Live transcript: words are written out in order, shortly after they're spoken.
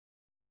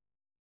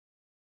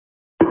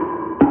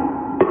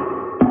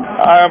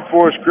I'm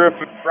Forrest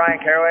Griffin. Brian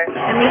Caraway.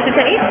 And Lisa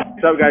Tate.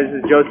 What's up, guys?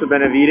 This is Joseph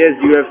Benavidez,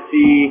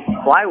 UFC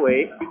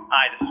flyweight.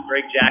 Hi, this is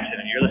Greg Jackson,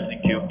 and you're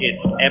listening to It's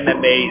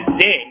MMA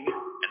Zing,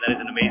 and that is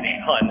an amazing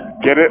pun.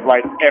 Get it?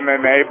 Like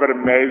MMA, but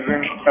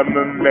amazing?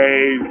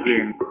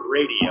 Amazing.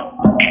 Radio.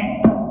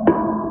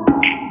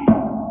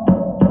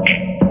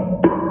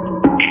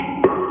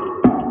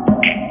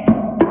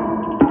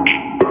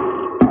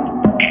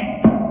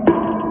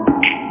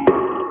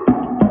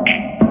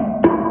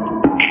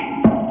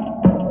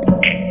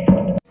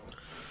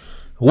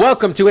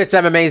 Welcome to It's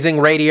Amazing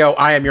Radio.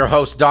 I am your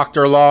host,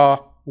 Dr.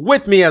 Law.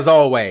 With me, as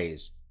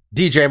always,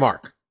 DJ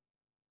Mark.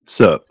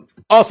 What's up?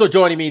 Also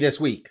joining me this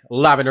week,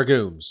 Lavender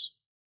Gooms.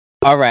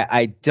 All right,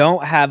 I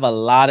don't have a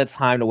lot of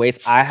time to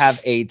waste. I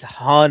have a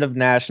ton of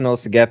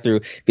nationals to get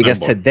through because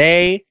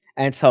today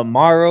and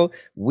tomorrow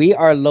we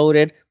are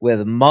loaded with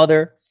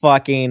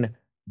motherfucking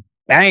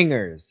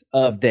bangers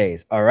of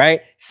days. All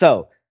right,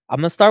 so I'm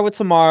going to start with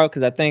tomorrow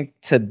because I think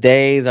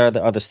today's are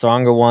the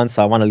stronger ones,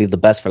 so I want to leave the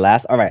best for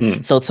last. All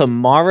right, So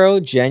tomorrow,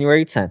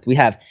 January 10th, we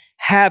have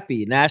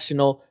Happy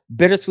National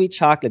Bittersweet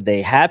Chocolate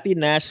Day, Happy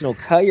National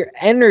Cut Your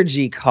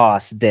Energy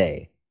Cost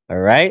Day. All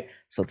right,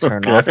 so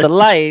turn off the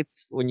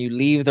lights when you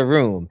leave the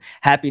room.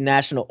 Happy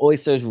National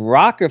Oysters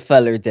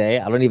Rockefeller Day.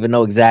 I don't even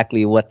know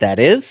exactly what that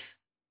is.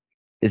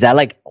 Is that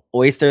like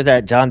oysters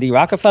that John D.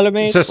 Rockefeller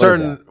made? It's a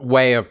certain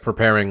way of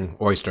preparing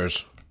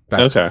oysters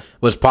that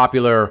was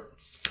popular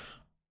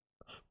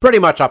pretty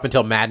much up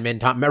until Mad Men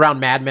time, around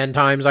Mad Men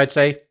times, I'd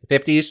say. The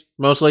 50s,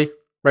 mostly.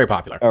 Very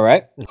popular. All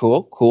right.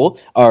 Cool.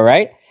 All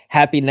right.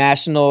 Happy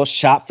National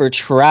Shop for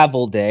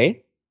Travel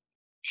Day.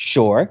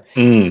 Sure.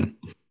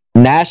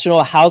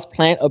 National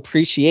Houseplant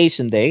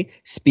Appreciation Day.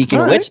 Speaking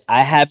of which,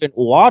 I haven't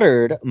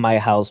watered my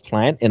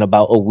houseplant in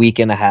about a week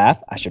and a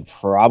half. I should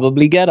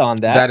probably get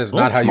on that. That is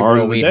not how you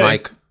grow weed,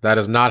 Mike. That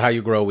is not how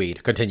you grow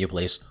weed. Continue,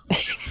 please.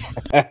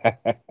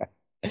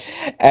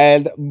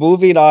 And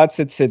moving on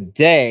to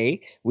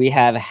today, we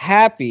have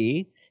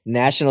Happy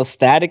National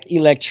Static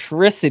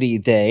Electricity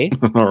Day.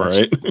 All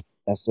right.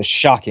 That's just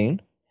shocking.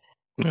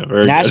 Yeah,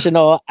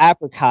 National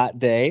Apricot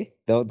Day.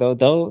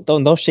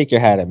 Don't shake your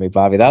head at me,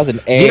 Bobby. That was an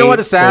A. Do you know what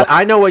is sad?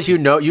 I know what you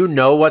know. You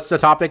know what's the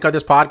topic of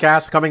this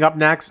podcast coming up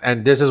next,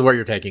 and this is where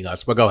you're taking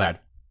us. But go ahead.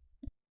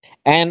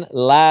 And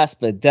last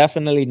but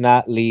definitely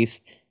not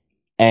least,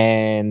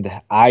 and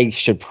I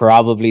should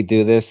probably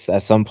do this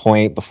at some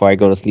point before I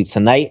go to sleep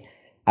tonight,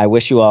 I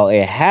wish you all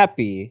a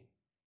happy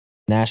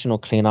National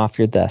Clean Off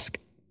Your Desk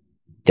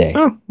Day.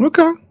 Oh,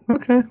 okay.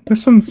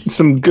 There's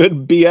some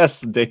good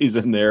BS days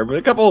in there, but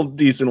a couple of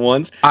decent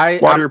ones.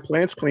 Water your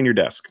plants, clean your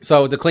desk.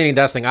 So the cleaning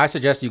desk thing, I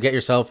suggest you get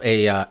yourself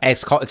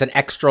it's an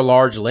extra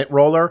large lint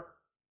roller.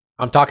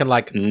 I'm talking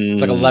like it's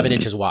like 11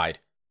 inches wide,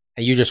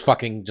 and you just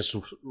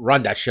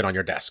run that shit on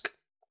your desk,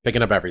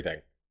 picking up everything.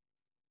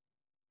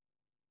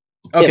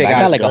 Okay,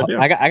 guys.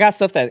 I got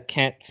stuff that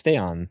can't stay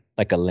on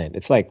like a lint.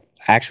 It's like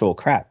actual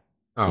crap.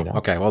 Oh, you know?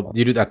 Okay. Well,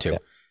 you do that too. Yeah.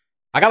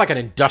 I got like an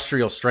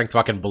industrial strength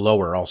fucking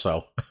blower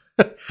also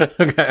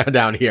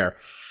down here.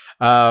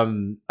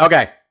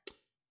 Okay.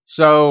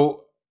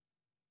 So,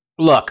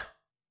 look,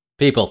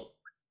 people,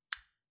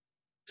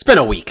 it's been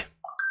a week,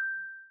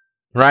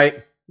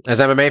 right?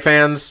 As MMA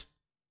fans,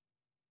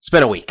 it's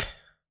been a week.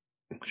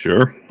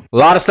 Sure. A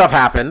lot of stuff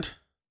happened.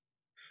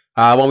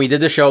 When we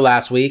did the show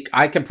last week,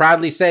 I can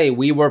proudly say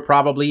we were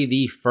probably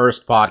the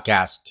first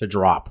podcast to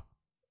drop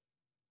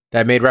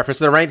that made reference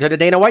to the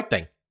Dana White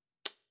thing.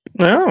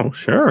 Oh,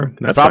 sure.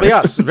 That's probably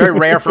nice. us. Very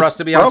rare for us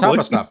to be on top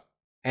of stuff.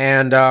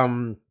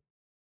 And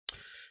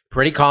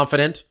pretty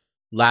confident.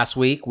 Last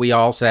week, we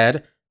all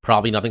said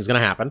probably nothing's going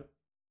to happen.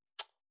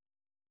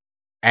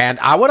 And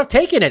I would have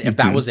taken it if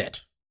that was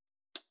it.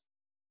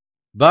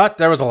 But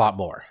there was a lot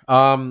more.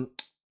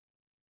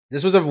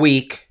 This was a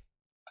week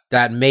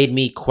that made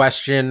me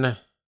question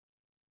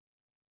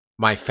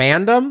my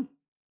fandom.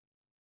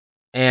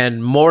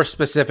 And more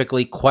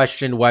specifically,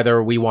 question whether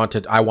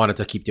I wanted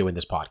to keep doing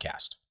this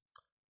podcast.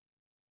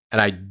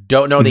 And I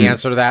don't know the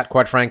answer to that,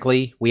 quite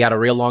frankly. We had a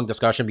real long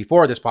discussion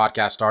before this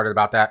podcast started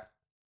about that.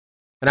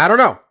 And I don't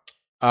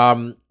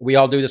know. We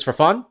all do this for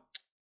fun.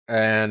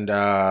 And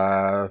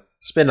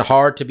it's been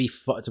hard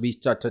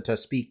to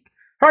speak,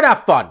 hard to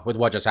have fun with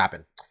what just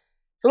happened.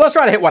 So let's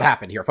try to hit what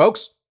happened here,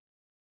 folks.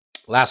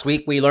 Last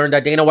week, we learned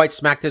that Dana White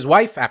smacked his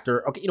wife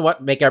after, okay, you know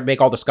what? Make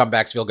all the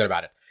scumbags feel good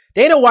about it.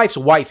 Dana White's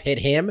wife hit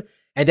him,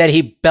 and then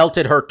he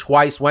belted her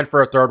twice, went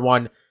for a third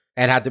one,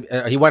 and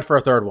he went for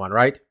a third one,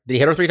 right? Did he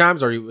hit her 3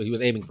 times, or he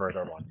was aiming for a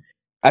third one?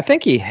 I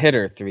think he hit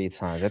her 3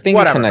 times. I think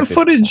whatever. The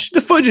footage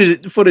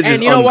and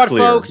is you know unclear, what,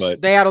 folks?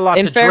 But they had a lot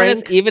in to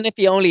fairness, drink. Even if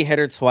he only hit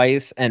her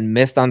twice and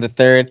missed on the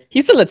third,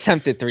 he still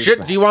attempted 3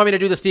 times. Do you want me to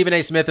do the Stephen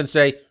A. Smith and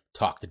say,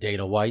 talk to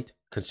Dana White,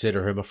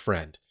 consider him a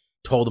friend,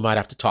 told him I'd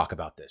have to talk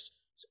about this.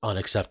 It's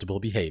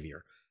unacceptable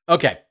behavior.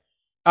 Okay.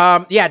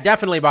 Yeah,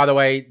 definitely, by the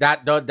way,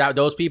 that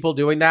those people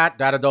doing that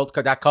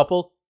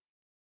couple,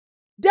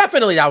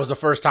 definitely that was the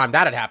first time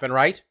that had happened,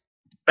 right?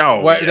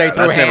 Oh, where yeah, they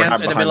threw that's never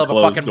hands in the happened middle of a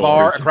behind fucking closed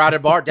bar, doors. a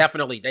crowded bar.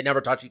 Definitely. They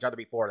never touched each other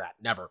before that.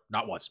 Never.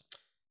 Not once.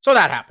 So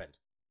that happened.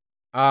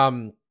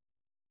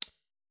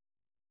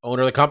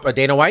 owner of the company,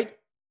 Dana White,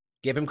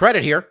 give him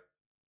credit here.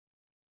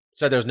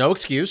 Said there's no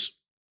excuse.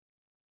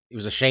 He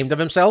was ashamed of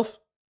himself.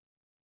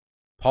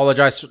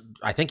 Apologized.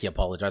 I think he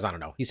apologized. I don't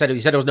know. He said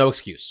there was no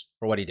excuse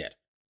for what he did.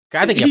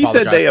 Okay, I think he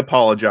apologized. Said they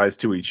apologized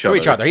to each other.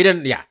 To each other. He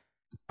didn't. Yeah.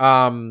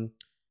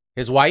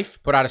 His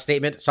wife put out a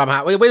statement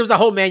somehow. It was the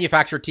whole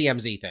manufactured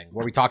TMZ thing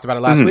where we talked about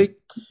it last week.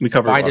 We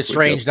covered. Find it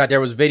strange that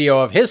there was video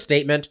of his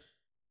statement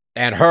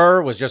and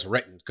her was just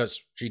written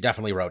because she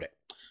definitely wrote it.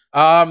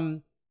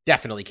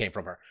 Definitely came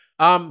from her.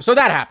 So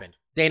that happened.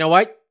 Dana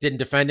White didn't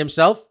defend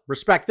himself.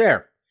 Respect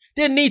there.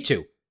 Didn't need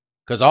to,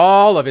 because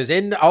all of his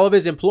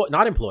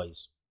not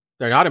employees.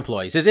 They're not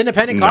employees. His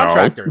independent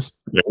contractors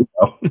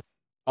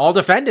all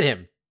defended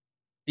him.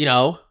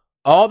 All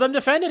of them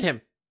defended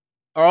him,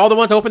 or all the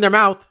ones that opened their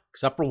mouth,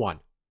 except for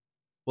one.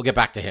 We'll get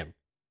back to him.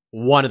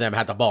 One of them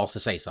had the balls to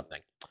say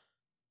something.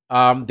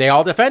 They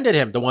all defended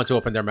him. The ones who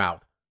opened their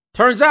mouth.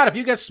 Turns out, if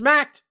you get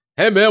smacked,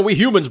 hey man, we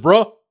humans,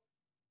 bro.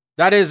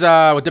 That is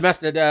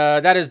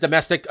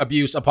domestic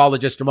abuse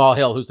apologist Jamal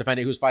Hill, who's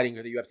fighting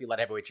for the UFC light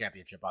heavyweight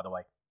championship, by the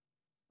way.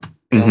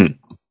 Mm-hmm.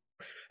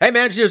 Hey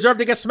man, you deserve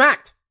to get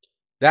smacked.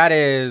 That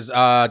is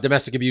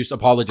domestic abuse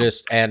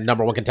apologist and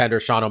number one contender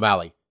Sean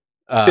O'Malley.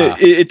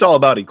 It's all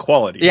about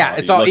equality. Yeah,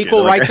 it's all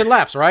equal rights and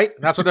lefts, right?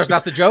 That's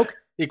the joke.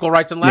 Equal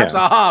rights and lefts.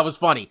 Yeah. Aha, it was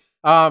funny.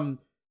 That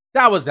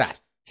was that.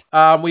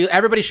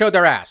 Everybody showed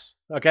their ass.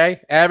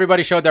 Okay,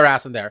 everybody showed their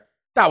ass in there.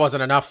 That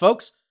wasn't enough,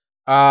 folks.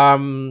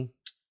 Phil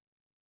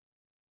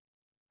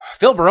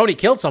Baroni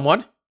killed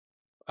someone,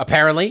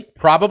 apparently,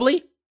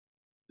 probably,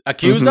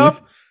 accused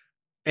of,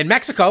 in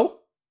Mexico.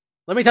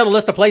 Let me tell the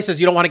list of places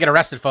you don't want to get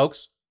arrested,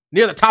 folks.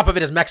 Near the top of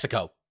it is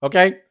Mexico,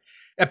 okay?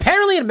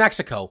 Apparently in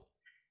Mexico,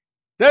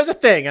 there's a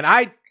thing, and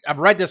I've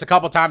read this a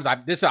couple times.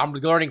 I'm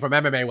learning from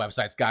MMA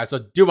websites, guys, so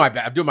I'm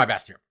doing my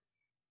best here.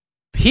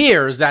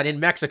 Appears that in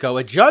Mexico,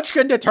 a judge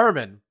can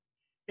determine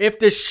if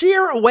the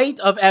sheer weight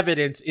of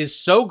evidence is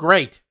so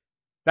great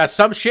that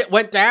some shit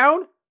went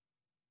down,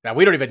 that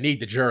we don't even need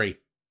the jury.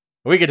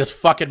 We can just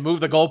fucking move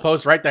the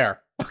goalpost right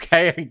there,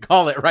 okay, and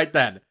call it right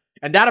then.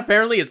 And that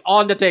apparently is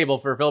on the table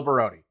for Phil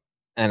Baroni.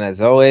 And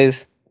as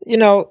always,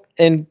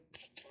 in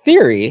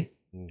theory,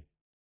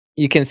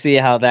 you can see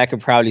how that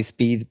could probably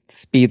speed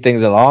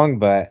things along,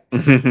 but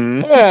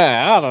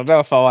I don't know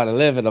if I want to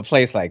live in a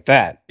place like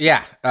that.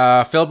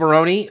 Yeah, Phil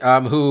Baroni,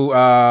 who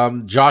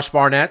Josh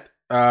Barnett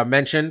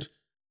mentioned,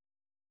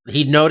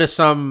 he'd noticed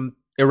some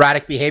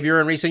erratic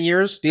behavior in recent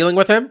years dealing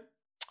with him.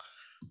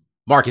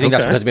 Mark, you think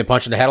that's because he's been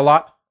punched in the head a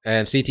lot?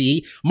 And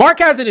CTE. Mark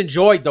hasn't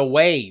enjoyed the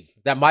wave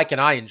that Mike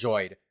and I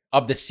enjoyed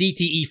of the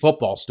CTE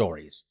football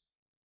stories.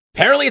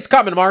 Apparently it's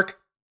coming, Mark.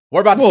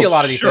 We're about to see a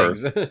lot of these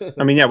things.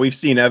 I mean, yeah, we've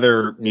seen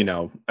other,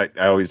 I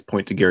always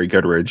point to Gary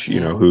Goodridge,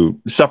 who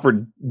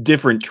suffered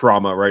different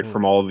trauma, right,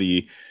 from all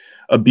the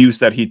abuse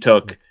that he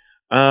took.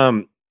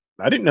 I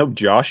didn't know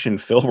Josh and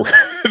Phil were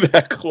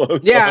that close.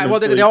 Yeah, honestly.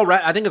 well, they all,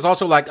 I think it's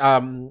also like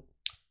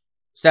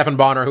Stephan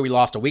Bonner, who we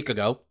lost a week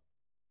ago.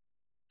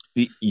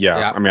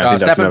 Yeah. I mean, I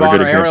think that's Stephan another Bonner,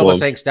 good example. Ariel was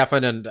saying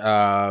Stephan and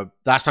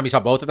last time he saw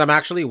both of them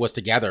actually was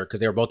together because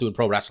they were both doing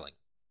pro wrestling.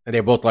 And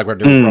they were both were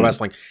doing pro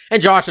wrestling.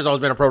 And Josh has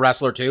always been a pro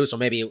wrestler too, so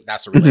maybe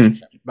that's the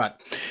relationship.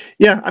 But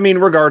yeah, I mean,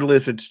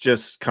 regardless, it's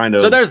just kind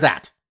of... So there's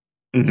that.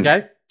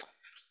 Okay?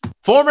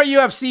 Former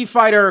UFC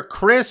fighter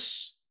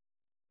Chris...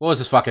 What was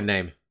his fucking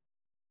name?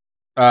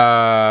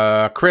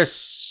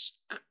 Chris...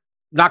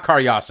 Not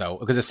Cariaso,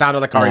 because it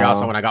sounded like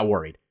Cariaso when I got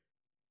worried.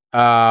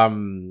 I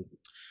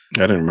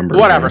didn't remember.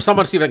 Whatever.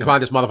 Someone see if I can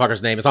find this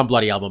motherfucker's name. It's on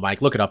Bloody Elbow,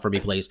 Mike. Look it up for me,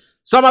 please.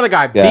 Some other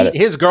guy beat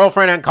his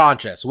girlfriend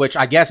unconscious, which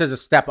I guess is a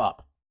step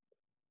up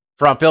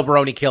from Phil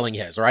Baroni killing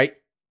his, right?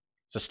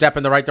 It's a step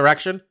in the right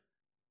direction.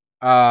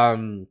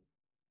 What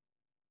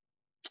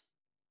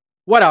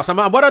else?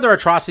 What other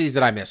atrocities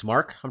did I miss,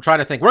 Mark? I'm trying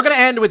to think. We're going to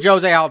end with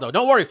Jose Aldo.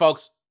 Don't worry,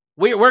 folks.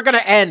 We're going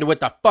to end with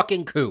the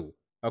fucking coup,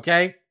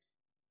 okay?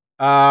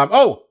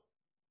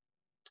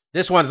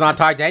 This one's not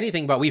tied to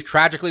anything, but we've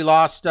tragically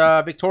lost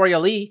Victoria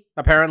Lee,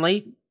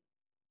 apparently.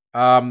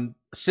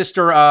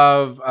 Sister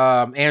of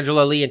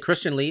Angela Lee and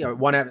Christian Lee,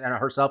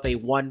 herself a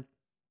one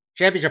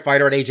championship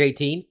fighter at age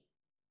 18.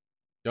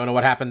 Don't know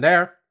what happened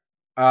there.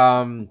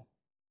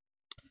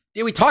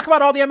 Did we talk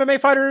about all the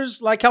MMA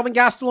fighters like Kelvin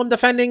Gastelum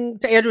defending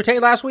to Andrew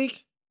Tate last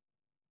week?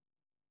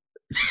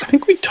 I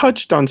think we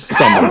touched on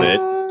some of it.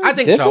 I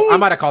think so. I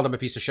might have called him a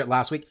piece of shit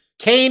last week.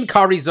 Kane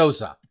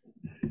Carrizosa.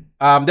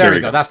 There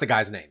we go. That's the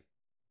guy's name.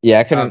 Yeah,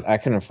 I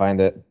couldn't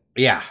find it.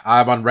 Yeah,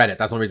 I'm on Reddit.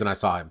 That's the only reason I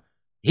saw him.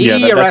 He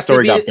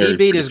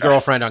beat his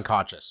girlfriend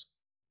unconscious.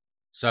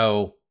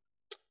 So,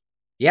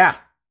 yeah,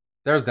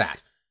 there's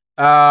that.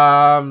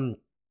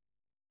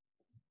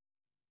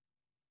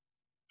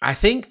 I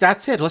think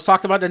that's it. Let's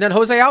talk about it. And then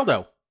Jose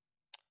Aldo,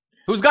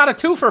 who's got a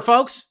twofer,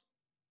 folks.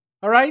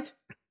 All right?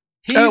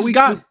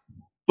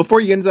 Before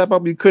you get into that,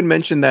 Bob, you could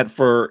mention that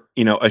for,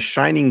 a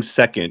shining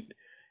second,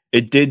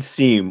 it did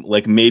seem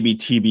like maybe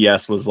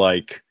TBS was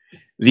like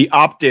the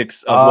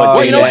optics of what...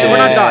 Well, you know what? We're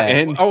not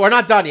done. We're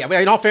not done yet.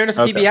 In all fairness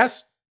to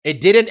TBS, it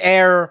didn't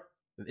air...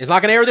 It's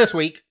not going to air this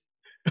week.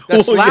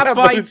 The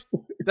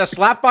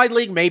slap fight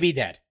league may be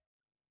dead.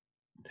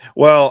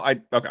 Well,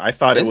 I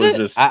thought Is it was it?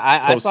 just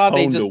I saw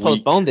they postponed just a week.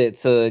 postponed it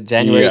to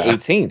January Yeah.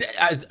 18th.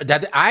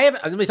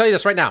 Let me tell you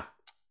this right now.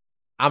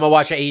 I'm gonna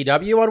watch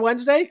AEW on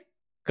Wednesday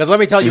because let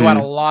me tell you, had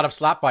a lot of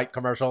Slap Bite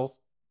commercials.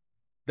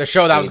 The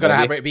show that was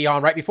gonna be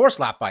on right before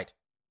Slap Bite.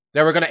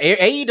 They were gonna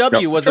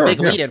AEW was the big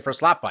lead-in for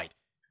Slap Bite.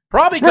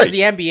 Probably because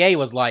the NBA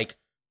was like,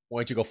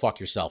 "Why don't you go fuck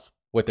yourself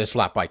with this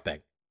Slap Bite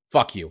thing?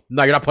 Fuck you.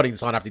 No, you're not putting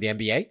this on after the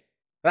NBA.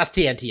 That's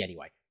TNT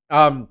anyway."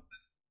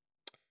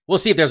 We'll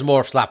see if there's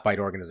more Slap Bite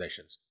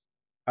organizations,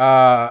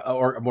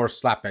 or more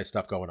Slap Bite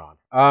stuff going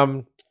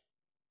on.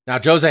 Now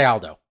Jose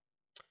Aldo,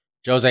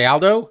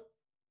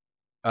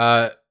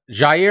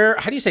 Jair.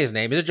 How do you say his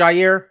name? Is it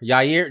Jair?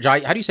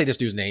 How do you say this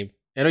dude's name?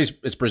 I know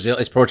it's Brazil.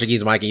 It's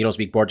Portuguese, Mike, and you don't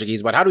speak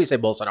Portuguese. But how do we say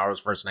Bolsonaro's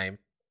first name?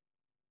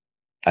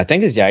 I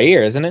think it's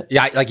Jair, isn't it?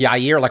 Yeah, like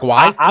Yair. Like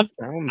why?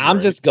 I'm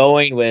just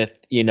going with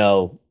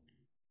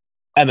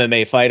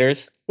MMA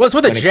fighters. Well, it's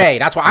with a J.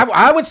 That's why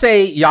I would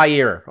say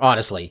Yair.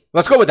 Honestly,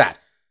 let's go with that.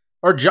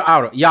 Or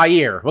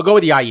Yair. We'll go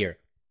with Yair.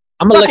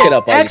 I'm gonna look it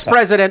up.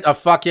 Ex-president of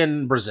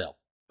fucking Brazil.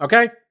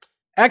 Okay,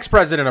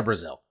 ex-president of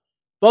Brazil,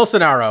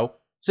 Bolsonaro.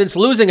 Since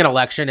losing an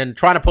election and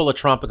trying to pull a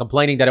Trump and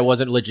complaining that it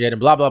wasn't legit and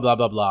blah blah blah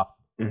blah blah.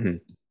 Mm-hmm.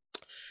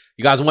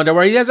 You guys wonder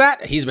where he is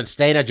at? He's been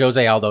staying at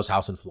Jose Aldo's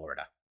house in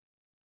Florida.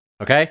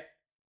 Okay,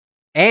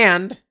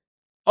 and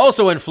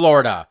also in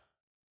Florida,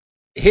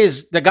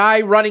 the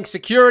guy running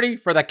security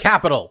for the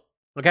Capitol.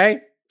 Okay,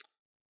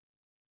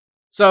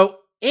 so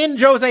in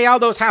Jose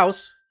Aldo's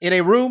house, in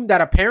a room that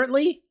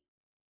apparently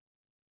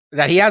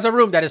he has a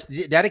room that is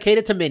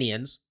dedicated to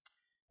minions,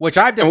 which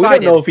I've decided. And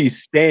we don't know if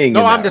he's staying.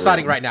 No, I'm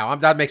deciding right now.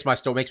 That makes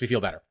me feel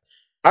better.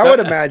 I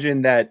would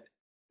imagine that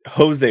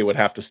Jose would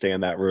have to stay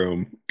in that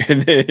room,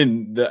 and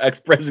then the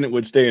ex-president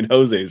would stay in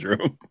Jose's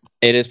room.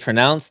 It is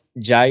pronounced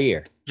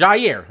Jair.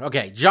 Jair.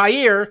 Okay.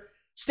 Jair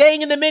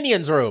staying in the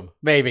minions room,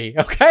 maybe.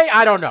 Okay?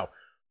 I don't know.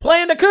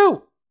 Playing a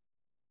coup.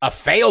 A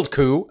failed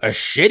coup. A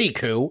shitty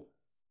coup.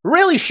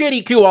 Really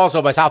shitty coup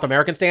also by South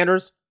American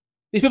standards.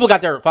 These people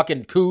got their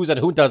fucking coups and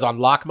juntas on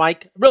lock,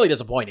 Mike. Really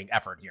disappointing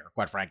effort here,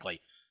 quite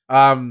frankly.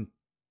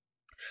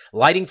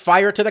 Lighting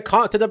fire to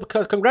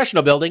the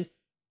congressional building.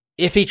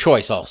 Iffy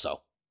choice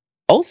also.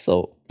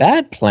 Also,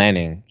 bad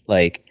planning.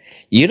 Like,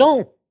 you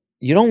don't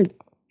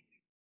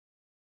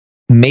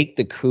make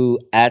the coup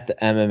at the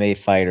MMA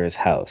fighter's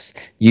house.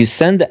 You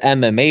send the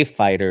MMA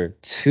fighter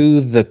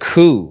to the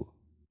coup.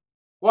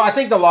 Well, I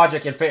think the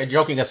logic, and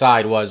joking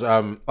aside, was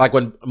like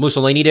when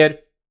Mussolini did,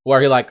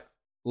 where he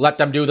let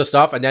them do the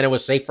stuff, and then it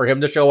was safe for him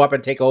to show up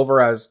and take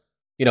over as,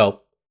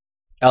 El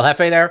Jefe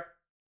there.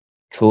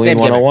 Cooing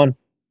 101.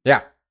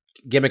 Yeah,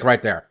 gimmick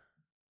right there.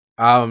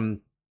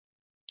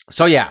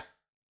 So yeah.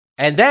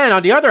 And then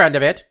on the other end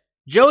of it,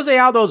 Jose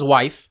Aldo's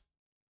wife,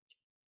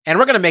 and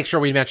we're going to make sure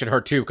we mention her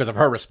too because of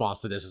her response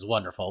to this is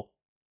wonderful.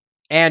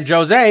 And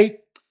Jose,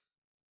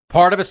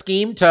 part of a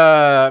scheme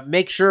to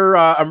make sure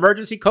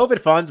emergency COVID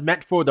funds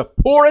meant for the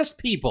poorest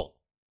people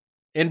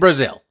in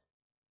Brazil.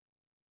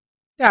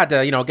 They had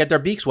to, get their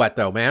beaks wet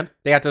though, man.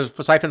 They had to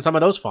siphon some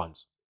of those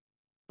funds.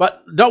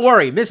 But don't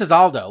worry, Mrs.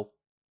 Aldo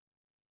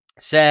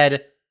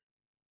said,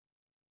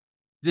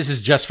 this is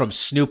just from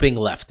snooping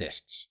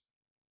leftists.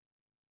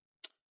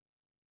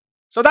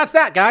 So that's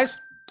that, guys.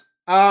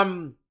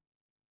 The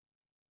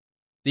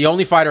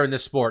only fighter in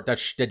this sport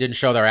that didn't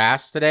show their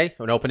ass today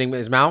when opening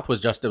his mouth was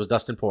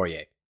Dustin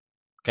Poirier.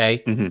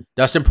 Okay? Mm-hmm.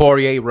 Dustin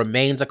Poirier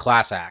remains a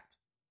class act.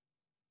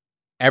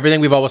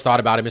 Everything we've always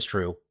thought about him is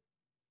true.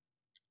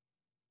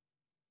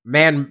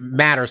 Man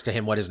matters to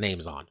him what his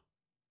name's on.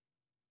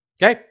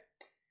 Okay?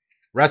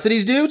 Rest of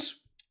these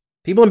dudes,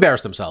 people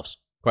embarrass themselves,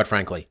 quite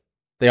frankly.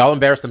 They all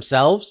embarrass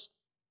themselves.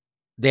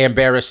 They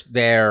embarrass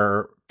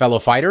their fellow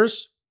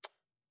fighters.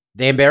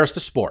 They embarrass the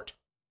sport.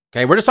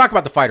 Okay, we're just talking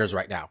about the fighters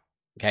right now.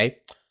 Okay,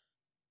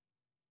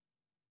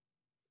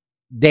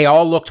 they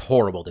all looked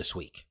horrible this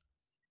week.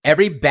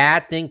 Every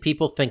bad thing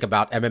people think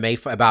about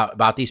MMA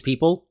about these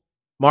people,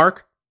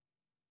 Mark,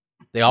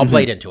 they all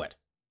played into it.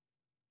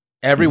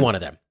 Every one of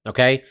them.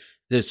 Okay,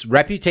 this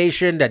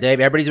reputation that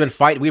everybody's been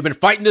fighting. We've been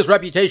fighting this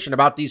reputation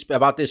about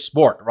this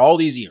sport for all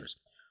these years.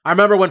 I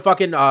remember when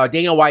fucking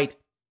Dana White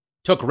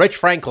took Rich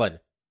Franklin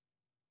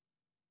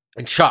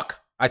and Chuck.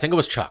 I think it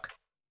was Chuck.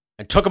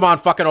 And took him on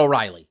fucking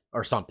O'Reilly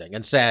or something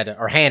and said,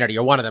 or Hannity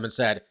or one of them and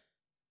said,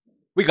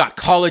 we got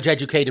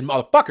college-educated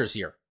motherfuckers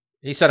here.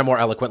 He said it more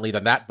eloquently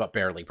than that, but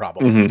barely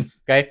probably. Mm-hmm.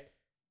 Okay?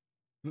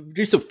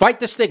 Used to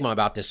fight the stigma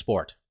about this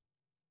sport.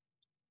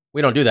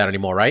 We don't do that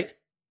anymore, right?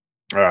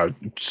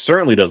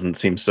 Certainly doesn't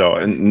seem so.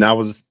 And I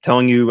was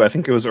telling you, I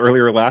think it was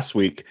earlier last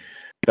week,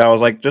 that I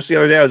was like, just the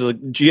other day, I was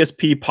like,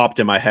 GSP popped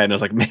in my head and I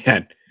was like,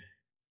 man,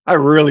 I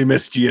really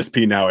miss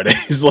GSP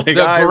nowadays. Like,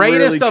 the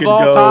greatest of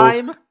all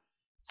time?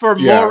 For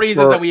more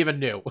reasons than we even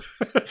knew.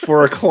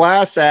 For a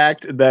class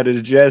act that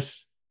is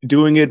just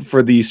doing it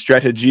for the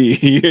strategy,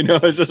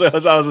 it's just, I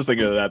was just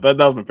thinking of that. That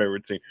was my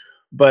favorite scene.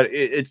 But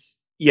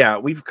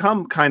we've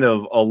come kind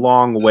of a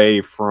long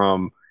way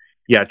from,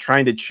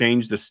 trying to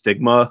change the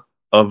stigma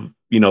of,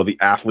 the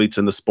athletes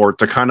in the sport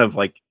to kind of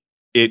like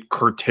it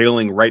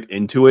curtailing right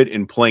into it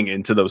and playing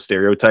into those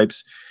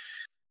stereotypes.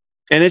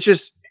 And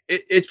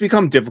it's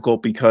become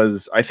difficult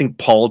because I think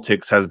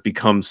politics has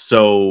become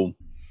so,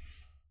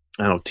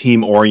 I don't know,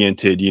 team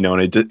oriented,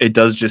 and it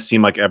does just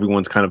seem like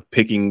everyone's kind of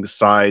picking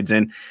sides.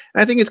 And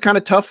I think it's kind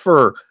of tough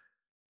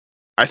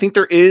I think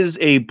there is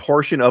a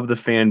portion of the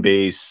fan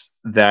base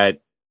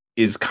that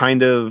is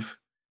kind of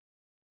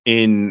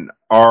in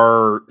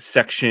our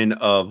section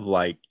of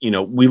like,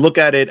 we look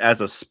at it as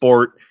a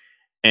sport,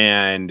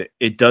 and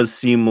it does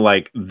seem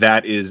like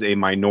that is a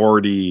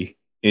minority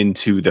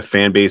into the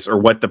fan base or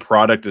what the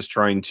product is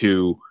trying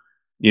to,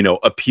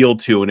 appeal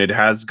to. And it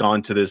has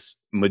gone to this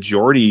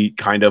majority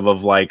kind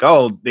of like,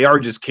 oh, they are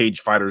just cage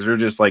fighters. They're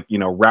just like,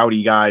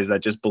 rowdy guys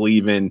that just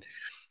believe in,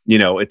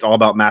 it's all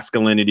about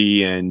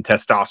masculinity and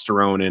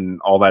testosterone and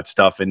all that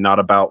stuff. And not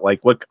about like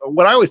what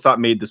I always thought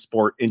made the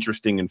sport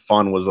interesting and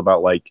fun was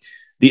about like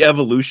the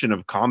evolution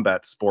of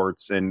combat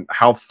sports and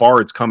how far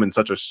it's come in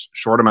such a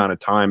short amount of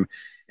time.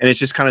 And it's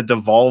just kind of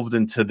devolved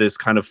into this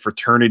kind of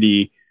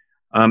fraternity.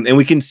 And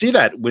we can see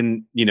that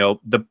when,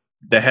 the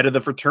head of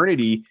the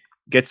fraternity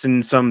gets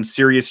in some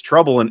serious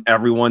trouble and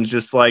everyone's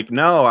just like,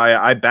 no,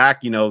 I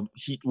back,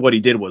 what he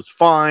did was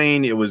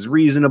fine. It was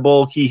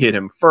reasonable. He hit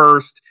him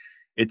first.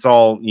 It's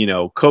all,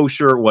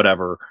 kosher,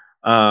 whatever.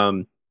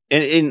 And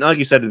like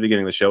you said at the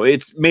beginning of the show,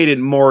 it's made it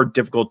more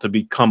difficult to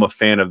become a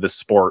fan of the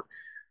sport.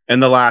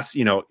 And the last,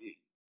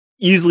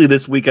 easily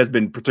this week has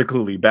been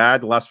particularly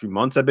bad. The last few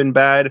months have been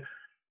bad.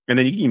 And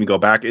then you can even go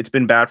back. It's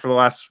been bad for the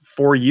last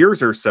 4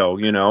 years or so,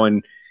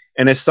 and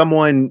as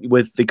someone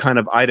with the kind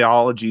of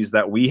ideologies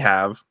that we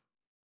have,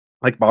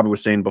 like Bobby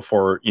was saying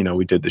before,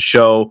 we did the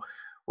show,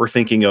 we're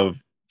thinking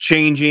of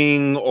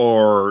changing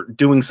or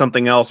doing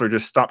something else or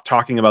just stop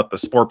talking about the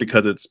sport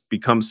because it's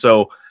become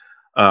so,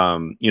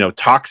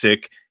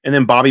 toxic. And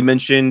then Bobby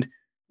mentioned,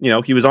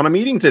 he was on a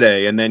meeting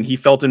today and then he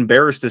felt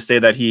embarrassed to say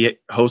that he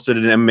hosted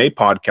an MMA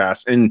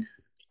podcast. And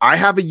I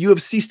have a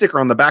UFC sticker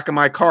on the back of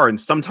my car, and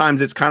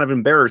sometimes it's kind of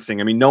embarrassing.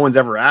 I mean, no one's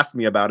ever asked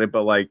me about it,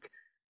 but like,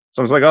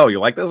 someone's like, "Oh,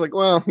 you like this?" Like,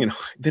 well,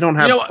 they don't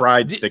have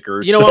Pride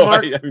stickers.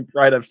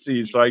 Pride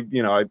FC. So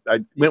I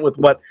went with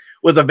what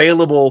was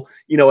available,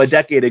 a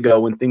decade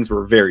ago when things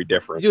were very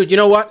different. Dude, you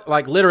know what?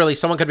 Like, literally,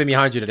 someone could be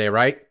behind you today,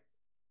 right?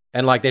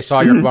 And like, they saw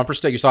your bumper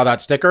sticker, you saw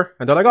that sticker,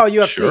 and they're like, "Oh,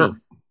 UFC." Sure.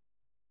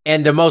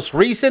 And the most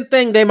recent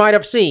thing they might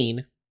have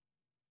seen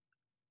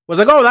was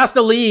like, "Oh, that's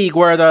the league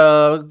where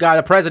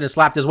the president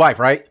slapped his wife,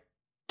 right?"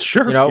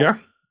 Sure. Yeah.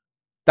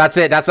 That's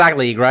it. That's that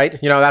league, right?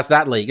 That's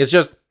that league. It's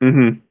just,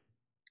 and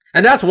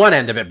that's one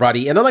end of it,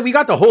 buddy. And then like we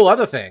got the whole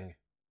other thing.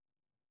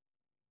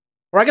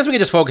 Or I guess we could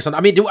just focus on.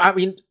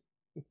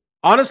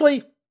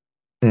 Honestly,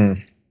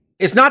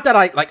 it's not that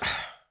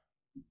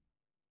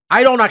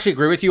I don't actually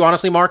agree with you,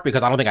 honestly, Mark,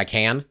 because I don't think I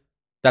can.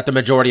 That the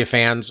majority of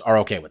fans are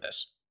okay with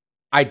this.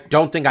 I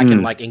don't think I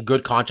can, like, in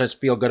good conscience,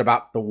 feel good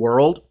about the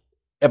world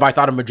if I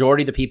thought a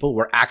majority of the people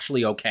were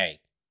actually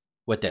okay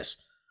with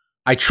this.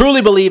 I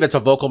truly believe it's a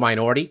vocal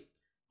minority.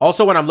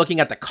 Also, when I'm looking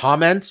at the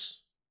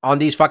comments on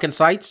these fucking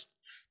sites,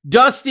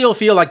 does still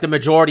feel like the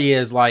majority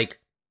is like,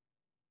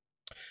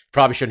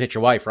 probably shouldn't hit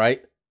your wife,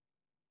 right?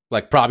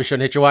 Like, probably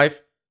shouldn't hit your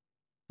wife,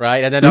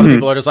 right? And then other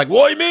people are just like,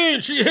 what do you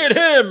mean? She hit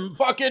him.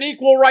 Fucking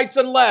equal rights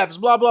and lefts,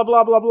 blah, blah,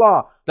 blah, blah,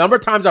 blah. The number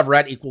of times I've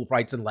read equal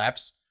rights and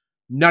lefts,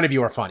 none of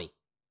you are funny.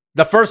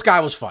 The first guy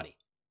was funny.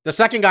 The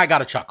second guy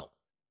got a chuckle.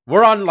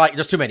 We're on, like,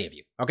 just too many of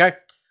you, okay?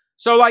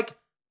 So, like,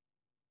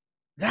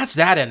 that's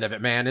that end of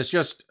it, man. It's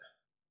just,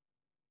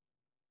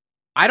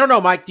 I don't know,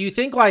 Mike, do you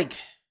think, like,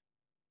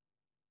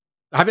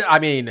 I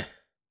mean,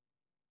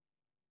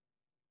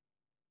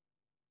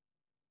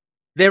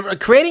 they're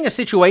creating a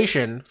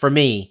situation for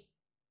me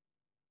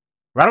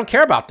where I don't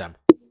care about them.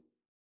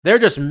 They're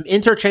just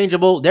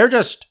interchangeable. They're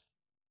just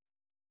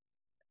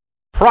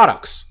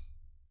products.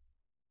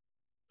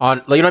 You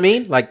know what I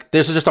mean? Like,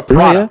 this is just a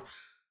product. Yeah.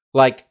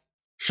 Like,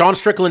 Sean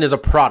Strickland is a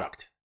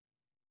product.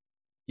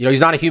 He's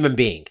not a human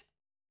being.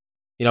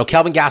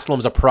 Kelvin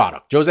Gastelum's a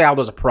product. Jose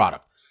Aldo's a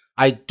product.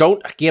 I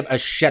don't give a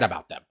shit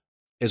about them,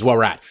 is where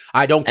we're at.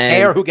 I don't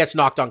care who gets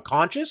knocked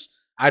unconscious.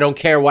 I don't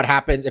care what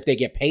happens if they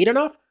get paid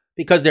enough,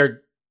 because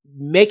they're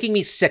making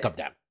me sick of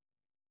them.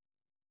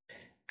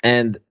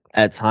 And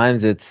at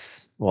times a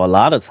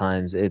lot of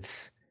times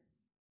it's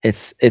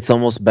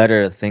almost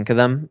better to think of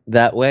them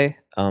that way,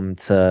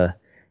 to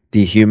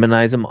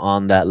dehumanize them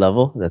on that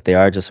level, that they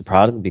are just a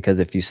product.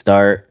 Because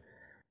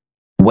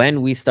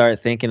when we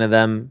start thinking of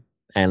them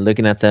and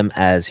looking at them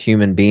as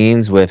human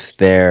beings with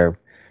their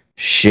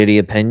shitty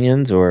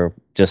opinions or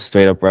just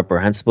straight up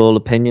reprehensible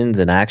opinions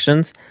and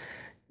actions,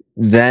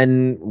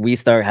 then we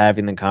start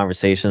having the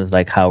conversations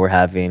like how we're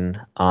having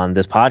on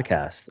this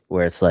podcast,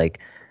 where it's like,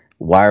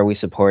 why are we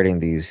supporting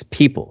these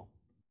people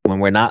when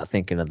we're not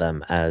thinking of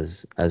them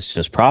as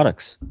just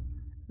products?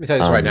 Let me tell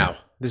you this right now.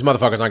 These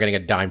motherfuckers aren't getting a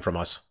dime from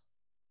us.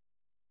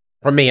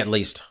 From me, at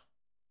least.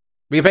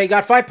 We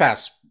got Fight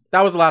Pass.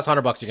 That was the last $100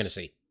 you're going to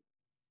see.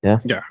 Yeah.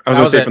 Yeah. I was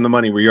going to say from the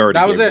money we already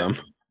gave them.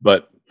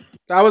 But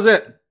that was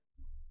it.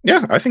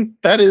 Yeah, I think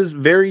that is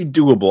very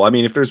doable. I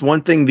mean, if there's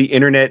one thing the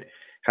internet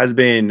has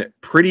been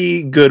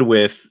pretty good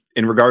with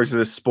in regards to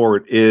this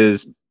sport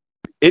is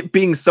it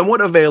being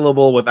somewhat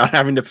available without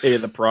having to pay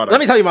the product.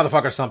 Let me tell you,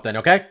 motherfucker, something,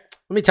 okay?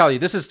 Let me tell you,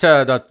 this is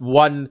to the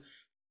one.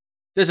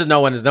 This is no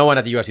one at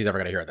the UFC is ever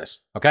going to hear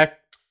this, okay?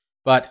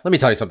 But let me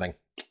tell you something.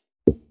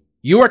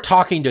 You are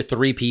talking to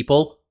 3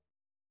 people,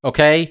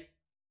 okay?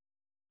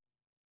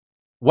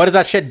 What is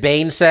that shit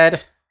Bane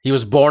said? He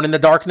was born in the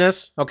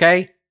darkness,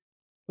 okay?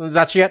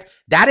 That shit?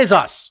 That is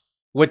us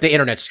with the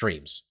internet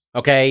streams,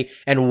 okay?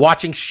 And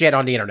watching shit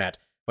on the internet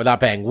without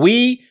paying.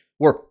 We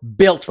were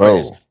built for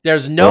this.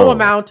 There's no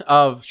amount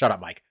of... Shut up,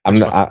 Mike. I'm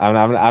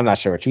not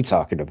sure what you're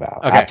talking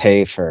about. Okay. I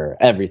pay for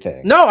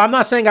everything. No, I'm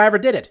not saying I ever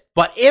did it.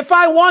 But if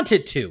I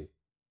wanted to,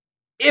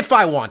 I'm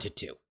going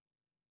to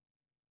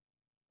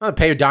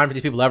pay a dime for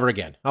these people ever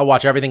again. I'll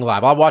watch everything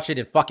live. I'll watch it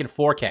in fucking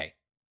 4K.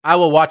 I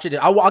will watch it.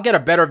 I'll get a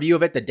better view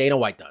of it than Dana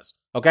White does.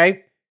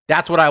 Okay?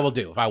 That's what I will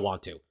do if I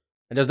want to.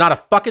 And there's not a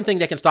fucking thing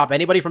that can stop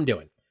anybody from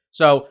doing.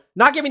 So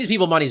not giving these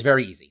people money is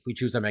very easy if we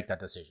choose to make that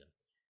decision.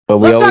 But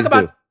let's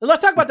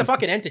talk about the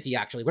fucking entity,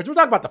 actually. We're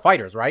talking about the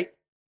fighters, right?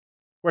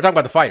 We're talking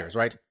about the fighters,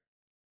 right?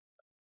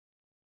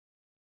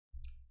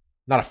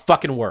 Not a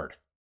fucking word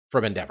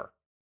from Endeavor.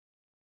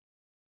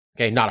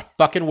 Okay, not a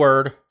fucking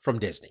word from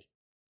Disney.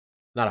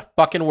 Not a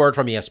fucking word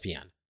from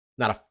ESPN.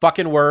 Not a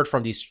fucking word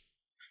from these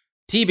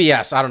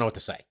TBS. I don't know what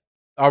to say.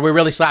 Are we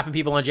really slapping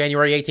people on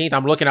January 18th? I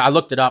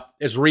looked it up.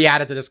 It's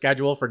re-added to the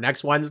schedule for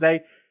next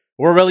Wednesday.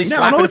 We're really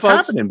slapping what's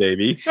folks. happening,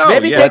 baby.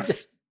 Maybe yeah.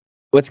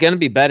 What's going to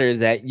be better is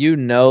that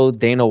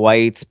Dana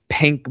White's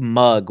pink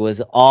mug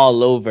was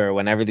all over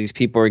whenever these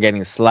people were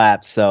getting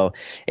slapped. So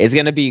it's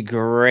going to be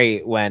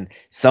great when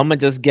someone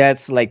just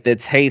gets like the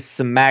taste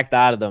smacked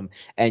out of them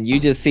and you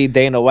just see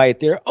Dana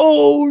White there.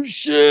 Oh,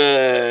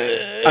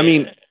 shit. I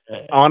mean,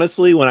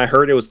 honestly, when I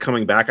heard it was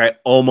coming back, I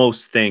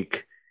almost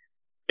think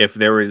if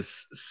there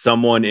was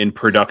someone in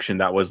production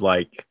that was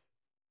like,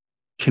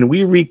 can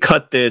we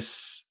recut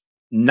this?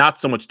 Not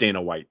so much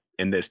Dana White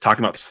in this,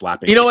 talking about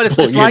slapping. You know what? It's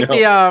like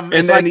the and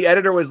then the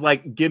editor was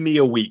like, "Give me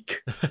a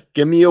week.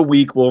 Give me a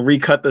week. We'll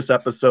recut this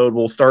episode.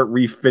 We'll start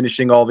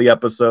refinishing all the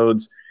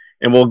episodes,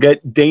 and we'll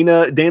get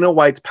Dana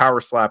White's power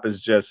slap is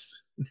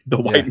just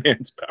the white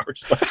man's power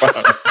slap."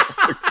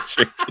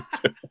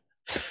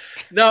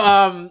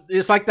 No,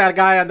 it's like that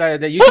guy on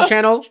the YouTube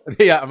channel.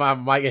 Yeah,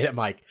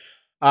 Mike.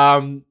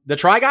 The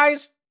Try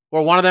Guys,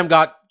 where one of them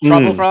got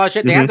trouble for all that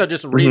shit. They have to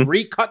just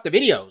recut the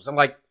videos and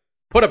like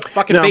put a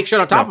fucking fake shit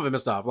on top of him and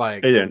stuff.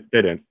 Like it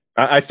didn't.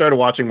 I started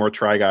watching more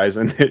Try Guys,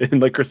 and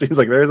like Christine's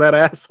like, "There's that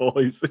asshole."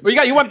 There's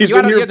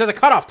a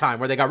cutoff time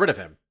where they got rid of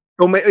him.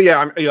 Oh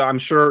I'm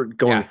sure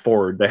going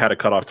forward they had a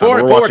cutoff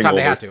time. Forward time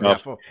they had to. Yeah.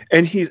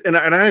 And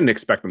I didn't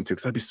expect them to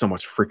because that'd be so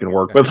much freaking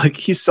work. But like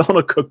he's selling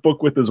a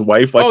cookbook with his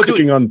wife, like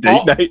cooking on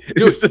date night.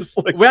 Dude, just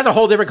like we had a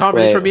whole different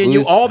conversation for me and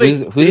you. Who's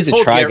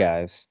the Try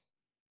Guys?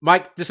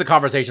 Mike, this is a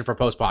conversation for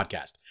post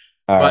podcast.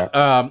 But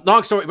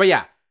long story, but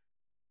yeah,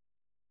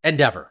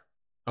 Endeavor.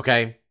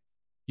 Okay,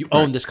 you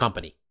own this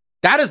company.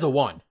 That is the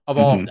one of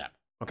all of them.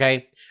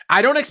 Okay,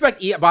 I don't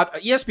expect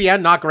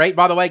ESPN. Not great,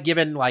 by the way.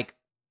 Given like,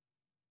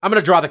 I'm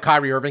gonna draw the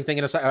Kyrie Irving thing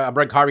in a second. I'll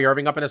bring Kyrie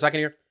Irving up in a second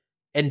here.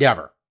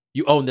 Endeavor,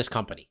 you own this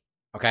company.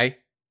 Okay,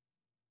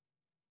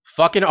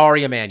 fucking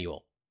Ari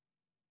Emanuel.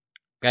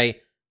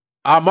 Okay,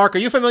 Mark, are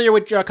you familiar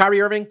with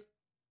Kyrie Irving?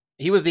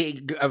 He was the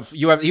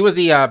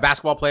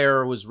basketball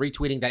player who was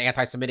retweeting that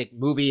anti-Semitic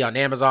movie on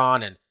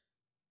Amazon, and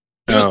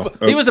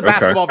he was the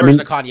basketball version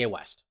of Kanye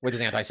West with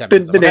his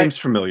anti-Semitism. The name's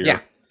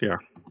familiar. Yeah.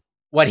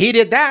 When he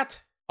did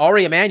that,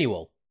 Ari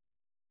Emanuel,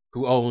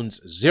 who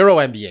owns 0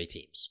 NBA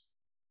teams,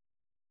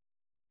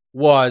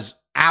 was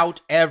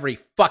out every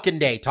fucking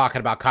day talking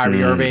about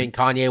Kyrie Irving,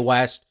 Kanye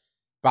West,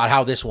 about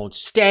how this won't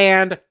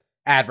stand,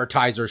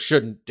 advertisers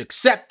shouldn't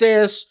accept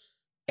this,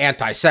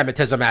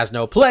 anti-Semitism has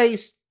no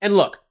place. And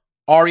look,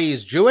 Ari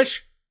is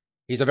Jewish.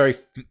 He's a very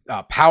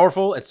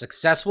powerful and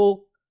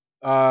successful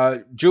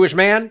Jewish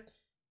man.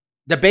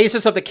 The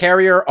basis of the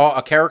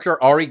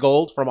character Ari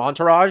Gold from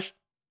Entourage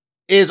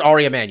is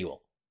Ari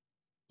Emanuel.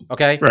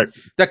 Okay? Right.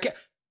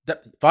 The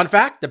fun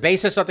fact, the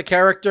basis of the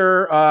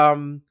character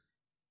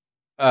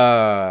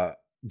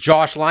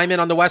Josh Lyman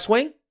on The West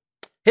Wing,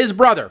 his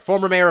brother,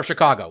 former mayor of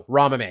Chicago,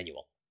 Rahm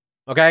Emanuel.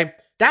 Okay?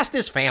 That's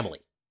this family.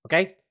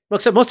 Okay?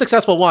 Most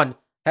successful one,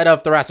 head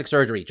of thoracic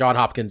surgery, John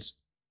Hopkins,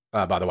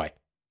 by the way.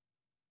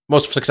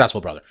 Most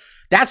successful brother.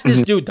 That's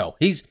this dude, though.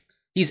 He's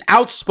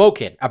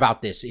outspoken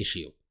about this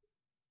issue.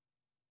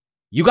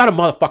 You got a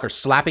motherfucker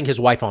slapping his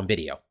wife on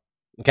video.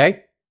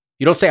 Okay?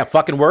 You don't say a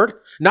fucking word?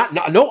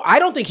 No, I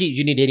don't think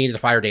you needed to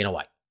fire Dana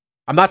White.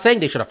 I'm not saying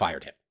they should have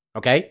fired him.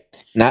 Okay?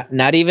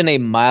 Not even a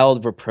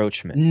mild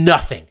reproachment.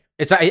 Nothing.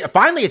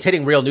 Finally it's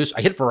hitting real news.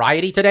 I hit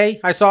Variety today,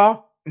 I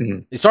saw.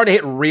 It started to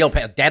hit real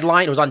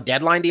Deadline. It was on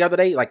Deadline the other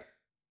day. Like,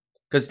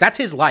 because that's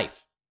his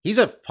life. He's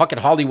a fucking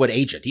Hollywood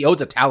agent. He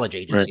owns a talent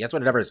agency. Right. That's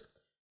what it ever is.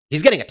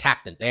 He's getting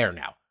attacked in there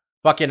now.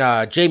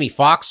 Fucking Jamie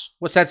Foxx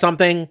said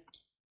something.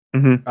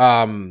 And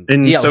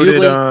DL so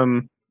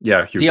Hughley.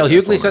 DL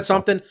Hughley said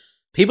something.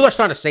 People are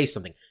starting to say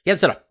something. He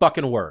hasn't said a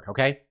fucking word,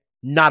 okay?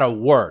 Not a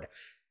word.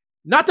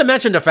 Not to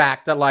mention the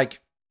fact that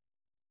like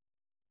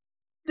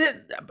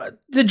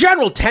the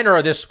general tenor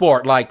of this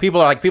sport, like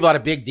people had a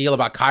big deal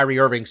about Kyrie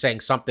Irving saying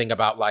something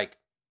about like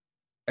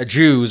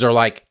Jews, or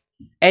like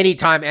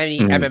anytime any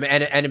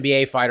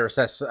NBA fighter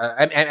says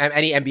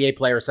any NBA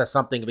player says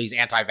something if he's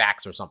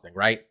anti-vax or something,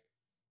 right?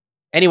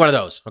 Any one of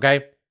those,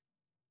 okay?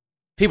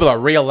 People are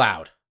real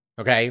loud,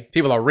 okay?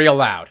 People are real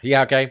loud.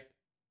 Yeah, okay?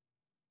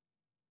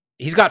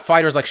 He's got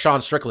fighters like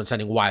Sean Strickland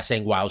saying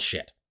wild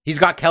shit. He's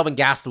got Kelvin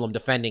Gastelum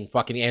defending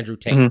fucking Andrew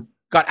Tate. Mm-hmm.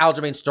 Got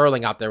Aljamain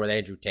Sterling out there with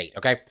Andrew Tate,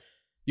 okay?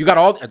 You got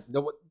all...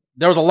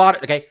 There was a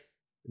lot, okay?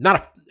 There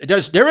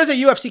is a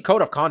UFC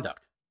code of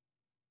conduct,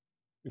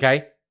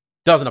 okay?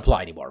 Doesn't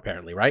apply anymore,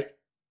 apparently, right?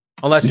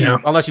 Unless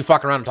you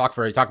fuck around and talk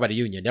about a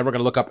union. Never going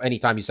to look up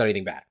anytime you said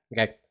anything bad,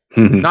 okay?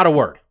 Mm-hmm. Not a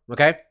word,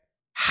 okay?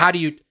 How do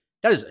you...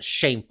 That is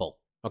shameful,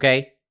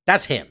 okay?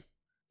 That's him.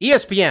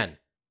 ESPN.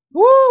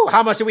 Woo!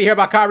 How much did we hear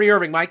about Kyrie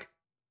Irving, Mike?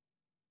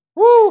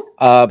 Woo!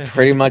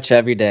 Pretty much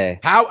every day.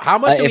 How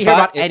much do we hear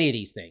about any of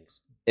these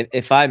things?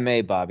 If I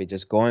may, Bobby,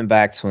 just going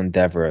back to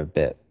Endeavor a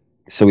bit.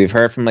 So we've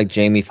heard from like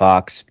Jamie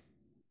Foxx,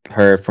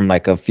 heard from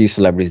like a few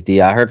celebrities.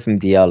 I heard from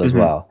DL as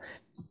well.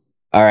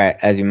 All right,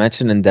 as you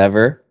mentioned,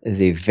 Endeavor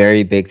is a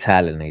very big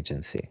talent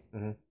agency.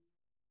 Mm-hmm.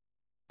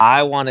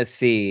 I want to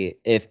see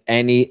if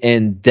any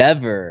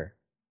Endeavor,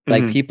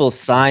 like people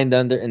signed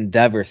under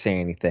Endeavor, say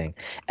anything.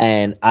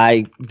 And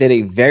I did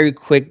a very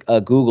quick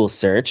Google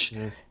search.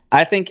 Mm-hmm.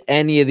 I think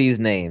any of these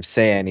names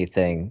say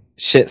anything,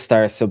 shit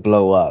starts to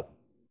blow up.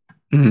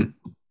 Mm-hmm.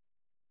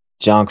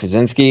 John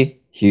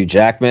Krasinski, Hugh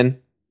Jackman,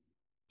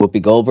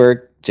 Whoopi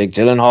Goldberg, Jake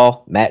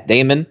Gyllenhaal, Matt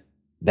Damon,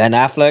 Ben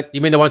Affleck.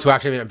 You mean the ones who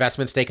actually have an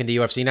investment stake in the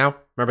UFC now?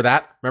 Remember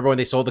that? Remember when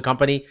they sold the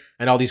company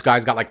and all these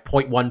guys got like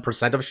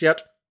 0.1% of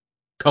shit?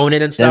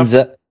 Conan and stuff?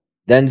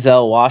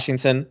 Denzel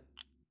Washington,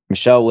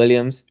 Michelle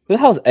Williams. Who the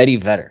hell's Eddie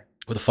Vedder?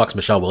 Who the fuck's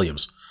Michelle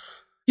Williams?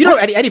 You know,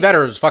 Eddie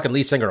Vedder is fucking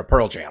lead singer of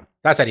Pearl Jam.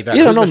 That's Eddie Vedder.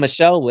 You don't know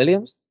Michelle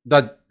Williams?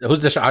 Who's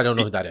the? I don't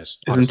know who that is.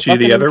 Isn't she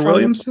the other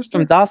Williams sister?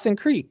 From Dawson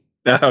Creek.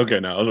 Okay,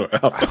 no.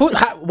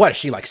 What is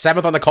she, like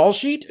 7th on the call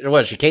sheet? Or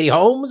what is she, Katie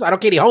Holmes? I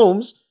don't Katie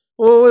Holmes.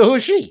 Who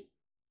is she?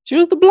 She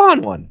was the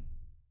blonde one.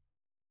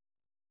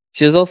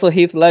 She was also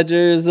Heath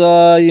Ledger's,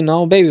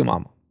 baby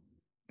mama.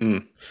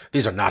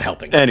 These are not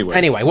helping.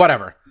 Anyway,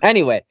 whatever.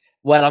 Anyway,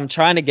 what I'm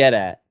trying to get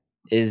at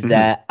is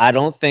that I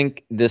don't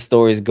think this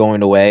story is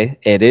going away.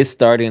 It is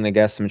starting to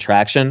get some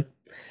traction.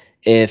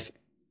 If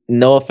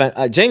no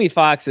offense, Jamie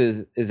Foxx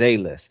is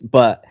A-list,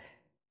 but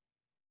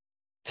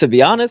to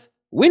be honest,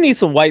 we need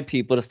some white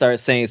people to start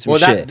saying some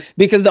shit,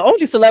 because the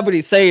only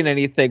celebrities saying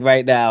anything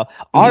right now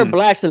are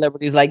black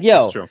celebrities. Like,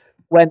 yo,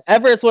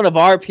 whenever it's one of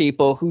our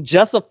people who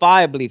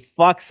justifiably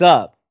fucks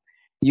up,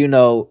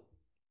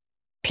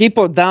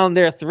 people down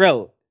their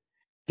throat,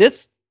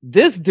 this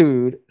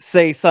dude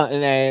say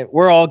something and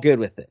we're all good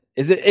with it.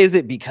 Is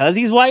it because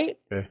he's white?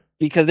 Yeah.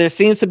 Because there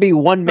seems to be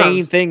one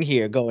main thing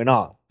here going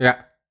on.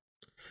 Yeah.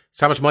 It's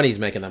how much money he's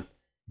making them.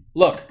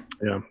 Look.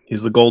 Yeah,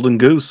 he's the golden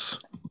goose.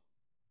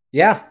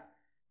 Yeah.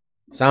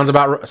 Sounds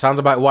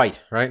about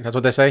white, right? That's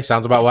what they say?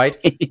 Sounds about white?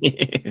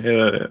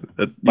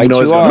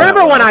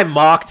 Remember when I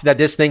mocked that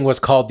this thing was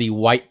called the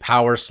White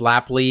Power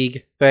Slap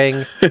League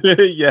thing?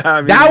 Yeah.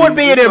 I mean, that would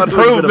be an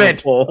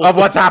improvement of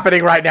what's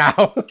happening right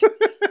now.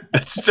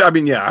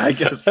 I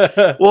guess.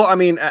 Well, I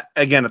mean,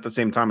 again, at the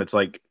same time, it's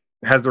like,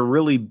 has there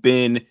really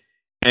been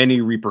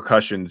any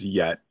repercussions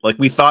yet? Like,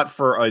 we thought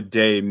for a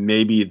day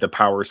maybe the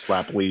Power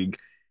Slap League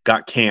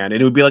got canned,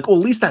 and it would be like, well,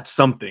 at least that's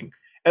something.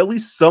 At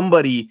least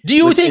somebody. Do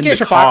you think they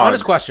should fire?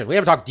 Honest question. We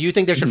haven't talked. Do you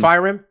think they should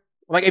fire him?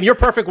 Like, in your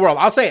perfect world,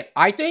 I'll say it.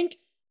 I think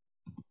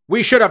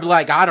we should have,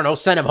 like, I don't know,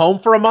 sent him home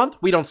for a month.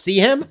 We don't see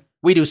him.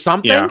 We do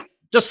something. Yeah.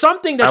 Just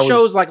something that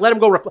shows, like, let him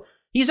go.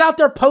 He's out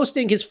there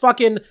posting his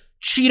fucking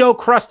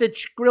Cheeto-crusted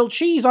grilled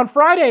cheese on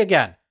Friday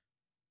again.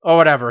 Or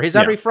whatever. His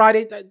every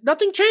Friday.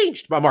 Nothing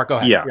changed. But Mark, go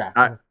ahead.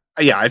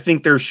 Yeah. I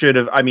think there should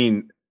have. I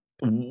mean,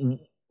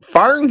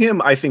 firing him,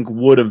 I think,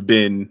 would have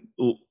been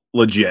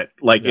legit.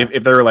 Like,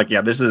 if they were like,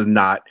 this is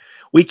not,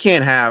 we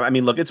can't have, I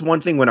mean, look, it's one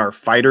thing when our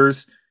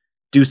fighters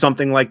do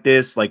something like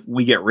this, like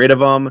we get rid of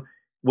them.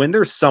 When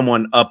there's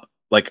someone up,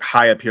 like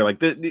high up here,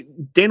 like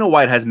Dana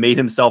White has made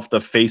himself the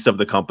face of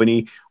the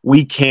company.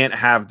 We can't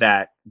have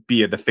that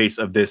be the face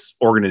of this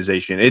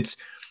organization.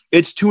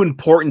 It's too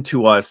important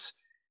to us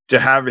to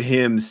have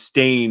him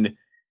stain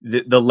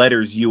the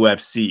letters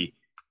UFC.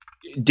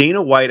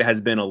 Dana White has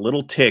been a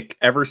little tick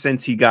ever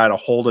since he got a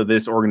hold of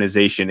this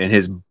organization and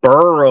has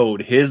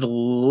burrowed his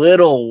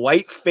little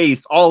white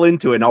face all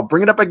into it. And I'll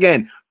bring it up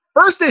again.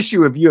 First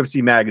issue of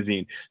UFC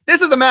Magazine.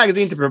 This is a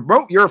magazine to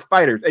promote your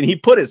fighters. And he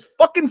put his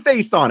fucking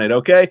face on it,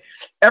 okay?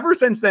 Ever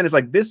since then, it's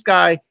like, this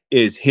guy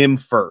is him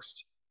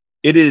first.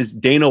 It is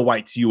Dana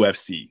White's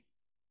UFC.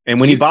 And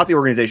when he bought the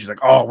organization, he's like,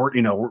 oh,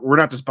 we're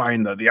not just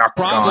buying the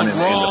octagon and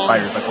the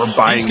fighters. Like, we're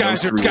buying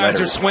those three letters.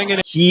 Are swinging.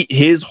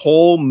 His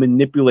whole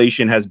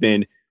manipulation has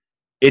been,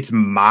 it's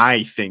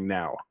my thing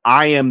now.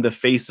 I am the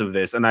face of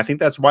this. And I think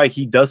that's why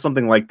he does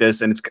something like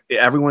this. And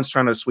everyone's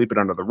trying to sweep it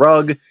under the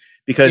rug.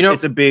 because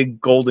it's a big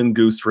golden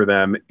goose for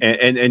them.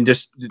 And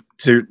just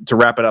to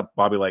wrap it up,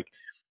 Bobby, like,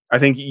 I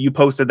think you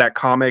posted that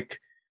comic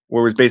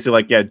where it was basically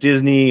like, yeah,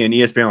 Disney and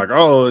ESPN like,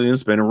 oh,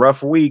 it's been a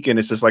rough week. And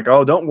it's just like,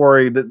 oh, don't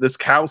worry, this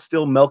cow's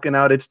still milking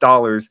out its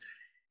dollars.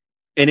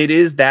 And it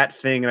is that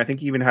thing. And I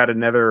think he even had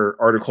another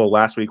article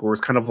last week where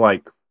it's kind of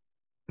like,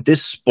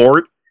 this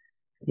sport,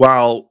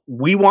 while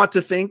we want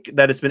to think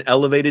that it's been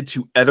elevated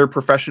to other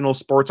professional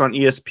sports on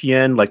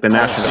ESPN, like the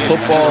National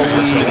Football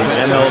League,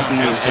 and MLB,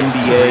 and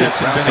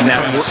NBA, and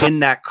that we're in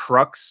that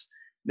crux,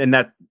 and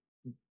that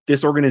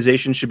this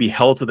organization should be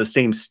held to the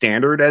same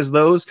standard as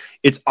those,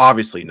 it's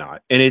obviously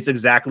not. And it's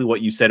exactly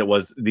what you said it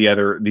was the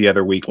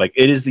other week. Like,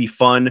 it is the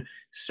fun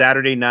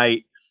Saturday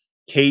night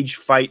cage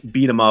fight,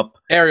 beat 'em up.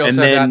 Ariel and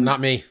said then, that, not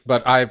me,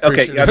 but I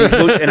appreciate okay.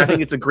 it. And I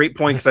think it's a great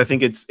point, because I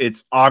think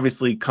it's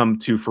obviously come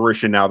to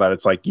fruition now that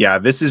it's like, yeah,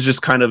 this is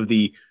just kind of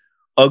the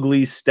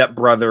ugly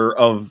stepbrother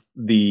of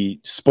the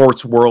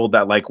sports world,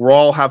 that like we'll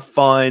all have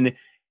fun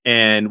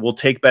and we'll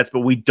take bets, but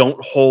we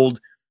don't hold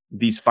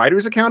these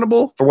fighters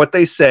accountable for what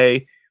they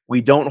say.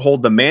 We don't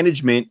hold the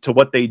management to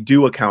what they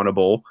do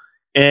accountable.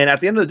 And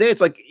at the end of the day, it's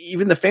like,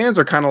 even the fans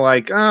are kind of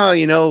like, oh,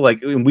 you know, like,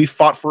 we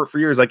fought for it for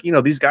years. Like, you know,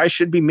 these guys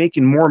should be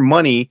making more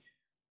money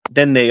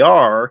than they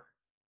are,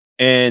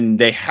 and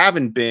they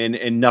haven't been,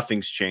 and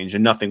nothing's changed,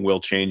 and nothing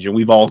will change. And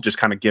we've all just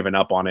kind of given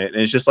up on it.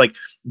 And it's just like,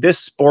 this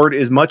sport,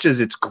 as much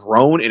as it's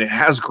grown, and it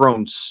has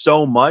grown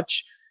so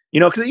much, you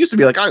know, because it used to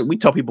be like, we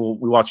tell people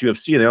we watch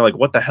UFC and they're like,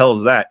 what the hell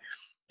is that?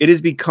 It has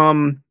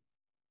become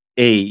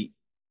a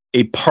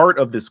part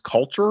of this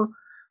culture,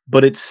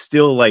 but it's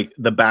still like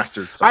the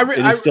bastard son.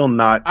 It is still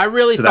not. I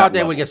really thought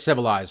they would get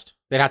civilized.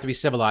 They'd have to be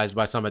civilized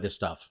by some of this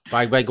stuff.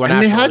 By going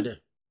and they had,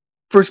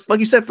 for, like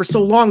you said, for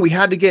so long we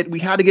had to get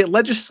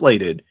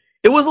legislated.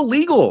 It was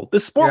illegal. The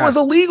sport was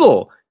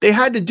illegal. They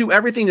had to do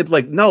everything to,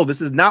 like, no,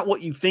 this is not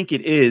what you think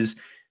it is.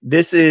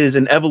 This is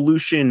an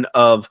evolution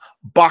of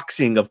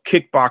boxing, of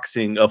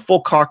kickboxing, of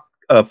full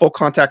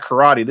contact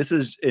karate. This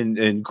is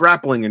in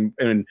grappling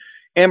and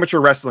amateur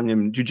wrestling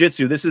and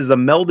jiu-jitsu. This is the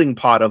melding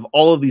pot of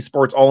all of these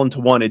sports all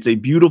into one. It's a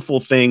beautiful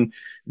thing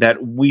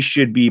that we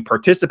should be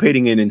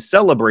participating in and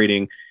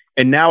celebrating.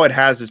 And now it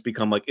has just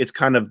become like, it's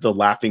kind of the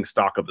laughing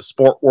stock of the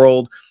sport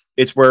world.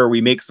 It's where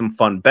we make some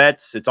fun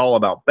bets. It's all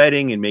about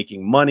betting and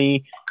making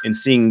money and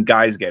seeing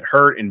guys get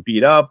hurt and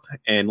beat up,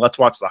 and let's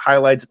watch the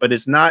highlights. But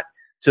it's not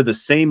to the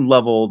same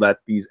level that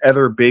these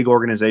other big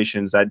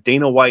organizations, that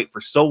Dana White for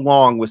so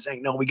long was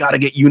saying, no, we got to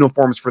get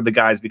uniforms for the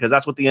guys because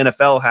that's what the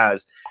NFL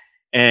has.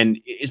 And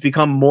it's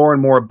become more and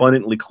more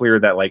abundantly clear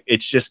that, like,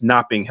 it's just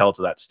not being held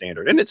to that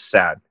standard. And it's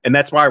sad. And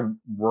that's why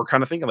we're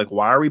kind of thinking, like,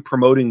 why are we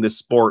promoting this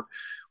sport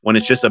when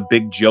it's just a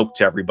big joke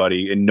to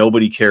everybody and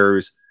nobody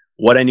cares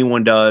what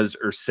anyone does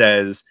or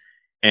says?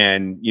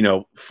 And, you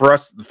know, for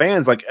us, the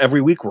fans, like,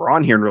 every week we're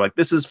on here and we're like,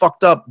 this is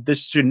fucked up.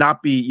 This should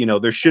not be, you know,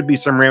 there should be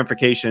some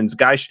ramifications.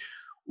 Guys,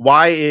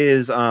 why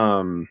is,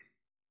 God,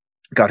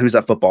 who's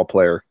that football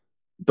player?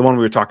 The one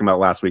we were talking about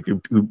last week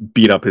who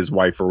beat up his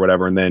wife or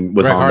whatever, and then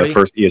was on the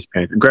first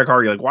ESPN. Greg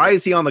Hardy, like, why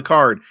is he on the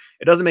card?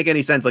 It doesn't make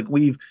any sense. Like,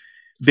 we've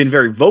been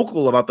very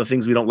vocal about the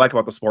things we don't like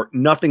about the sport.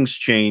 Nothing's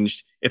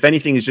changed. If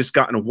anything, it's just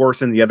gotten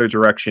worse in the other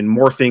direction.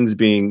 More things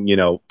being, you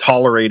know,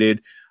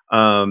 tolerated.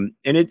 And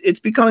it's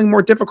becoming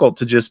more difficult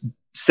to just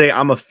say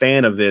I'm a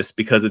fan of this,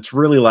 because it's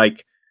really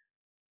like,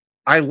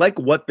 I like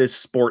what this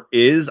sport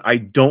is. I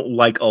don't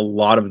like a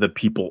lot of the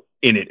people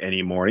in it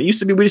anymore. And it used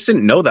to be, we just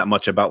didn't know that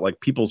much about, like,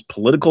 people's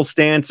political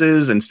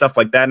stances and stuff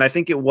like that. And I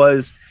think it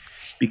was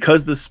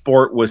because the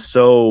sport was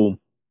so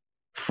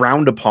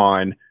frowned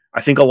upon.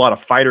 I think a lot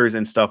of fighters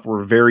and stuff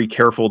were very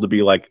careful to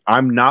be like,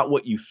 I'm not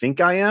what you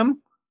think I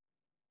am.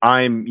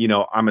 I'm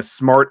a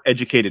smart,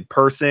 educated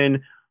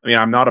person. I mean,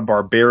 I'm not a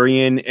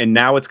barbarian. And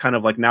now it's kind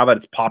of like, now that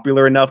it's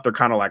popular enough, they're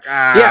kind of like,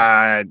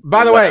 yeah.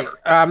 By the way,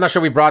 I'm not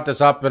sure we brought this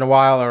up in a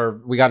while,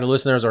 or we got new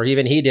listeners, or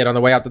even he did on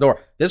the way out the door.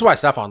 This is why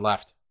Stefan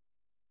left.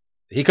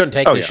 He couldn't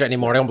take this shit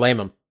anymore. I don't blame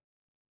him.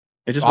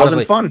 It just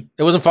wasn't fun.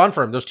 It wasn't fun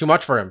for him. There was too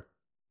much for him,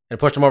 and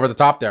pushed him over the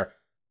top there.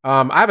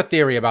 I have a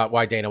theory about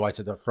why Dana White's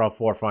at the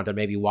forefront and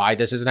maybe why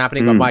this isn't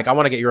happening. But Mike, I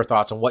want to get your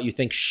thoughts on what you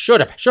think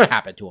should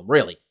happen to him.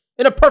 Really,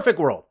 in a perfect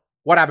world,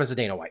 what happens to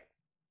Dana White?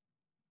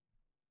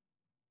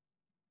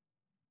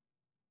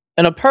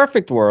 In a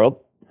perfect world,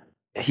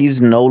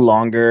 he's no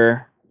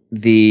longer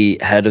the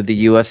head of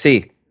the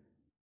UFC.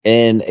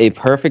 In a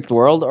perfect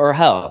world, or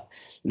hell,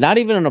 not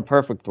even in a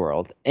perfect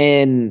world,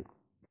 in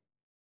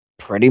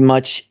pretty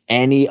much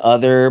any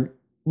other,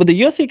 would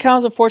the UFC count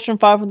as a Fortune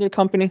 500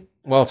 company?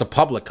 Well, it's a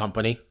public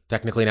company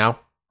technically now,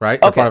 right?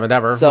 They're part of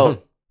Endeavor.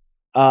 So,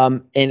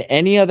 in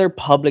any other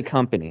public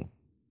company,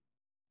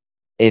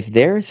 if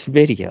there's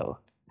video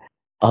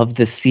of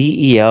the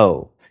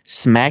CEO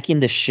smacking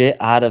the shit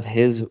out of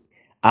his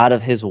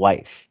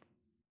wife,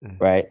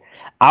 right?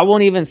 I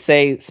won't even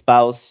say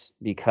spouse,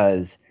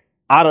 because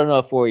I don't know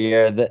if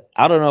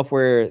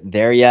we're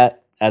there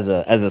yet as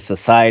a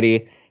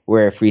society,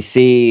 where if we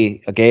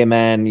see a gay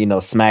man, you know,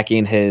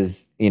 smacking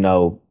his,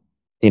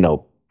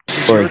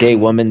 or a gay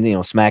woman, you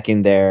know,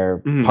 smacking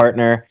their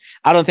partner,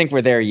 I don't think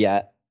we're there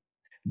yet.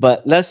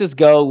 But let's just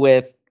go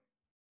with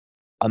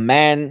a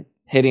man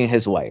hitting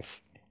his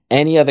wife.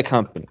 Any other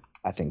company,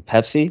 I think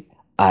Pepsi,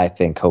 I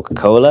think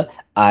Coca-Cola,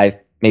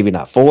 maybe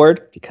not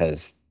Ford,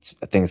 because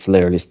I think it's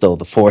literally still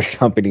the Ford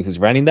company who's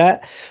running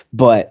that,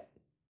 but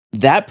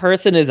that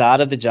person is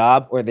out of the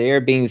job, or they are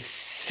being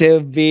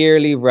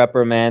severely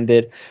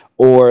reprimanded,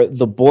 or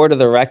the board of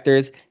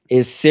directors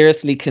is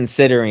seriously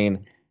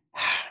considering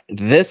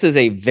this is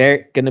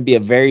going to be a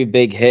very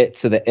big hit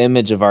to the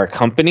image of our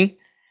company.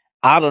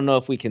 I don't know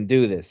if we can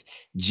do this.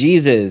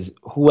 Jesus,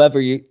 whoever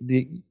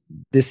the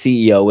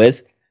CEO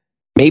is,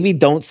 maybe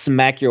don't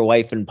smack your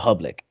wife in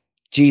public.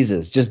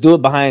 Jesus, just do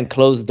it behind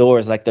closed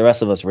doors like the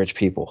rest of us rich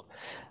people.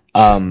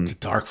 It's a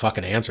dark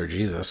fucking answer,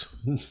 Jesus.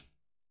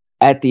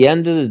 At the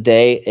end of the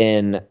day,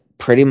 in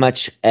pretty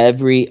much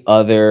every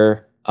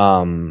other,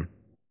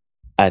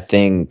 I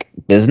think,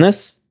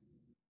 business,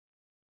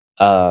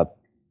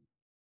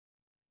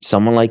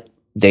 someone like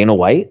Dana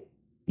White,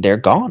 they're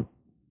gone.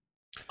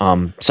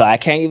 So I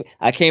can't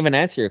even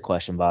answer your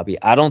question,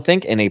 Bobby. I don't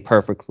think in a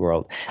perfect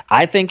world.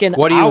 I think in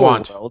what do you our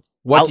want? world,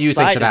 what do you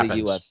think should happen?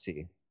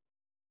 UFC.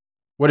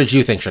 What did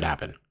you think should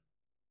happen?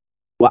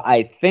 What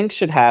I think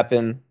should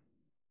happen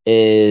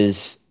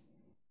is,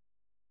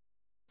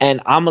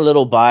 and I'm a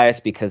little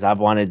biased because I've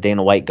wanted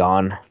Dana White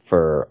gone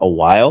for a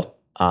while.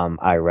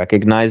 I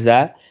recognize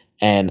that,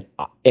 and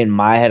in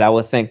my head, I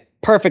would think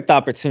perfect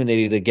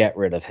opportunity to get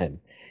rid of him.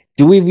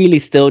 Do we really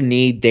still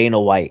need Dana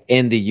White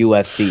in the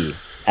UFC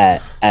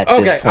at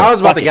this point? I was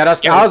about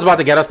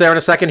to get us there in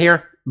a second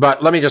here,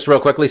 but let me just real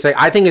quickly say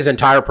I think his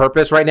entire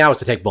purpose right now is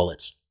to take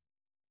bullets.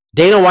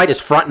 Dana White is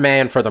front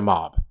man for the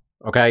mob.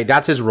 Okay,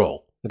 that's his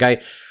role.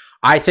 Okay,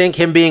 I think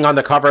him being on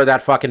the cover of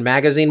that fucking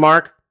magazine,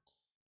 Mark.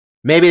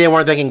 Maybe they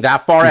weren't thinking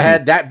that far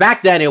ahead. That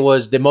back then it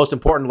was the most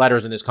important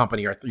letters in this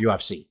company are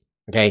UFC.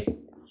 Okay,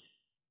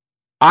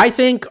 I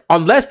think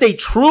unless they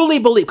truly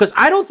believe, because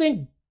I don't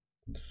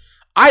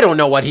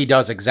know what he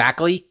does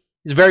exactly.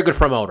 He's a very good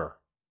promoter,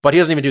 but he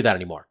doesn't even do that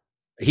anymore.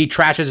 He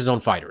trashes his own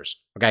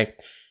fighters. Okay,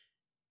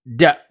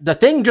 the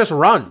thing just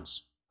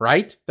runs,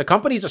 right? The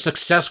company's a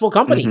successful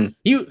company.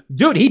 He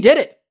did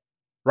it,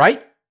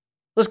 right?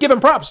 Let's give him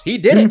props. He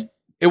did it.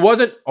 It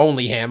wasn't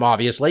only him,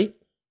 obviously.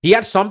 He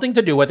had something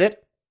to do with it.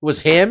 It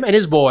was him and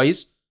his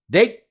boys.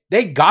 They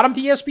got him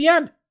to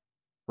ESPN,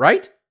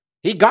 right?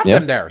 He got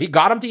them there. He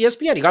got him to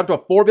ESPN. He got him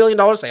to a $4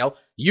 billion sale.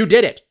 You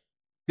did it.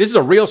 This is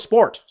a real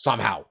sport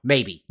somehow.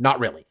 Maybe. Not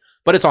really.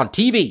 But it's on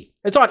TV.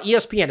 It's on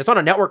ESPN. It's on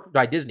a network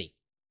by Disney.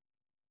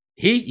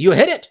 You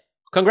hit it.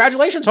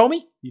 Congratulations,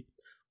 homie.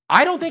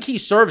 I don't think he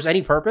serves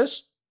any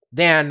purpose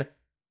than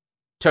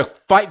to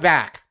fight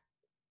back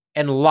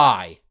and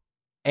lie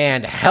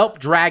and help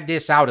drag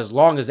this out as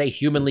long as they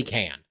humanly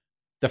can.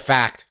 The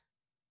fact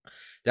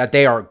that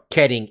they are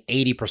getting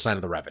 80%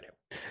 of the revenue.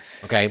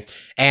 Okay?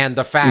 And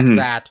the fact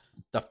that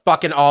the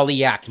fucking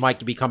Ali Act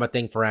might become a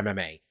thing for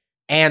MMA.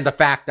 And the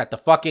fact that the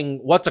fucking,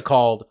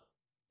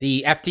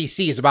 the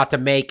FTC is about to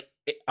make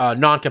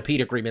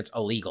non-compete agreements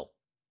illegal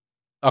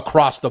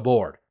across the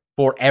board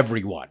for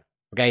everyone.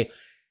 Okay?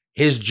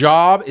 His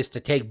job is to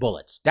take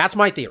bullets. That's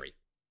my theory.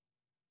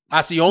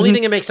 That's the only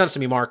thing that makes sense to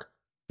me, Mark.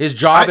 His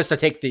job is to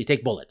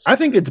take bullets. I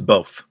think it's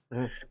both.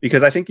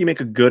 Because I think you make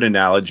a good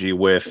analogy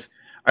with,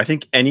 I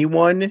think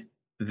anyone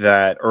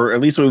that, or at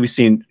least what we've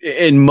seen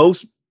in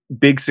most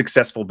big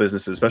successful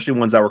businesses, especially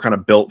ones that were kind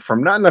of built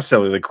from not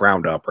necessarily the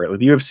ground up, right? Like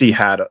the UFC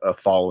had a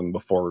following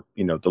before,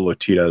 the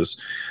Latitas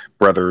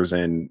brothers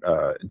and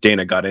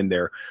Dana got in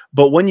there.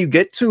 But when you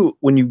get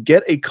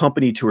a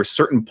company to a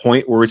certain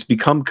point where it's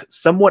become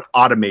somewhat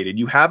automated,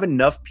 you have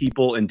enough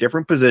people in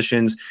different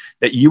positions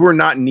that you are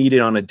not needed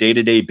on a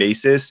day-to-day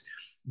basis.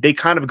 They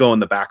kind of go in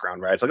the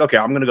background, right? It's like, okay,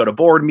 I'm going to go to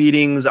board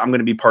meetings. I'm going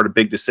to be part of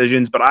big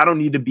decisions, but I don't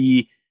need to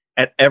be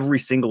at every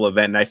single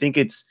event. And I think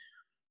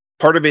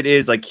part of it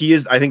is like,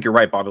 I think you're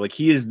right, Bobby. Like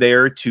he is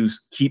there to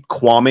keep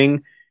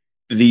qualming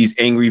these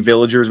angry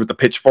villagers with the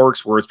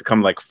pitchforks where it's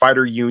become like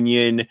fighter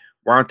union.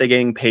 Why aren't they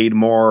getting paid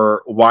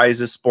more? Why is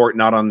this sport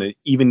not on the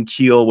even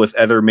keel with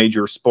other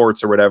major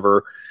sports or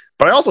whatever?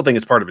 But I also think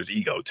it's part of his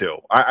ego too.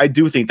 I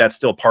do think that's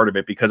still part of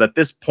it because at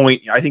this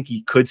point, I think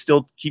he could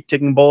still keep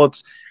taking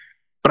bullets.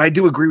 But I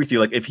do agree with you.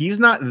 Like if he's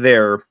not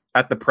there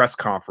at the press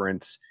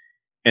conference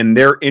and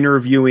they're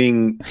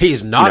interviewing,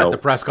 he's not at the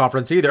press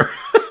conference either.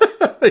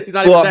 He's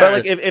not well, even there. but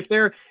like if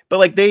they're, but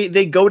like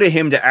they go to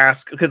him to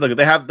ask, because like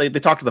they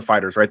talk to the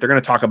fighters, right? They're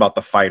going to talk about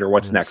the fight or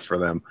what's next for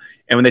them.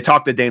 And when they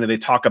talk to Dana, they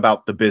talk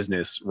about the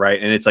business, right?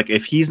 And it's like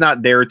if he's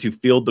not there to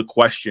field the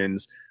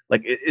questions,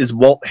 like is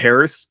Walt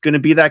Harris going to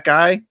be that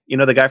guy?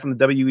 The guy from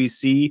the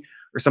WEC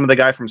or some of the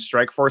guy from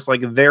Strikeforce?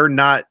 Like they're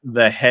not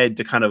the head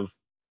to kind of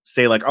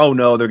say like, oh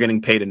no, they're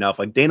getting paid enough.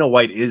 Like Dana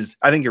White is,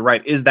 I think you're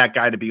right, is that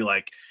guy to be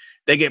like,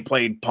 they get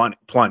played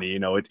plenty.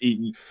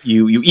 You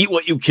eat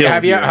what you kill.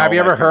 Have you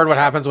ever heard what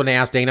happens when they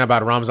ask Dana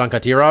about Ramzan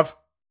Kadyrov?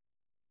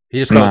 He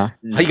just goes,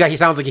 he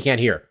sounds like he can't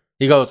hear.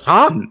 He goes,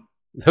 huh?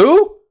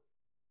 Who?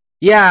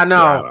 Yeah,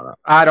 no,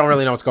 I don't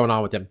really know what's going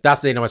on with him.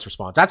 That's Dana White's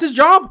response. That's his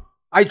job.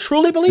 I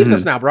truly believe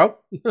this now, bro.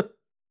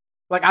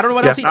 Like, I don't know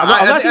what else he.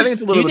 I think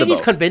it's a little do you bit think of he's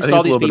both. convinced I think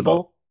all it's a these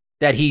little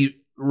bit of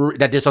people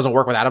that this doesn't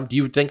work with Adam? Do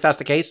you think that's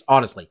the case?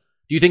 Honestly,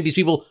 do you think these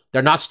people,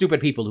 they're not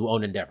stupid people who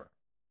own Endeavor?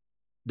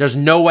 There's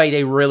no way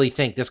they really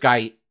think this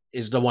guy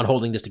is the one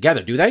holding this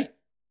together, do they?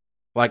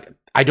 Like,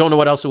 I don't know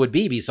what else it would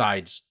be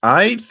besides.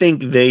 I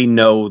think they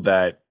know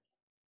that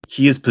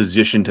he has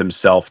positioned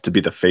himself to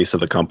be the face of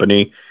the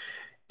company,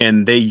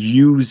 and they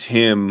use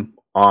him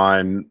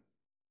on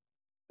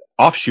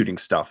offshooting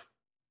stuff,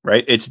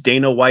 right? It's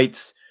Dana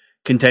White's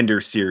Contender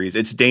Series.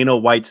 It's Dana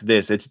White's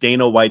this. It's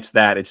Dana White's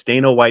that. It's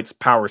Dana White's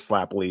Power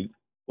Slap League.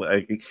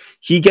 Like,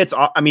 he gets,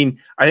 I mean,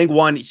 I think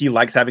one, he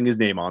likes having his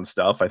name on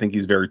stuff. I think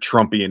he's very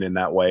Trumpian in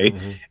that way.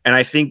 Mm-hmm. And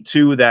I think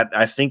two, that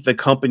I think the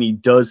company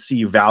does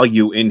see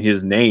value in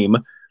his name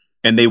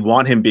and they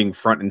want him being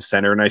front and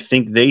center. And I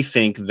think they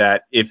think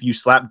that if you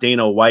slap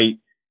Dana White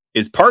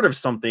is part of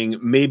something,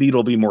 maybe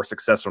it'll be more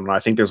successful. And I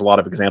think there's a lot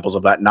of examples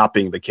of that not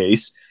being the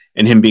case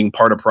and him being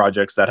part of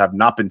projects that have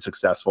not been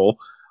successful.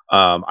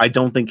 I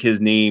don't think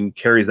his name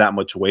carries that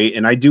much weight.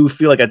 And I do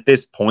feel like at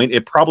this point,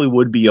 it probably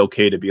would be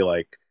okay to be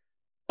like,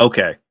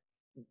 okay,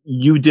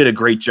 you did a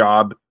great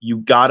job. You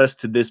got us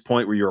to this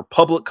point where you're a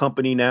public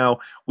company now.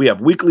 We have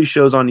weekly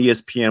shows on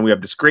ESPN. We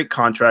have this great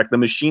contract. The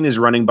machine is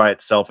running by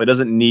itself. It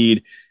doesn't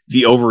need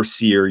the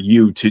overseer,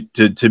 you,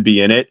 to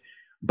be in it.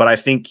 But I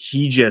think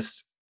he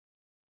just,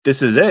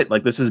 this is it.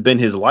 Like, this has been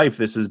his life.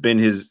 This has been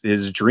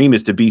his dream,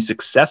 is to be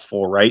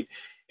successful, right,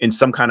 in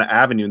some kind of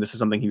avenue. And this is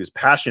something he was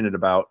passionate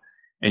about.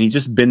 And he's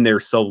just been there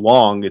so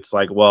long. It's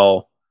like,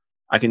 well,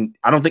 I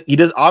don't think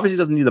he obviously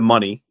doesn't need the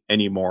money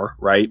anymore,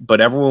 right? But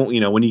everyone,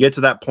 when you get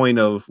to that point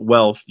of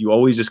wealth, you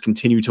always just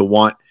continue to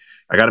want,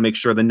 I got to make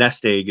sure the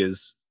nest egg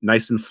is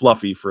nice and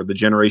fluffy for the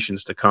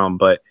generations to come.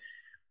 But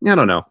I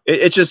don't know.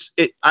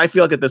 I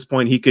feel like at this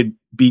point he could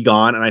be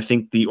gone, and I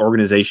think the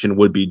organization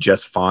would be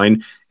just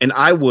fine. And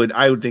I would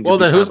think. Well,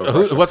 then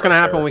what's going to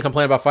happen when we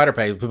complain about fighter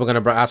pay? People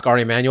going to ask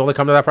Ari Emanuel to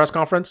come to that press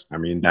conference? I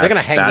mean, they're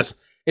going to hang this.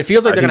 It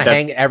feels like they're going to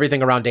hang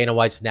everything around Dana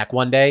White's neck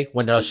one day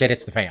when the shit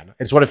hits the fan.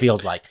 It's what it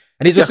feels like.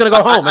 And he's just going to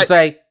go home and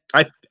say,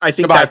 I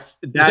think goodbye.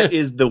 that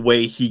is the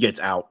way he gets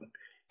out,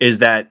 is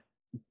that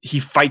he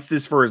fights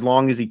this for as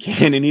long as he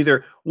can. And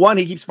either one,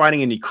 he keeps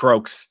fighting and he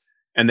croaks.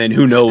 And then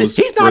who knows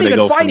he's not where even they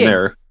go fighting. from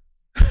there.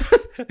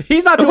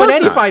 He's not doing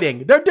any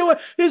fighting. They're doing,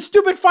 his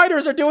stupid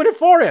fighters are doing it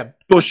for him.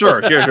 Well,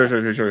 sure.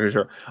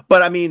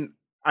 But I mean,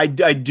 I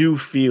do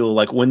feel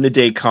like when the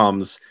day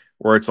comes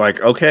where it's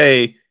like,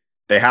 okay,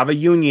 they have a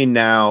union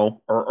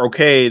now, or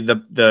okay,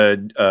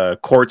 the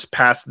courts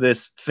passed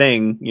this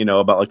thing,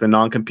 about like the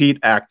non-compete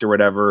act or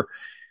whatever,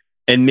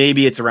 and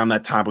maybe it's around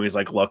that time where he's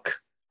like,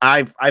 look,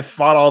 I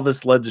fought all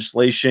this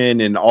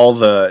legislation and all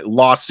the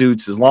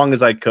lawsuits as long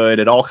as I could.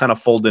 It all kind of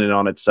folded in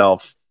on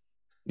itself.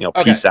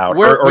 Okay. Peace out.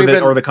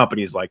 Or the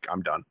company's like,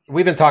 I'm done.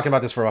 We've been talking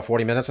about this for about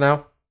 40 minutes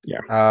now.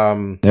 Yeah.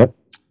 Yep.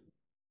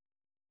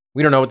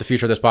 We don't know what the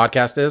future of this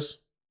podcast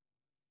is.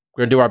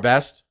 We're gonna do our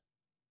best.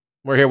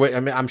 We're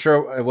here. I'm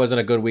sure it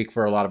wasn't a good week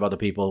for a lot of other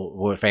people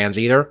who are fans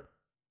either.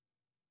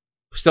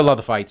 Still love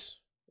the fights.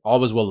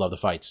 Always will love the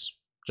fights.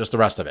 Just the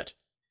rest of it.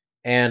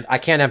 And I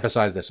can't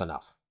emphasize this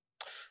enough.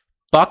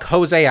 Fuck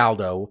Jose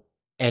Aldo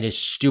and his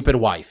stupid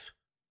wife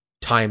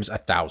times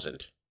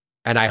 1,000.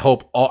 And I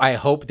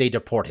hope they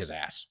deport his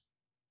ass.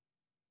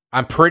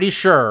 I'm pretty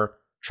sure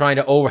trying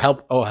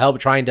to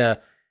trying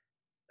to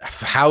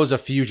house a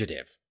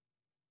fugitive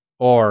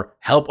or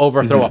help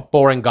overthrow a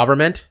foreign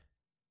government.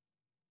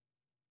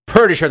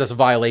 Pretty sure that's a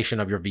violation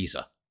of your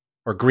visa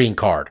or green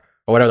card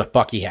or whatever the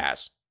fuck he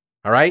has.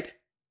 All right?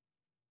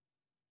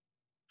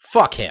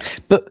 Fuck him.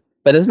 But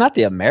it's not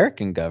the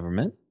American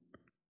government,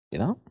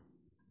 Yeah,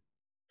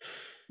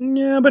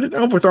 but it's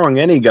overthrowing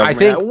any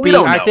government.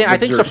 I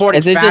think supporting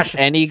is it just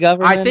any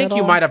government? I think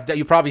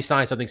you probably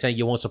signed something saying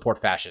you won't support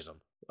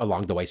fascism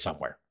along the way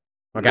somewhere.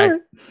 Okay? Yeah.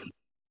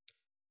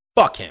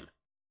 Fuck him.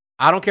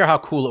 I don't care how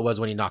cool it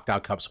was when he knocked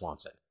out Cub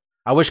Swanson.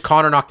 I wish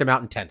Conor knocked him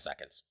out in 10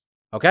 seconds.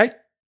 Okay?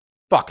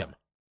 Fuck him.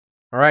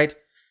 All right?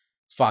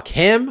 Fuck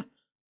him.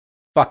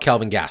 Fuck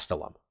Kelvin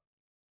Gastelum.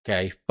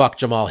 Okay? Fuck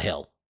Jamal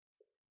Hill.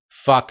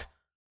 Fuck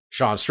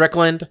Sean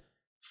Strickland.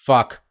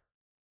 Fuck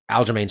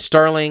Aljamain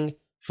Sterling.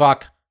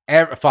 Fuck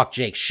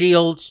Jake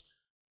Shields.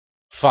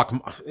 Fuck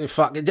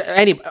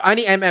any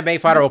MMA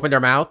fighter opened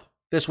their mouth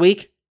this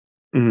week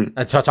and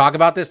to talk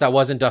about this that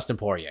wasn't Dustin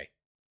Poirier.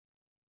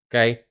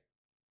 Okay?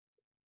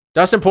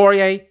 Dustin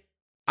Poirier,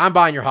 I'm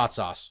buying your hot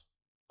sauce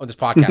when this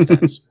podcast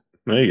ends.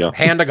 There you go.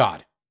 Hand to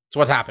God. That's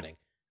what's happening.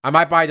 I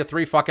might buy the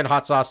 3 fucking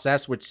hot sauce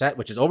sets, which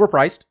is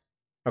overpriced.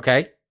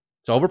 Okay?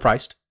 It's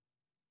overpriced.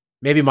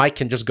 Maybe Mike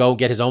can just go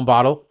get his own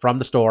bottle from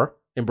the store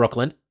in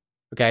Brooklyn.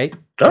 Okay?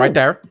 It's right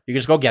there. You can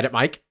just go get it,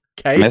 Mike.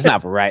 Okay? I mean, it's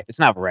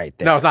not right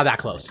there. No, it's not that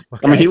close.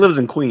 Okay? I mean, he lives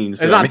in Queens.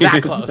 So it's not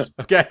that close.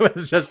 Okay?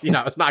 It's just,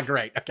 it's not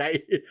great.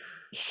 Okay?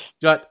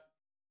 But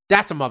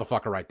that's a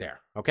motherfucker right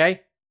there.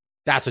 Okay?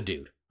 That's a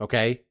dude.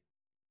 Okay?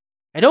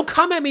 And don't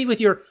come at me with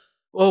your,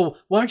 why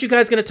aren't you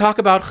guys going to talk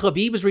about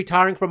Khabib is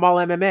retiring from all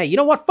MMA? You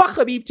know what? Fuck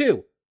Khabib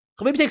too.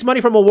 Khabib takes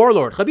money from a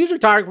warlord. Khabib's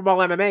retiring from all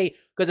MMA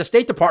because the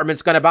State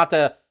Department's about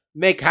to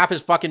make half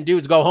his fucking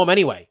dudes go home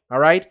anyway. All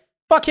right?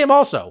 Fuck him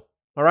also.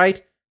 All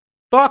right?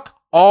 Fuck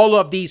all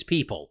of these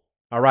people.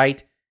 All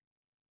right?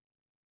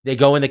 They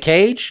go in the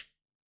cage.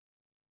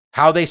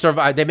 How they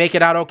survive, they make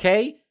it out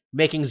okay.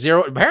 Making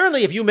zero.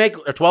 Apparently, if you make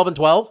 12 and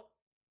 12,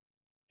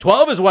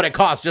 12 is what it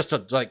costs just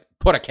to like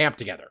put a camp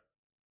together.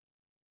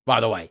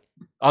 By the way,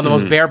 on the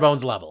most bare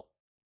bones level.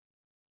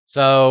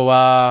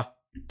 So,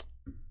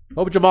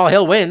 hope Jamal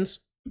Hill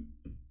wins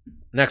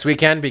next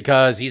weekend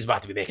because he's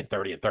about to be making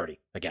 30 and 30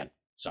 again.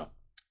 So,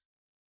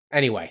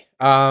 anyway,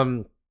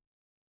 on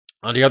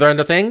the other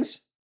end of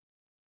things,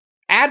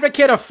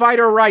 advocate of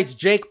fighter rights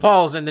Jake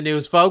Paul's in the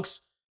news,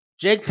 folks.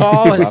 Jake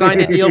Paul has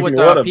signed a deal with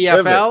the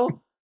PFL,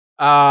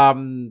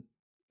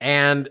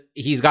 and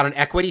he's got an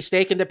equity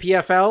stake in the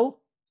PFL,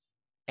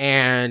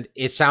 and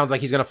it sounds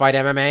like he's going to fight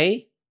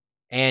MMA,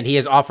 and he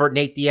has offered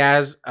Nate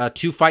Diaz a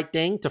 2-fight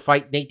thing to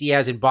fight Nate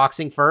Diaz in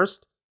boxing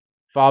first,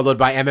 followed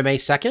by MMA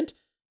second.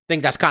 I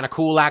think that's kind of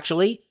cool,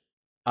 actually.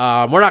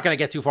 We're not going to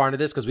get too far into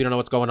this because we don't know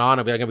what's going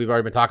on. We've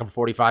already been talking for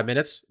 45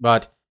 minutes,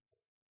 but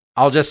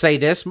I'll just say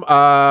this,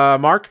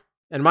 Mark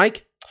and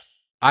Mike.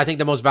 I think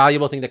the most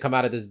valuable thing to come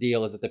out of this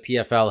deal is that the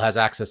PFL has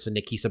access to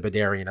Nikisa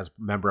Badarian as a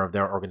member of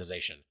their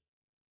organization.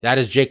 That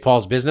is Jake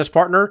Paul's business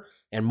partner,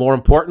 and more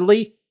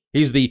importantly,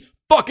 he's the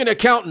fucking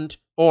accountant,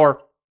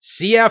 or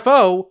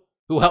CFO,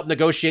 who helped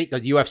negotiate the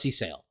UFC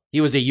sale.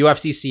 He was the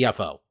UFC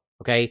CFO,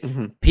 okay?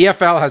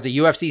 PFL has the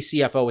UFC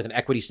CFO with an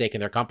equity stake in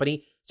their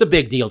company. It's a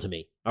big deal to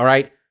me, all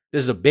right?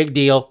 This is a big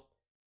deal.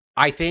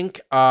 I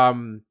think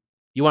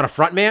you want a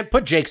front man?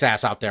 Put Jake's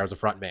ass out there as a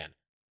front man.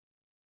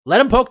 Let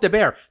him poke the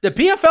bear. The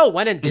PFL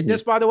went and did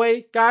this, by the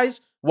way,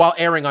 guys, while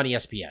airing on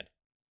ESPN.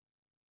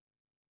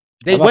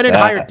 They went and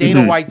hired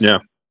Dana White's. Yeah.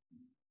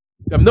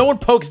 No one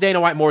pokes Dana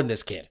White more than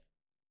this kid.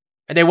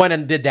 And they went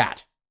and did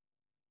that.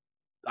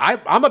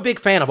 I'm a big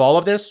fan of all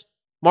of this,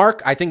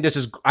 Mark. I think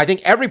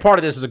every part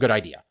of this is a good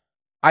idea.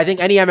 I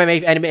think any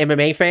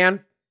MMA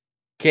fan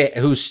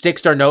who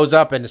sticks their nose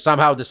up and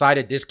somehow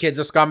decided this kid's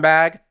a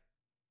scumbag,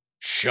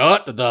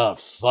 shut the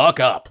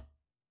fuck up.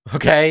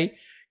 Okay?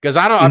 Because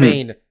I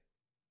mean,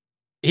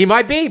 he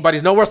might be, but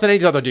he's no worse than any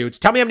of these other dudes.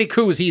 Tell me how many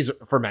coups he's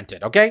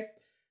fermented, okay?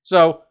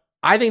 So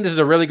I think this is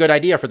a really good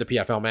idea for the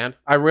PFL, man.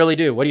 I really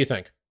do. What do you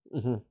think?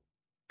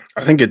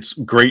 I think it's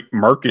great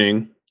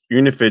marketing,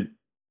 even if it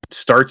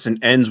starts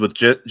and ends with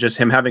just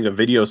him having a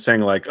video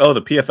saying like, oh,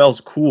 the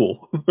PFL's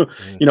cool.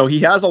 You know, he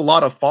has a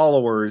lot of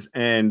followers,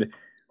 and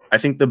I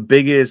think the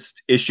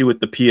biggest issue with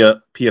the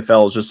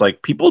PFL is just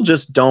like people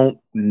just don't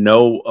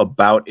know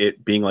about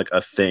it being like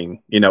a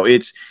thing. You know,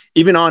 it's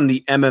even on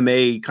the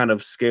MMA kind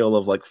of scale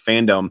of like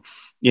fandom,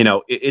 you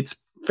know, it's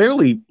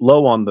fairly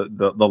low on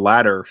the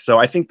ladder. So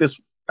I think this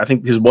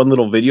one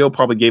little video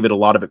probably gave it a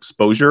lot of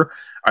exposure.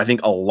 I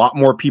think a lot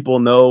more people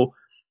know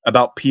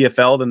about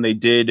PFL than they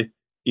did,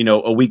 you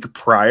know, a week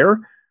prior.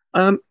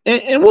 And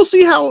we'll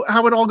see how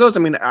it all goes. I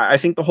mean, I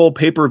think the whole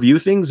pay-per-view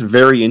thing's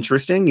very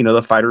interesting. You know,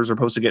 the fighters are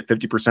supposed to get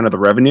 50% of the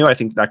revenue. I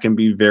think that can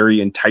be very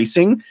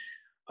enticing.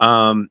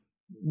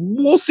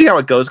 We'll see how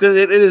it goes, because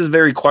it is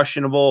very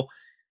questionable.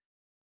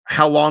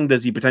 How long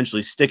does he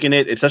potentially stick in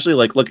it? Especially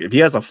like, look, if he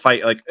has a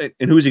fight, like,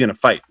 and who's he going to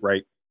fight,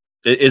 right?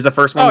 Is the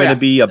first one going to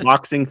be a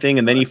boxing thing,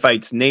 and then he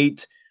fights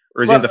Nate,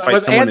 or is he going to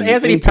fight someone in the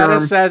Anthony interim?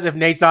 Pettis says if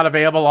Nate's not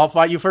available, I'll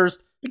fight you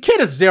first. The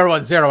kid is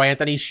 0-0,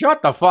 Anthony.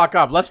 Shut the fuck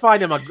up. Let's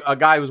find him a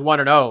guy who's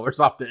 1-0 or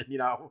something, you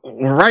know?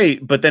 Right.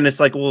 But then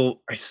it's like,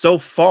 well, so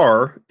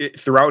far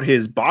throughout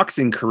his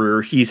boxing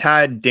career, he's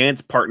had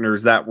dance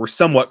partners that were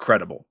somewhat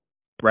credible,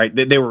 right?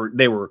 They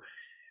were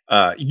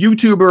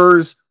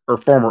YouTubers or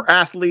former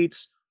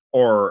athletes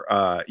or,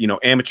 you know,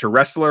 amateur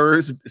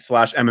wrestlers /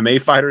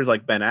 MMA fighters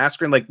like Ben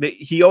Askren. Like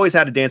he always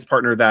had a dance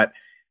partner that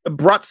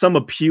brought some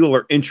appeal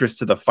or interest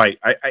to the fight.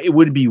 It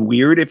would be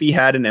weird if he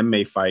had an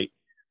MMA fight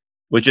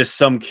with just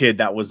some kid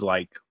that was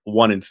like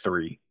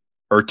 1-3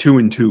 or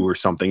 2-2 or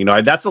something. You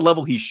know, that's the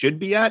level he should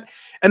be at.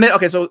 And then,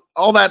 okay, so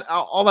all that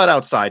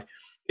outside,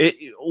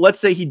 let's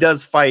say he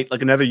does fight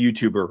like another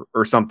YouTuber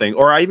or something.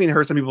 Or I even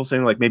heard some people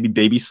saying like maybe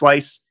Baby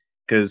Slice,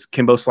 because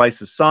Kimbo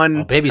Slice's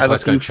son. Baby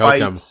Slice gonna choke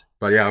him.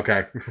 But yeah,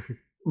 okay.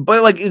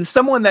 But like it's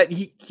someone that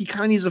he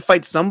kind of needs to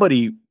fight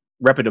somebody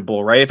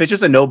reputable, right? If it's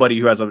just a nobody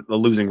who has a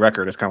losing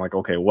record, it's kind of like,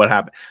 okay, what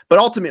happened? But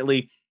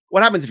ultimately,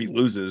 what happens if he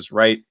loses,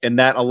 right? And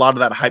that a lot of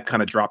that hype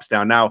kind of drops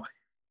down. Now,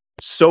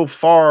 so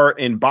far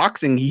in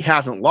boxing, he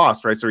hasn't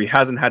lost, right? So he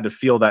hasn't had to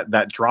feel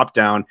that drop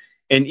down.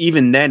 And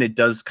even then, it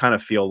does kind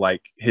of feel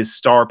like his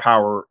star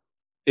power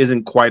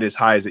isn't quite as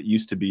high as it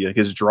used to be. Like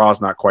his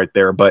draw's not quite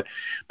there. But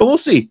we'll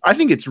see. I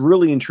think it's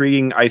really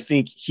intriguing. I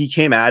think he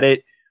came at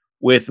it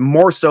with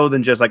more so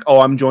than just like, oh,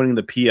 I'm joining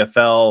the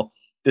PFL.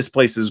 This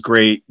place is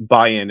great.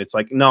 Buy in. It's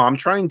like, no, I'm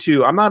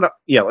not,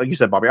 like you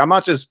said, Bobby, I'm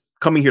not just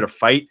coming here to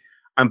fight.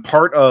 I'm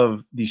part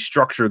of the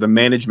structure, the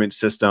management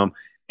system,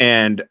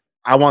 and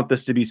I want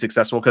this to be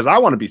successful because I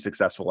want to be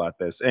successful at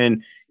this.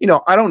 And, you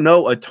know, I don't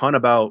know a ton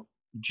about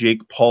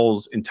Jake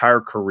Paul's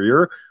entire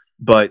career,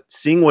 but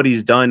seeing what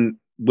he's done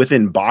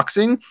within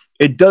boxing,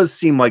 it does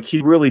seem like he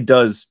really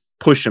does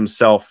push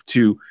himself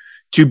to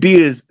to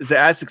be as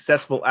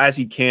successful as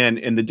he can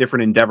in the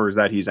different endeavors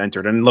that he's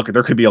entered. And look,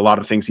 there could be a lot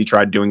of things he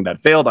tried doing that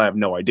failed. I have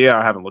no idea.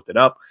 I haven't looked it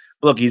up.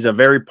 But look, he's a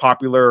very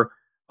popular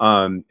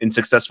and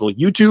successful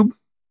YouTube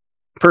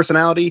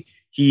personality.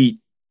 He,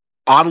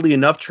 oddly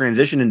enough,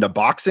 transitioned into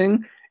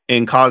boxing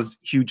and caused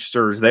huge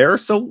stirs there.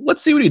 So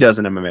let's see what he does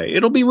in MMA.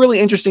 It'll be really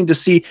interesting to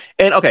see.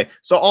 And okay,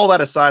 so all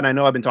that aside, I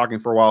know I've been talking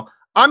for a while.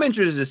 I'm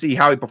interested to see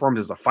how he performs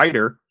as a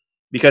fighter,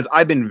 because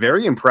I've been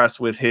very impressed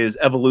with his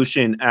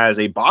evolution as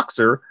a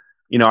boxer.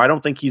 You know, I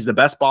don't think he's the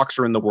best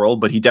boxer in the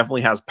world, but he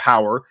definitely has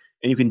power.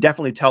 And you can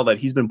definitely tell that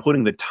he's been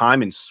putting the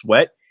time and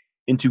sweat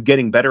into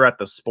getting better at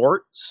the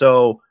sport.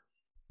 So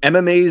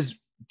MMA is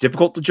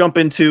difficult to jump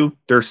into.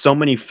 There's so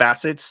many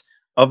facets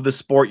of the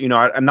sport. You know,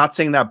 I'm not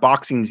saying that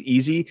boxing's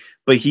easy,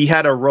 but he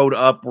had a road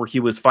up where he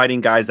was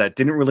fighting guys that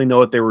didn't really know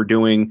what they were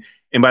doing.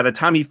 And by the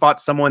time he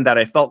fought someone that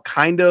I felt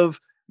kind of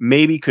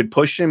maybe could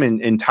push him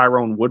in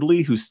Tyrone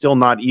Woodley, who's still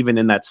not even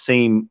in that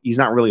same, he's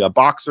not really a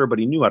boxer, but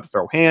he knew how to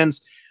throw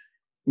hands.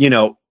 You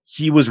know,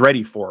 he was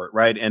ready for it,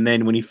 right? And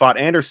then when he fought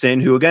Anderson,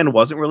 who again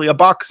wasn't really a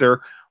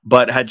boxer,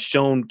 but had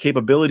shown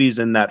capabilities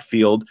in that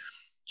field,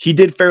 he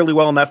did fairly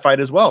well in that fight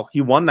as well.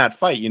 He won that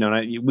fight, you know,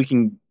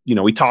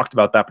 and we talked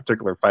about that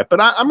particular fight, but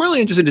I'm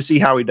really interested to see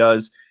how he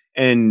does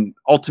and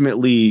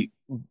ultimately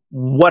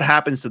what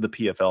happens to the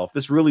PFL. If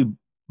this really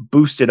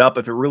boosts it up,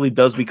 if it really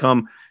does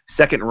become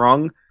second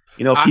rung,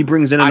 you know, if he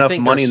brings in enough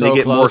money and they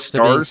get more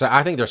stars.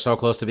 I think they're so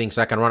close to being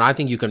second run. I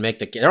think you can make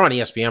they're on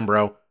ESPN,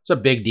 bro. It's a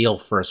big deal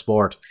for a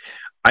sport.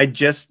 I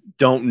just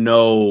don't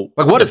know.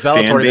 Like, what is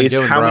Bellator even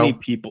doing, how many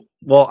people?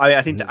 Well,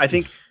 I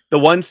think the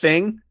one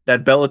thing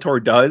that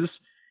Bellator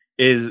does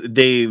is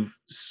they've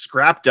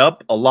scrapped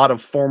up a lot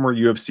of former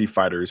UFC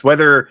fighters,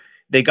 whether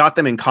they got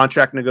them in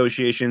contract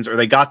negotiations or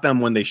they got them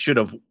when they should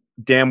have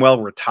damn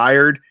well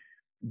retired.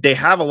 They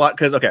have a lot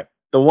because, okay,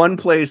 the one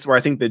place where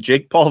I think the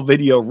Jake Paul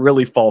video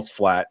really falls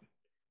flat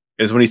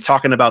is when he's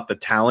talking about the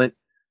talent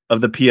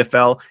of the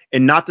PFL.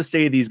 And not to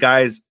say these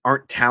guys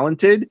aren't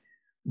talented,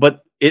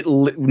 but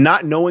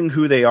not knowing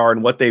who they are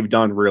and what they've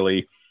done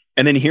really.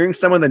 And then hearing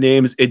some of the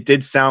names, it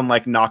did sound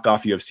like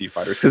knockoff UFC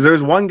fighters. Because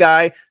there's one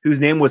guy whose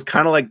name was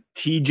kind of like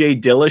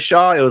TJ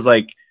Dillashaw. It was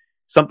like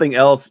something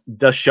else,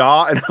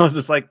 Dashaw. And I was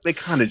just like, they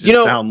kind of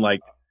just sound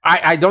like...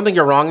 I don't think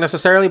you're wrong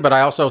necessarily, but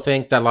I also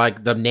think that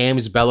like the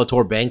names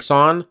Bellator banks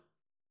on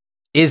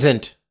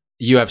isn't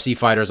UFC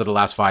fighters of the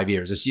last 5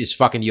 years. It's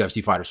fucking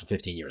UFC fighters from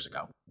 15 years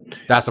ago.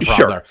 That's the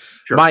problem there.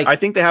 Sure. Mike, I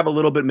think they have a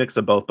little bit mix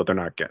of both, but they're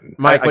not getting.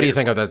 Mike, what do you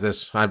think about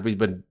this? We've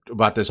been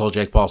about this whole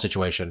Jake Paul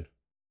situation.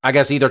 I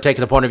guess either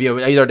taking the point of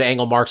view, either the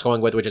angle Mark's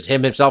going with, which is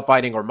him himself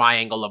fighting, or my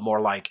angle of more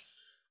like,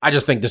 I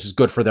just think this is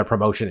good for their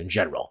promotion in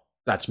general.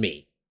 That's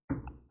me.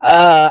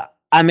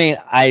 I mean,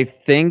 I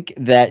think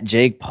that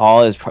Jake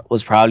Paul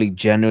was probably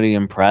genuinely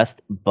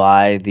impressed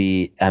by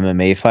the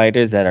MMA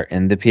fighters that are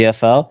in the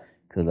PFL.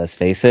 Because let's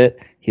face it,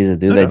 he's a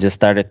dude that just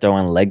started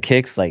throwing leg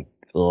kicks like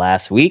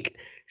last week.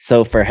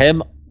 So for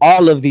him,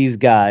 all of these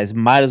guys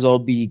might as well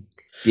be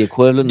the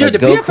equivalent of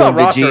Goku and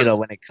Vegeta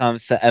when it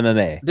comes to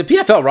MMA. The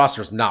PFL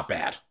roster is not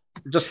bad.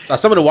 Just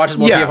as someone who watches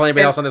more PFL than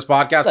anybody else on this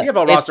podcast,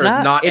 PFL roster is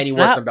not any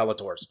worse than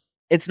Bellator's.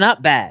 It's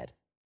not bad,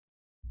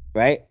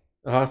 right?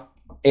 Uh-huh.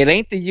 It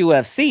ain't the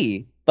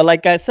UFC, but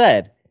like I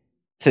said,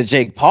 to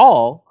Jake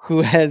Paul,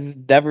 who's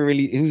never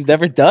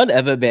done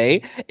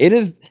MMA, it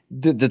is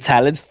the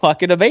talent's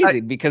fucking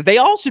amazing because they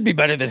all should be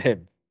better than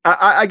him.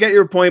 I get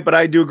your point, but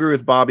I do agree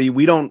with Bobby.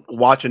 We don't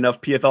watch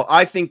enough PFL.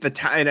 I think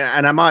and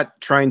I'm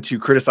not trying to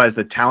criticize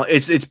the talent.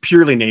 It's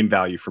purely name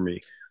value for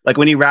me. Like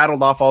when he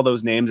rattled off all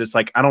those names, it's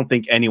like I don't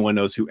think anyone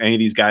knows who any of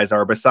these guys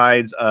are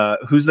besides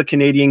who's the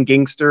Canadian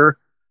gangster,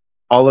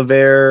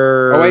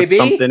 Oliver OAB?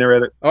 Something or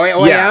other.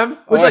 OAM? Yeah,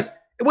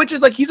 which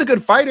is like he's a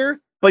good fighter,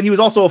 but he was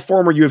also a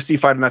former UFC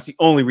fighter, and that's the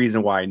only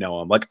reason why I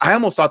know him. Like I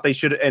almost thought they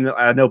should, and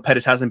I know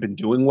Pettis hasn't been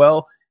doing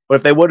well, but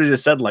if they would have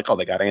just said like, oh,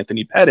 they got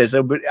Anthony Pettis,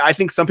 but I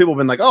think some people have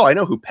been like, oh, I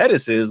know who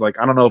Pettis is. Like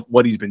I don't know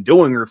what he's been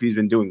doing or if he's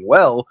been doing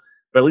well,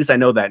 but at least I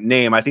know that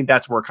name. I think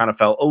that's where it kind of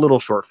fell a little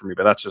short for me,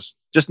 but that's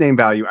just name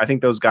value. I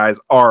think those guys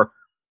are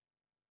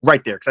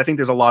right there because I think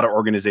there's a lot of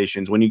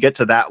organizations when you get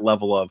to that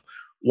level of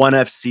ONE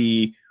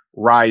FC,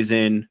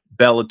 Ryzen,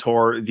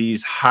 Bellator,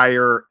 these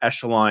higher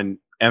echelon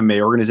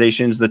MMA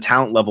organizations, the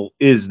talent level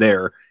is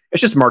there.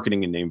 It's just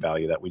marketing and name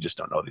value that we just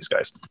don't know these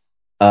guys.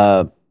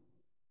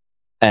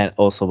 And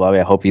also, Bobby,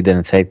 I hope you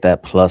didn't take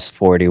that plus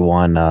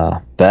 41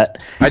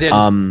 bet. I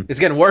didn't. It's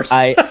getting worse.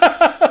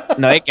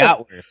 No, it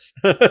got worse.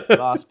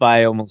 Lost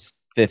by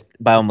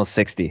almost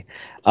 60.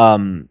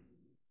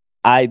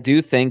 I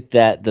do think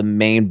that the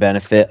main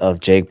benefit of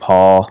Jake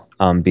Paul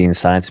being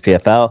signed to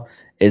PFL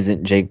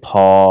isn't Jake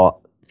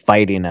Paul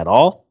fighting at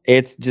all.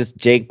 It's just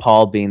Jake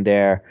Paul being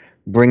there,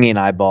 bringing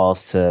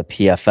eyeballs to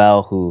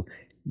PFL, who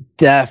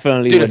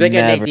definitely if they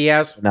get Nate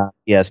Diaz, not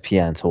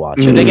ESPN to watch.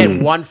 If they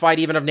get one fight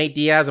even of Nate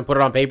Diaz and put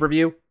it on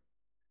pay-per-view,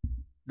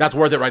 that's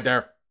worth it right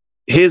there.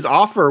 His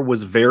offer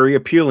was very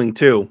appealing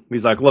too.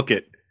 He's like, look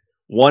at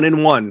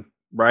 1-1,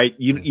 right?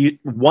 You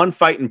one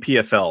fight in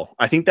PFL.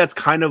 I think that's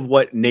kind of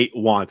what Nate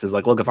wants is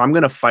like, look, if I'm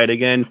going to fight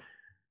again,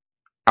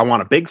 I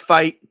want a big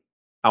fight.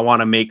 I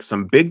want to make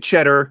some big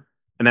cheddar,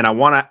 and then I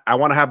want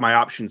to have my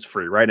options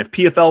free, right? And if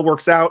PFL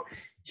works out,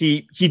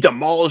 he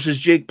demolishes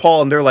Jake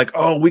Paul, and they're like,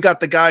 "Oh, we got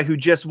the guy who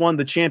just won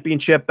the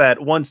championship at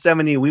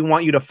 170. We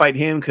want you to fight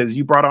him because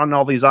you brought on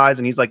all these eyes."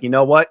 And he's like, "You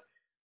know what?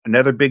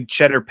 Another big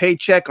cheddar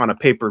paycheck on a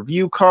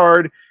pay-per-view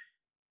card.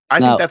 I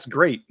think that's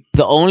great."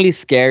 The only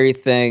scary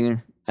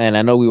thing, and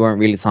I know we weren't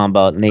really talking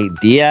about Nate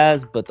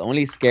Diaz, but the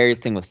only scary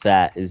thing with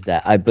that is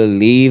that I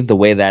believe the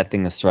way that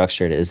thing is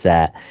structured is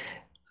that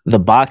the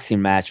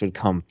boxing match would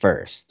come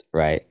first,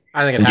 right?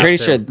 I think it has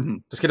to. Sure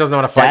this kid doesn't know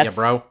how to fight yet,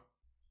 bro.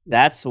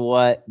 That's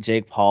what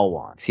Jake Paul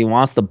wants. He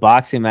wants the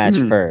boxing match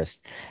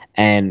first.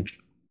 And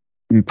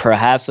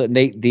perhaps what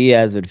Nate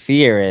Diaz would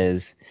fear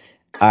is,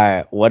 all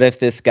right, what if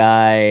this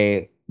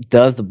guy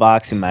does the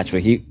boxing match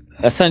where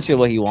essentially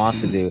what he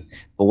wants to do,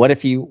 but what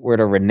if you were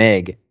to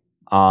renege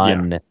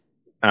on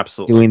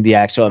absolutely doing the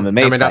actual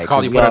MMA I mean, that's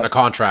called you put on a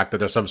contract that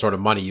there's some sort of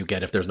money you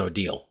get if there's no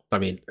deal. I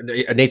mean,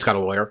 Nate's got a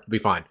lawyer. It'll be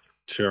fine.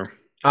 Sure.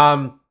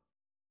 I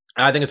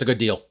think it's a good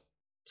deal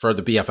for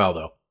the PFL,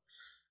 though.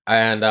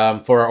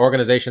 And for an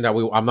organization that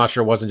I'm not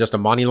sure wasn't just a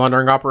money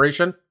laundering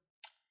operation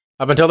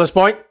up until this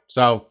point.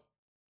 So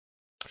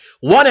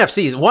one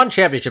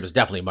championship is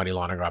definitely a money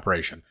laundering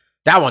operation.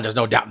 That one, there's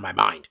no doubt in my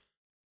mind.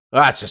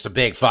 That's just a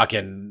big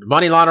fucking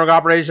money laundering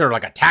operation or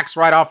like a tax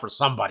write-off for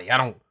somebody. I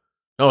don't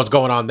know what's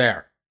going on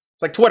there.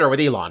 It's like Twitter with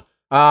Elon.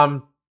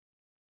 All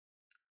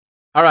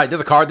right,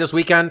 there's a card this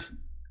weekend.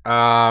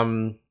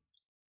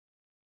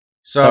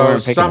 So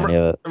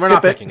we're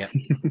not picking it.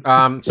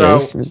 So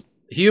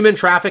human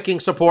trafficking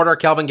supporter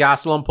Kelvin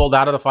Gastelum pulled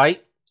out of the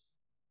fight.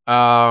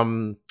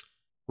 Racist,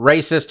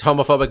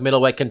 homophobic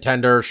middleweight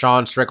contender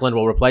Sean Strickland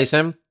will replace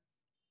him.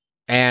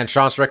 And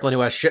Sean Strickland,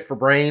 who has shit for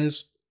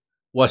brains,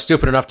 was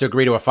stupid enough to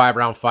agree to a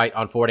 5-round fight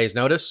on 4 days'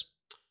 notice.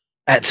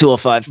 At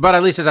 205. But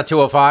at least it's at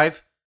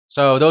 205.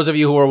 So those of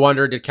you who were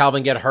wondering, did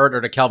Kelvin get hurt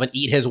or did Kelvin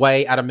eat his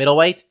way out of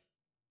middleweight?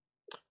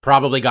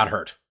 Probably got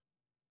hurt.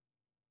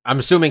 I'm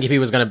assuming if he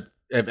was going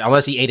to,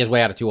 unless he ate his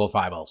way out of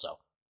 205 also.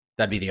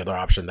 That'd be the other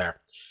option there.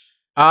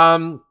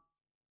 Go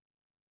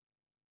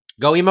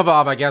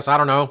Imavov, I guess. I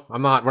don't know. We're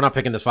not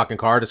picking this fucking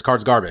card. This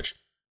card's garbage.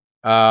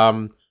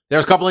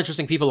 There's a couple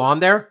interesting people on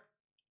there.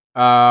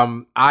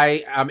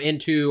 I am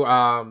into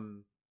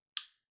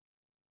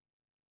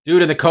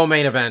dude in the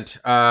co-main event.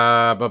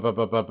 Dan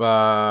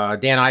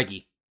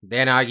Ige.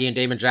 Dan Ige and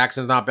Damon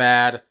Jackson's not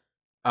bad.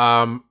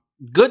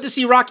 Good to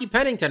see Rocky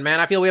Pennington,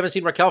 man. I feel we haven't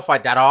seen Raquel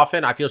fight that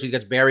often. I feel she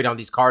gets buried on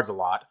these cards a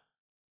lot.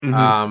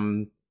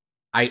 Mm-hmm.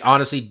 I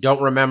honestly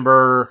don't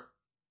remember.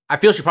 I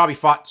feel she probably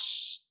fought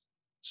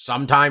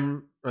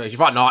sometime. She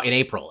fought in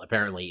April,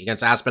 apparently,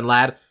 against Aspen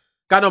Ladd.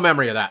 Got no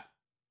memory of that.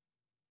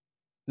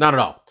 Not at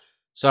all.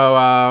 So,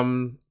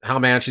 hell,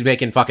 man, she's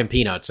making fucking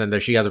peanuts,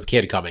 and she has a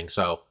kid coming,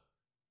 so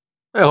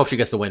I hope she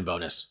gets the win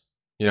bonus.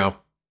 You know,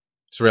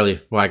 it's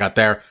really what I got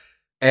there.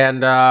 And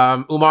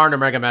Umar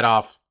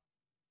Nurmagomedov.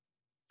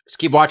 Just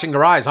keep watching the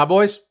rise, huh,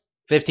 boys?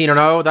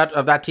 15-0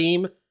 of that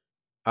team.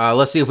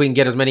 Let's see if we can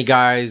get as many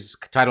guys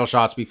title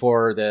shots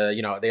before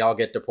they all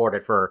get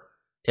deported for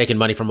taking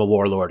money from a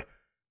warlord.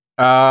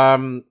 I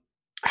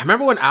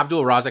remember when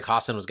Abdul Razak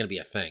Hassan was going to be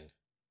a thing.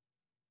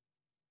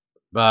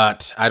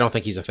 But I don't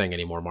think he's a thing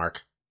anymore,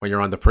 Mark. When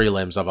you're on the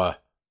prelims of a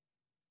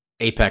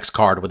Apex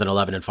card with an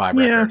 11-5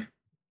 record.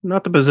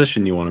 Not the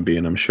position you want to be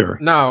in, I'm sure.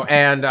 No,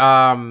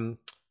 and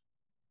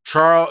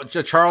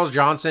Charles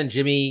Johnson,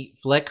 Jimmy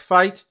Flick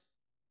fight.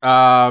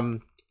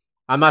 I'm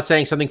not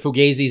saying something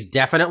Fugazi is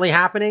definitely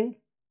happening,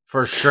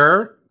 for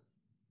sure.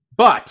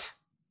 But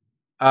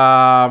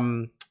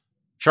Charles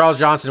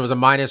Johnson was a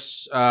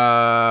minus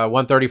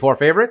 134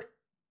 favorite,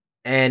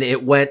 and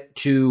it went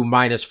to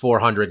minus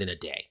 400 in a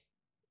day.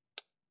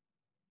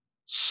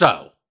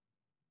 So,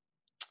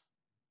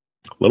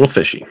 little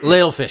fishy.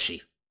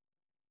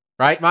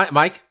 Right,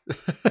 Mike?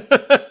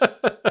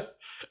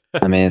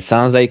 I mean, it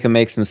sounds like you can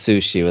make some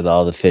sushi with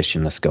all the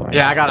fishiness going.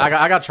 Yeah, I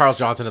got Charles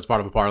Johnson as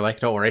part of a parlay.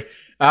 Don't worry.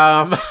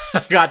 I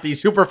got the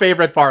super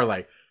favorite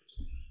parlay.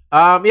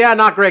 Yeah,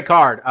 not great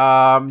card.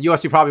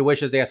 UFC probably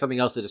wishes they had something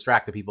else to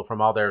distract the people from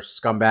all their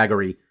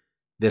scumbaggery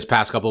this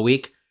past couple of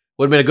weeks.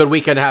 Would have been a good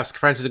weekend to have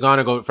Francis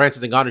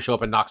Ngannou show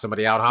up and knock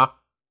somebody out, huh?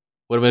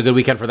 Would have been a good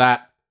weekend for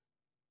that.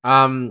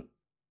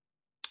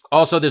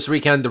 Also this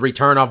weekend, the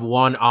return of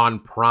One on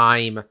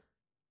Prime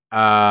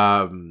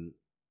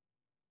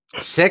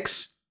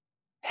 6,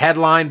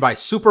 headlined by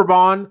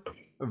Superbon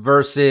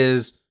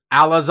versus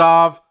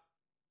Alazov.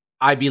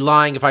 I'd be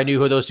lying if I knew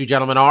who those two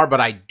gentlemen are,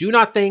 but I do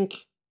not think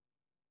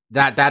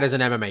that is an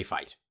MMA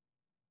fight.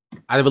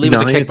 I believe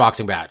it's a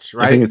kickboxing match,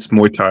 right? I think it's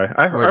Muay Thai.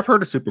 I've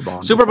heard of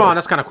Superbon. Superbon,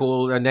 that's kind of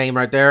cool. A name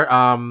right there.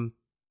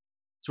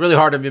 It's really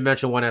hard to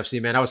mention ONE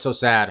FC, man. I was so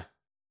sad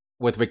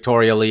with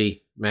Victoria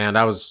Lee. Man,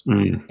 that was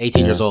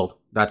 18 years old.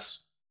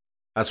 That's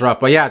rough.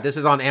 But yeah, this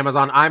is on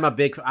Amazon. I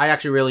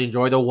actually really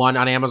enjoy the One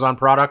on Amazon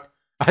product.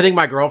 I think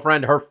my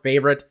girlfriend, her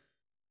favorite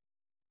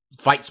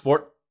fight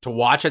sport to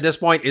watch at this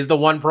point is the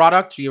One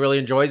product. She really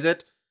enjoys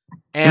it.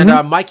 And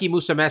Mikey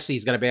Musumeci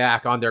is going to be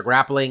back on their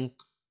grappling.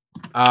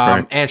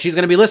 Right. And she's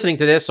going to be listening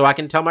to this, so I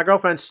can tell my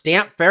girlfriend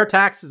Stamp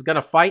Fairtax is going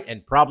to fight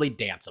and probably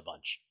dance a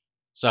bunch.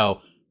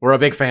 So we're a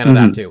big fan of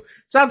that too.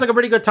 Sounds like a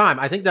pretty good time.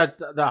 I think that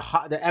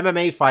the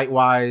MMA fight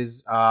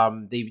wise,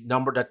 the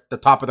number at the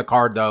top of the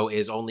card though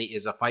is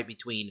a fight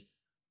between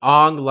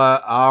Ong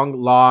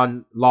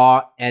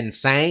Law and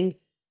Sang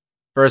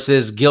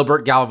versus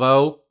Gilbert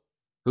Galvo,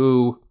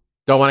 who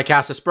don't want to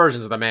cast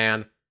aspersions of the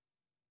man,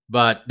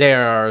 but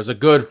there's a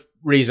good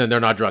reason they're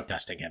not drug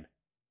testing him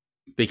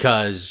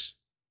because.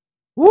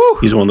 Woo!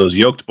 He's one of those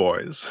yoked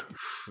boys.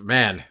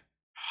 Man,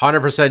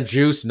 100%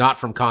 juice, not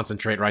from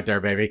concentrate right there,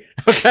 baby.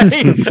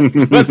 Okay?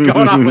 That's what's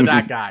going on with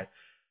that guy.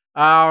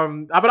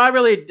 But I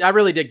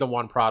really dig the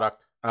one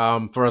product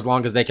for as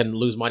long as they can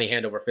lose money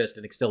hand over fist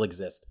and it still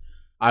exist.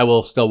 I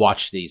will still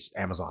watch these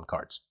Amazon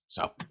cards.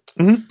 So,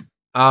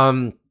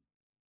 I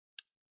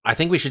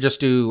think we should just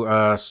do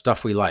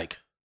stuff we like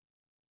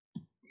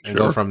and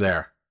go from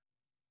there.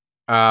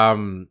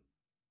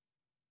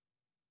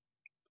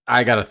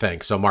 I gotta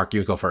think. So, Mark,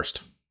 you go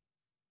first.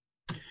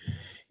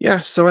 Yeah.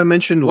 So I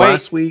mentioned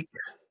last week.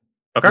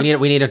 Okay.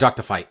 We need to induct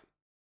a fight.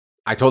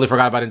 I totally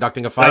forgot about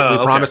inducting a fight.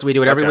 We promised we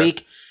do it every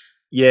week.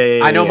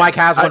 Yeah. I know Mike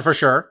has one for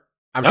sure.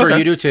 I'm sure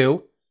you do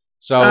too.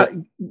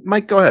 So,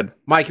 Mike, go ahead.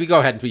 Mike, you go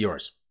ahead and do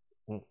yours.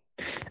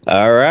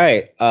 All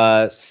right.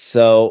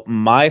 So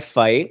my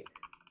fight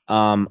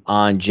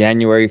on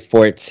January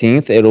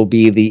 14th, it'll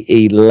be the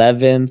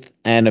 11th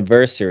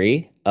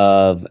anniversary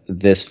of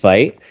this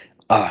fight.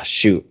 Oh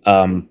shoot,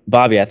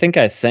 Bobby, I think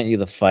I sent you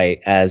the fight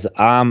as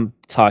I'm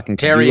talking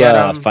to Terry you.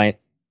 Edom.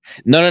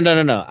 No.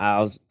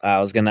 I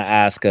was gonna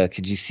ask.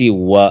 Could you see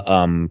what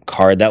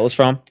card that was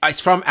from? It's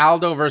from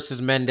Aldo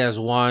versus Mendez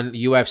 1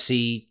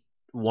 UFC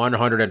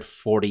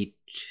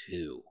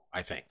 142.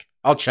 I think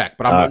I'll check,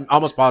 but I'm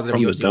almost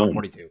positive UFC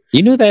 142.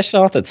 You knew that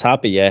shit off the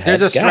top of your head.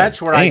 There's a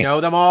stretch where I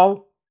know them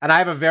all, and I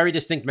have a very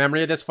distinct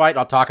memory of this fight.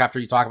 I'll talk after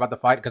you talk about the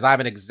fight because I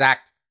have an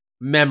exact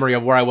memory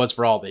of where I was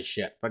for all this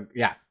shit. But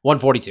yeah,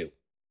 142.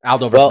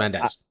 Aldo versus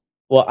Mendez.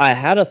 I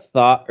had a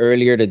thought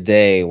earlier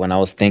today when I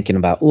was thinking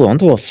about, I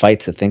wonder what fight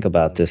to think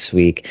about this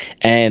week.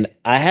 And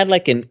I had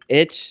like an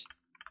itch.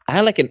 I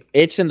had like an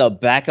itch in the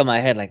back of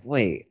my head, like,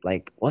 wait,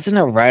 like, wasn't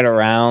it right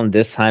around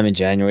this time in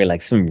January,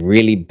 like some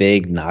really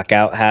big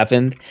knockout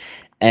happened?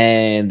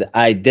 And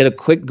I did a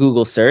quick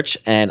Google search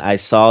and I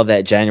saw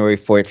that January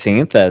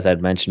 14th, as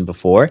I'd mentioned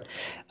before,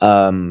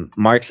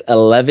 marks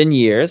 11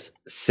 years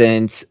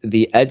since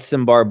the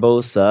Edson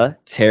Barbosa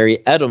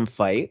Terry Edom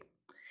fight.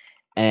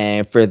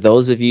 And for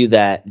those of you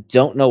that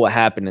don't know what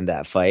happened in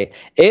that fight,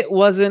 it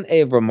wasn't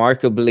a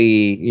remarkable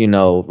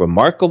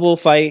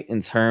fight in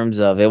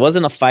terms of, it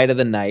wasn't a fight of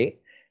the night.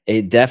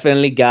 It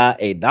definitely got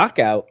a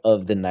knockout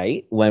of the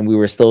night when we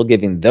were still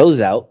giving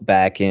those out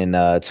back in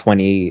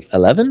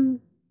 2011.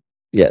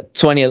 Yeah,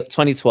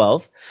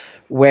 2012,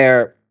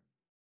 where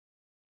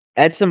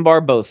Edson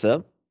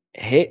Barbosa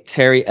hit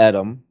Terry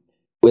Edom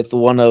with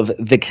one of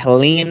the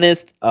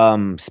cleanest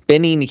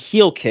spinning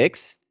heel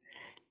kicks,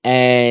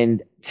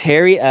 and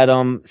Terry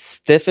Edom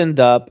stiffened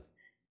up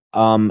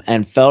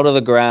and fell to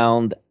the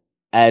ground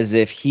as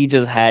if he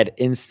just had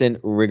instant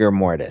rigor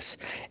mortis.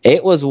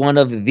 It was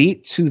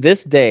to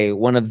this day,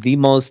 one of the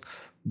most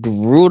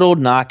brutal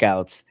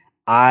knockouts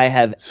I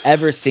have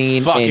ever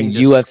seen in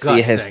UFC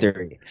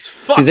history. It's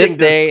fucking to this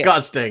day,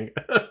 disgusting.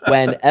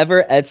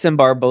 Whenever Edson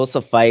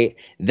Barbosa fight,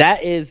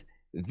 that is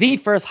the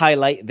first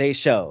highlight they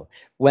show.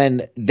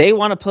 When they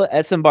want to put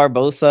Edson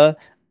Barbosa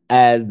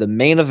as the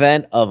main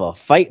event of a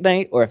fight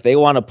night, or if they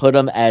want to put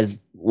him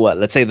as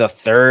let's say the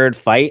third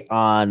fight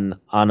on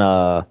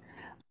a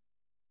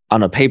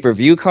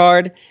pay-per-view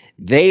card,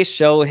 they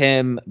show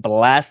him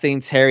blasting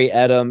Terry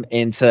Edom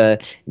into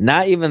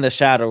not even the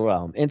Shadow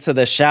Realm, into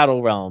the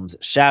Shadow Realm's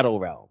Shadow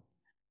Realm.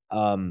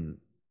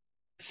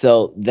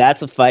 So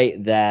that's a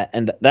fight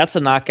that's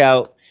a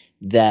knockout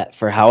that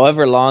for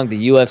however long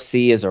the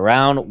UFC is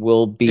around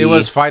will be. It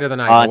was fight of the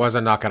night. It was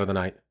a knockout of the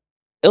night.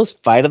 It was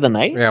fight of the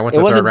night? Yeah, it went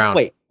to the third round.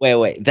 Wait.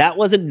 That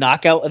wasn't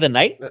knockout of the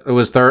night? It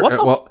was third. What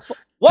the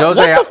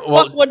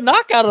fuck would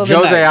knockout of the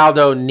night? Jose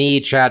Aldo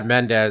kneed Chad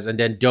Mendez and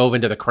then dove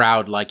into the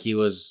crowd like he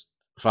was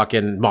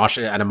fucking mosh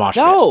pit.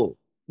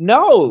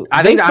 No.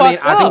 I think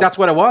that's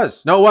what it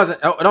was. No, it wasn't.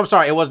 Oh, no, I'm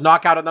sorry. It was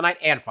knockout of the night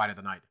and fight of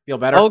the night. Feel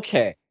better?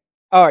 Okay.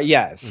 Oh,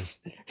 yes.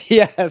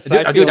 Yes.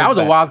 Dude, that was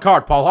a wild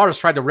card. Paul Harris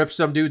tried to rip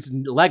some dude's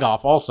leg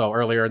off also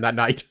earlier in that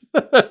night.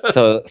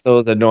 So it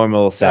was a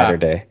normal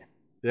Saturday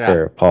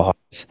for Paul Harris.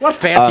 What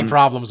fancy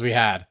problems we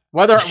had.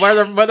 Whether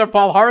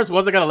Paul Harris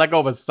wasn't going to let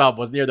go of a sub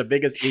was near the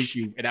biggest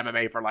issue in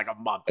MMA for like a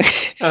month.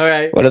 All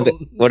right.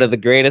 One of the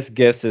greatest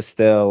gifts is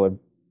still when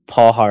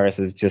Paul Harris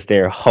is just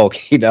there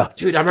hulking up.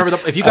 Dude, I remember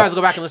if you guys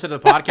go back and listen to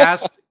the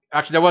podcast,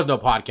 actually there was no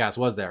podcast,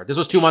 was there? This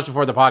was 2 months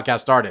before the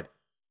podcast started.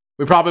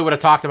 We probably would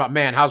have talked about,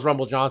 man, how's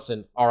Rumble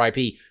Johnson,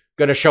 RIP,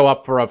 going to show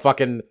up for a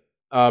fucking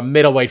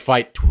middleweight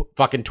fight,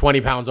 fucking 20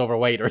 pounds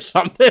overweight or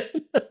something.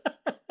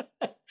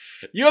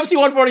 UFC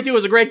 142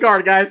 was a great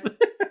card, guys.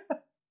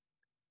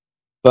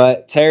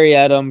 But Terry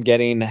Edom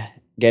getting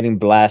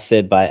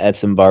blasted by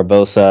Edson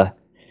Barbosa,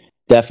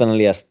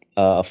 definitely a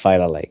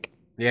fight I like.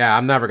 Yeah,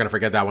 I'm never gonna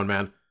forget that one,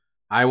 man.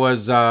 I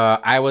was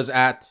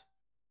at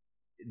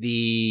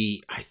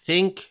I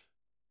think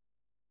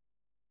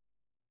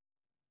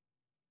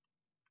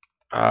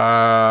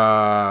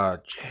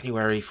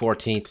January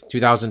 14th,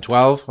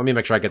 2012. Let me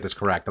make sure I get this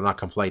correct. I'm not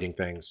conflating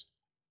things.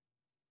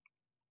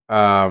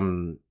 Yeah,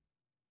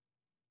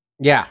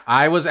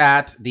 I was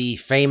at the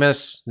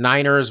famous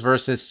Niners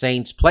versus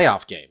Saints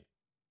playoff game.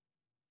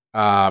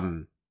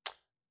 The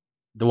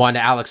one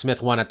that Alex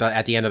Smith won at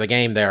the end of the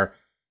game there.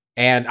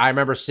 And I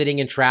remember sitting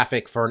in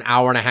traffic for an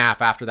hour and a half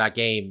after that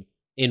game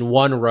in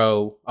one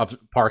row of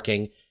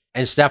parking,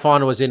 and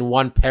Stefan was in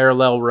one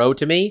parallel row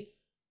to me,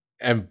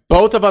 and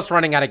both of us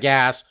running out of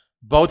gas,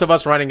 both of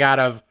us running out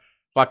of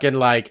fucking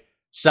like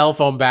cell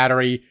phone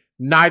battery,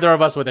 neither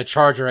of us with a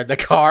charger in the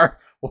car,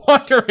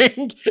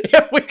 wondering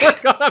if we were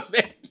gonna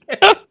make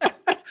it.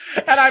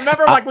 And I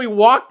remember like we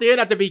walked in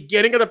at the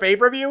beginning of the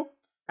pay-per-view,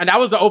 and that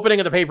was the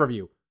opening of the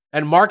pay-per-view,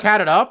 and Mark had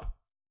it up.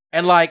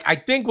 And like, I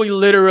think we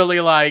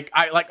literally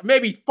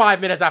maybe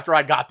 5 minutes after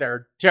I got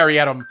there, Terry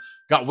Edom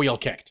got wheel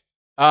kicked.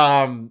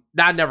 I'm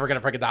never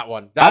gonna forget that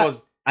one. I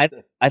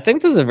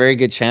think there's a very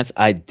good chance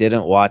I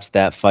didn't watch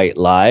that fight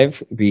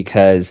live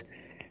because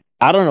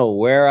I don't know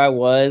where I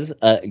was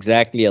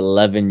exactly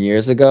 11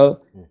 years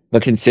ago,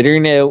 but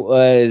considering it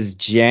was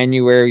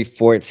January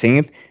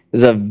 14th,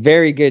 there's a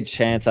very good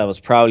chance I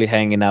was probably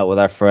hanging out with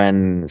our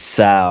friend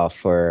Sal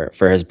for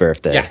his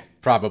birthday. Yeah,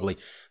 probably.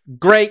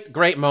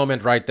 Great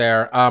moment right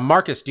there.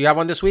 Marcus, do you have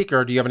one this week,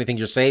 or do you have anything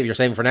you're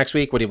saving for next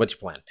week? What's your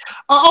plan?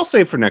 I'll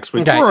save for next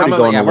week. Okay, We're already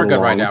going we're good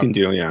long. right now. We can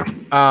do, yeah.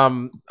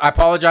 I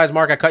apologize,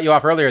 Mark. I cut you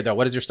off earlier, though.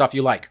 What is your stuff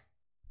you like?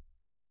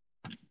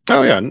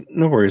 Oh, yeah.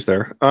 No worries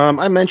there.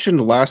 I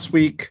mentioned last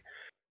week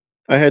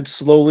I had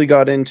slowly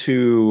got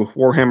into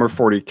Warhammer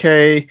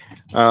 40K.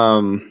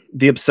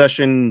 The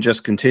obsession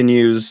just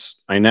continues.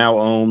 I now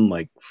own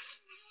like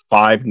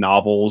 5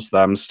 novels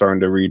that I'm starting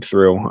to read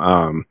through,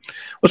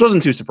 which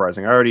wasn't too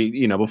surprising. I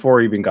already,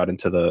 before I even got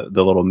into the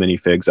little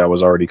minifigs, I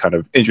was already kind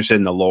of interested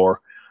in the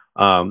lore.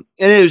 And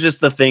it was just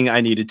the thing I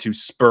needed to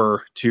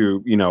spur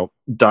to,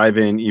 dive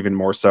in even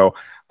more so.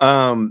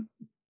 But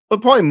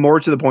probably more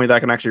to the point that I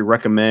can actually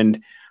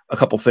recommend a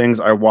couple things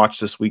I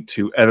watched this week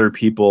to other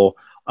people.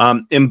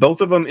 And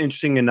both of them,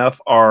 interesting enough,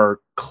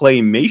 are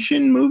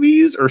claymation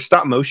movies or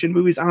stop motion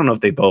movies. I don't know if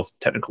they both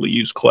technically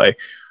use clay.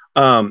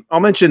 I'll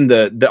mention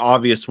the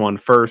obvious one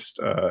first.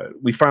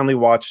 We finally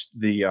watched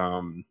the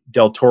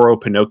Del Toro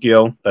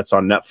Pinocchio that's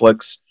on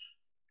Netflix,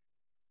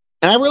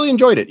 and I really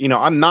enjoyed it.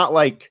 I'm not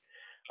like,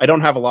 I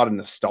don't have a lot of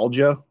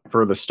nostalgia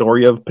for the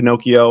story of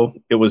Pinocchio.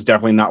 It was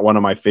definitely not one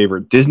of my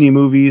favorite Disney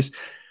movies.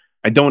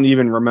 I don't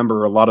even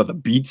remember a lot of the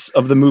beats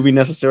of the movie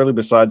necessarily,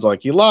 besides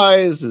like he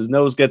lies, his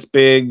nose gets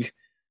big,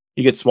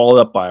 he gets swallowed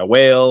up by a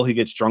whale, he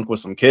gets drunk with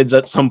some kids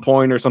at some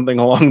point or something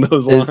along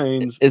those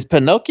lines. Is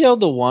Pinocchio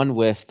the one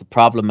with the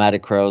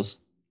problematic crows?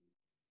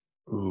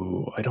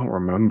 Ooh, I don't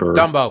remember.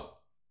 Dumbo.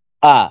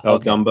 That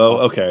was Dumbo.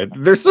 Okay.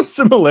 There's some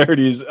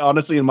similarities,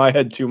 honestly, in my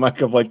head too,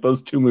 Mike, of like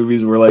those two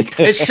movies were like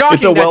it's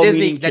shocking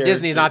that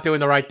Disney's not doing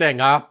the right thing,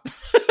 huh?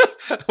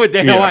 With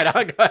Dana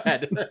White. Go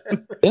ahead.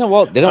 Didn't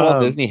Walt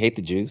Disney hate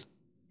the Jews?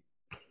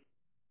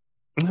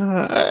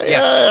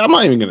 Yes. I'm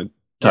not even going to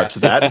touch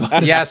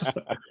that. Yes.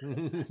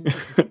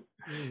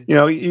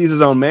 He's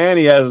his own man.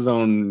 He has his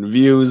own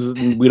views.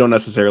 We don't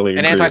necessarily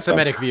an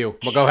anti-Semitic view.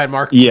 Well, go ahead,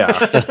 Mark. Yeah.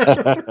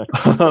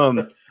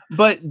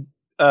 But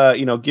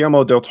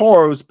Guillermo del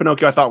Toro's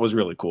Pinocchio I thought was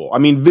really cool. I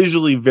mean,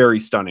 visually very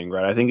stunning,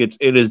 right? I think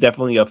it is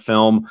definitely a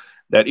film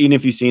that even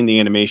if you've seen the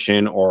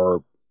animation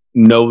or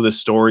know the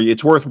story,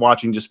 it's worth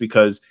watching just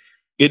because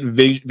it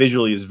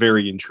visually is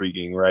very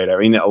intriguing, right? I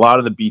mean, a lot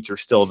of the beats are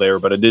still there,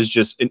 but it is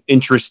just an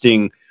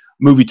interesting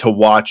movie to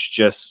watch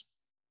just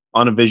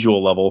on a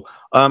visual level.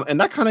 And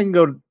that kind of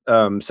can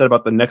go said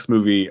about the next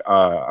movie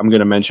I'm going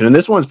to mention. And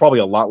this one's probably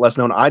a lot less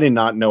known. I did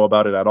not know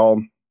about it at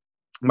all.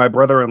 My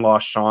brother-in-law,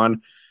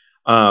 Sean,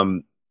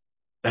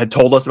 had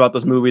told us about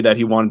this movie, that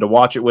he wanted to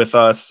watch it with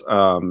us.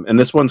 And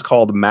this one's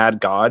called Mad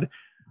God.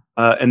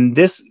 And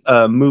this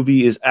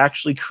movie is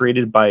actually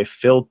created by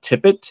Phil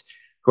Tippett,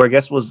 who I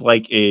guess was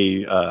like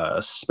a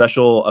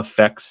special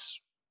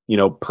effects,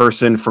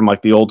 person from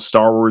like the old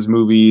Star Wars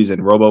movies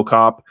and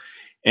RoboCop.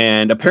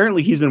 And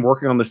apparently he's been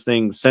working on this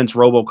thing since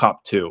RoboCop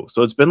 2.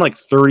 So it's been like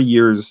 30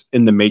 years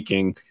in the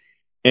making.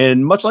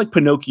 And much like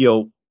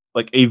Pinocchio,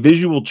 like a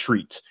visual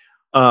treat,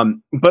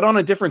 but on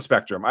a different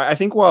spectrum. I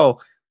think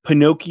while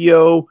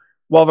Pinocchio,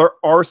 while there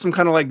are some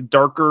kind of like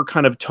darker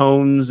kind of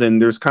tones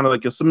and there's kind of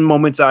like some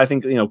moments that I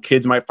think,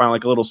 kids might find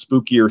like a little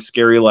spooky or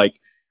scary, like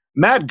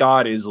Mad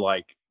God is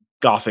like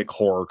gothic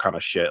horror kind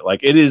of shit.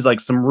 Like it is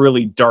like some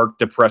really dark,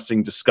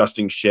 depressing,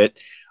 disgusting shit.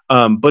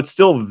 But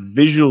still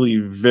visually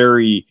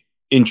very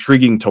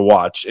intriguing to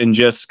watch and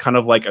just kind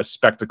of like a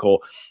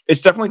spectacle.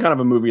 It's definitely kind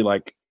of a movie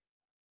like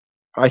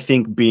I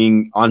think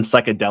being on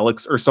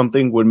psychedelics or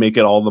something would make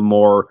it all the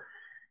more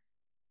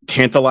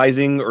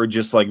tantalizing or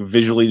just like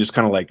visually just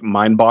kind of like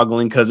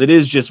mind-boggling, because it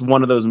is just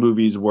one of those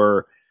movies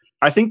where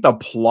I think the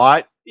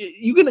plot,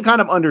 you can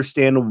kind of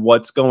understand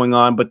what's going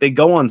on, but they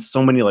go on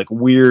so many like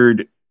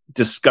weird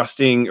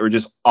disgusting or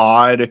just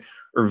odd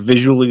or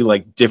visually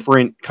like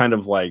different kind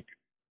of like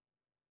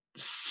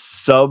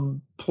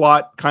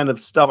subplot kind of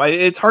stuff.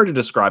 It's hard to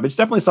describe. It's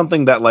definitely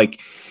something that,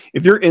 like,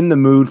 if you're in the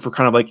mood for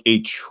kind of like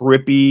a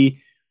trippy,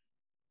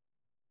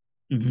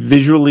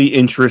 visually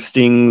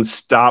interesting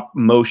stop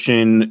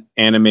motion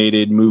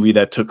animated movie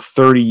that took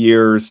 30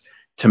 years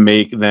to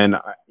make, then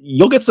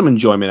you'll get some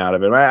enjoyment out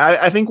of it.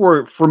 I think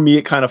for me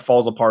it kind of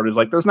falls apart is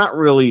like there's not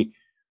really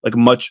like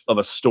much of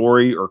a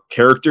story or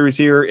characters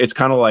here. It's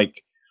kind of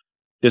like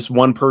this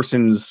one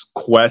person's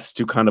quest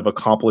to kind of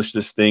accomplish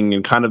this thing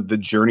and kind of the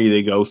journey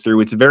they go through.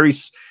 It's a very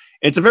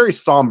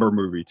somber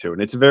movie too,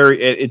 and it's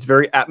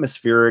very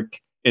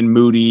atmospheric and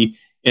moody,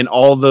 and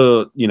all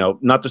the, you know,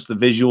 not just the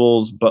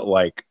visuals but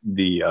like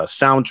the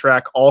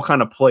soundtrack all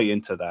kind of play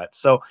into that.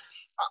 So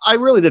I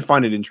really did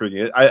find it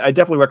intriguing. I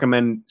definitely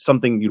recommend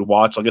something you'd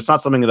watch. Like, it's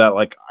not something that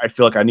like I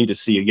feel like I need to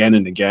see again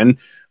and again,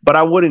 but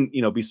I wouldn't,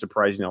 you know, be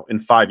surprised, you know, in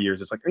 5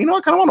 years it's like, you know,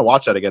 I kind of want to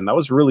watch that again. That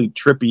was really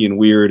trippy and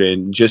weird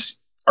and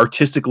just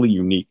artistically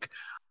unique.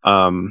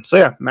 So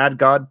yeah, Mad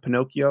God,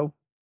 Pinocchio,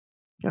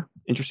 yeah,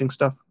 interesting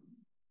stuff.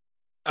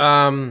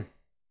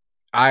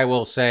 I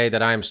will say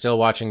that I'm still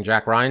watching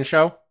Jack Ryan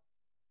show.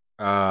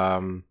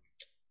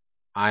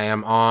 I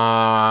am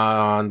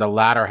on the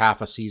latter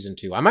half of season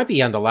 2. I might be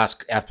on the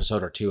last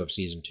episode or 2 of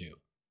season 2.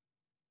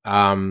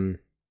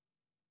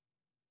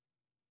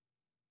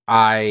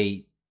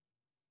 I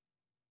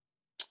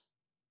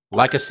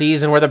like a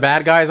season where the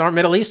bad guys aren't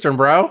Middle Eastern,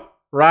 bro.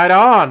 Right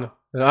on.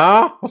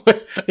 Oh,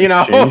 you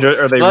know,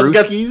 are they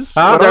Ruskies?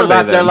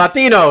 They're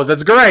Latinos.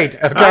 It's great.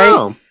 Okay,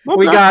 okay.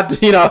 We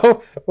got, you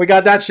know, we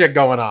got that shit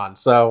going on.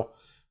 So,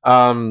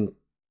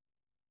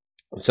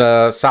 it's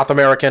a South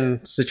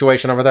American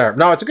situation over there.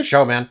 No, it's a good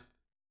show, man.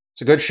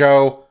 It's a good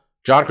show.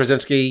 John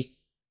Krasinski,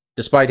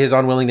 despite his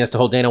unwillingness to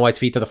hold Dana White's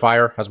feet to the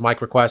fire, as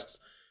Mike requests,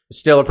 is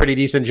still a pretty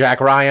decent Jack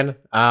Ryan.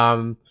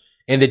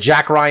 In the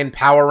Jack Ryan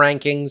power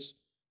rankings,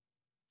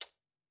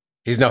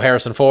 he's no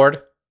Harrison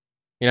Ford.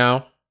 You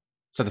know,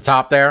 it's at the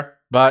top there,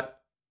 but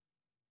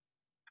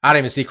I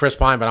don't even see Chris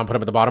Pine, but I'm putting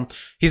him at the bottom.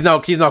 He's no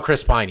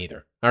Chris Pine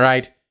either. All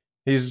right,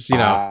 he's, you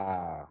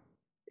know.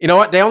 You know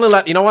what? They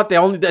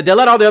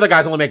let all the other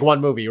guys only make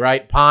one movie,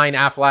 right? Pine,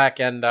 Affleck,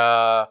 and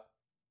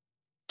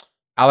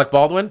Alec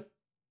Baldwin.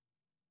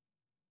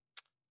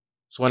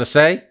 Just want to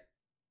say,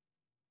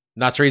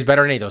 not sure he's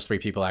better than any of those 3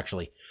 people,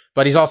 actually.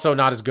 But he's also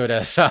not as good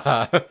as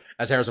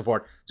as Harrison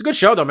Ford. It's a good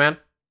show, though, man.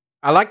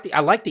 I like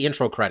the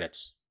intro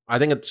credits. I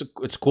think it's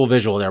a cool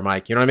visual there,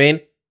 Mike. You know what I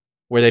mean?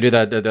 Where they do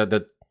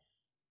the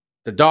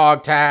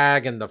dog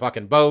tag and the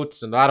fucking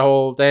boats and that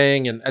whole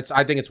thing, and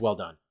I think it's well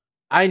done.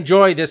 I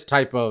enjoy this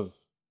type of.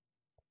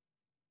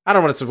 I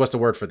don't know what's the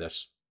word for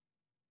this.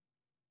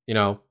 You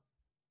know,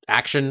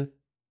 action,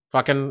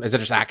 fucking, is it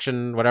just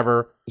action,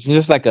 whatever? It's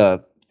just like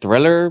a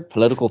thriller,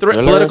 political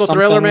thriller, political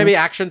thriller, maybe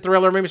action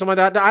thriller, maybe something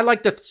like that. I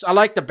like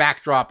the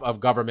backdrop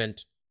of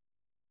government,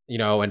 you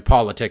know, and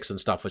politics and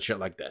stuff with shit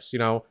like this. You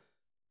know,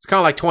 it's kind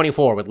of like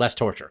 24 with less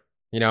torture.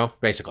 You know,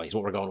 basically is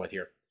what we're going with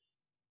here.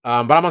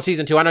 But I'm on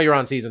season 2. I know you're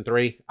on season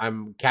 3.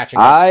 I'm catching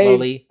up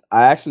slowly.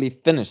 I actually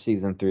finished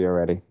season 3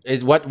 already.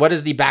 What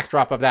is the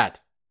backdrop of that?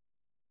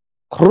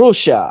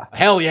 Krusha.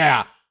 Hell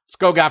yeah. Let's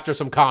go after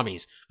some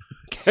commies.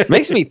 It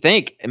makes me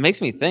think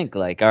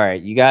like, all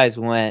right, you guys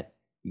went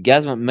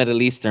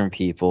Middle Eastern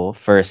people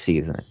first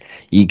season.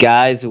 You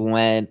guys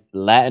went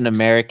Latin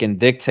American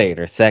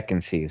dictator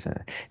second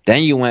season.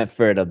 Then you went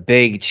for the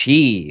big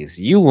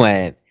cheese. You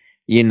went,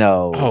 you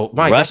know, oh,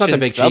 Mike, Russian that's not the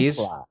big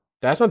cheese.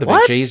 That's not the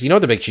big cheese. You know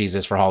what the big cheese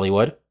is for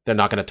Hollywood? They're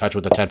not going to touch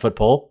with a 10-foot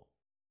pole.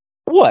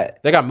 What?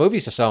 They got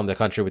movies to sell in the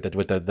country with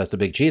that's the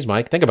big cheese,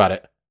 Mike. Think about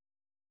it.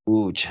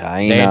 Ooh,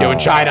 China. They ain't doing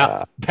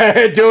China.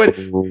 They ain't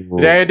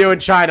doing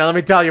China. Let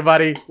me tell you,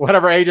 buddy.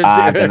 Whatever agency.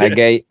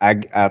 Then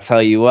I'll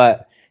tell you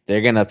what.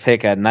 They're gonna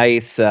pick a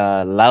nice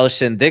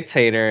Laotian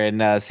dictator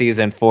in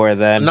season 4.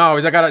 Then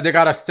no, they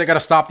gotta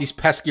stop these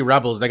pesky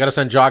rebels. They gotta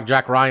send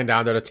Jack Ryan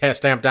down there to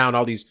stamp down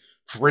all these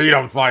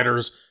freedom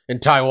fighters in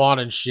Taiwan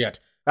and shit.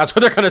 That's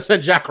what they're gonna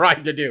send Jack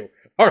Ryan to do.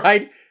 All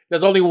right.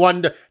 There's only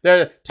one.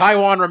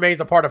 Taiwan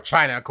remains a part of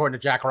China, according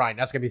to Jack Ryan.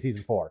 That's gonna be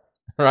season 4.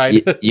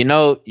 Right. You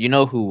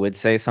know who would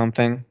say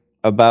something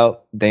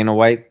about Dana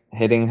White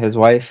hitting his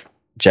wife?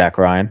 Jack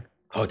Ryan.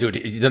 Oh, dude,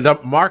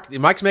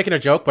 Mike's making a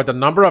joke, but the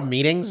number of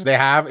meetings they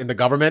have in the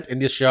government in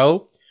this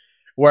show,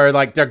 where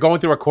like they're going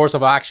through a course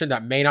of action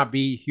that may not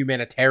be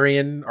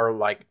humanitarian or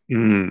like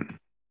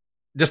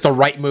just the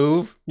right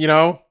move, you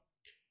know,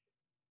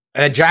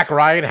 and Jack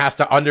Ryan has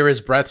to under his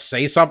breath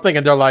say something,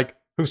 and they're like,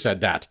 "Who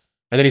said that?"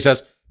 And then he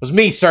says, "It was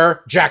me,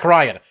 sir, Jack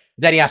Ryan."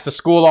 Then he has to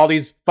school all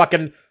these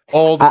fucking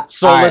old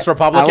soulless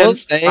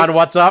Republicans on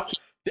what's up.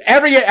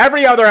 Every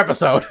other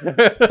episode.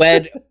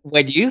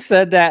 when you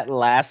said that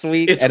last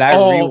week, it's and I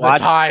all rewatched,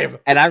 the time,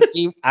 and I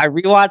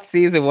rewatched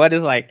season 1,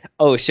 is like,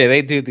 oh shit,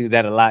 they do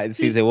that a lot in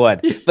season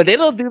 1, but they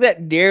don't do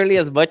that nearly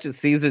as much as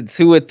season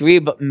 2 or 3,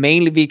 but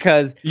mainly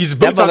because he's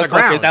boots on the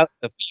ground. Out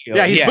the field.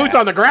 Yeah, he's boots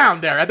on the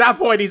ground there. At that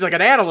point, he's like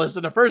an analyst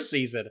in the first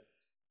season.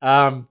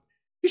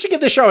 You should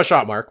give this show a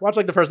shot, Mark. Watch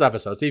like the first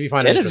episode. See if you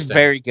find it It is interesting.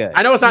 very good.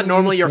 I know it's not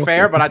normally your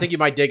fare, but I think you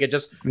might dig it.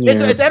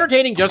 It's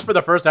entertaining just for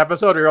the first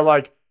episode. Where you're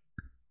like,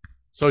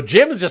 so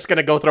Jim's just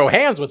gonna go throw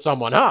hands with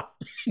someone, huh?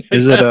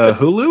 Is it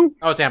Hulu?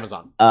 Oh, it's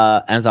Amazon.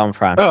 Amazon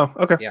Prime. Oh,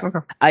 okay. Yeah. Okay.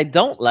 I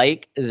don't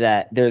like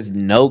that there's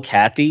no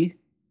Kathy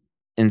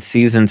in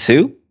season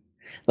 2.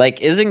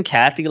 Like, isn't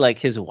Kathy like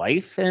his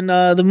wife in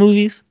the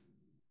movies?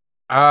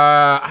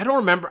 I don't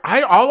remember. I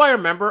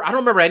don't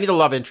remember any of the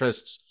love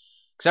interests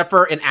except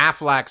for in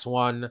Affleck's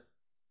one.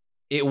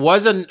 It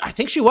wasn't. I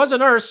think she was a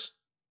nurse,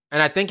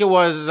 and I think it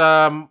was.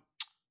 I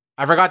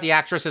forgot the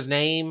actress's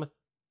name.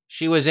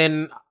 She was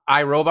in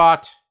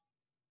iRobot.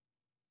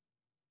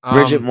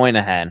 Bridget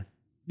Moynihan.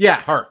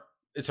 Yeah, her.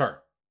 It's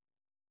her.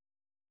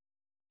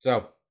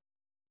 So,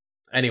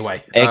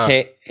 anyway,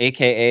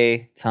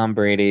 AKA Tom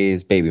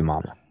Brady's baby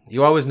mama.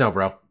 You always know,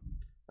 bro.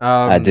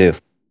 I do.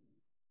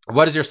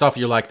 What is your stuff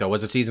you like, though?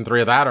 Was it season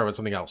 3 of that, or was it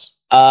something else?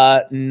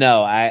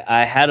 No,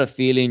 I had a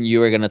feeling you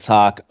were going to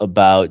talk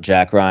about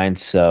Jack Ryan,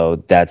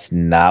 so that's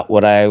not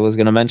what I was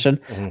going to mention.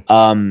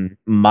 Mm-hmm.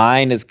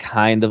 Mine is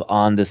kind of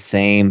on the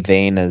same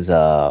vein as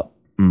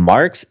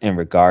Mark's in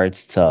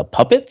regards to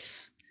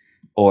puppets,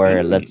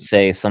 or let's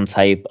say some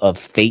type of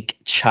fake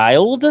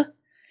child.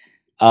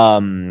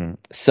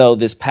 So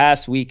this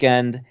past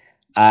weekend,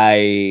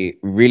 I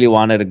really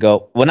wanted to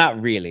go. Well,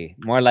 not really.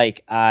 More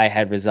like I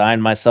had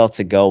resigned myself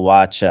to go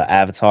watch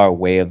Avatar: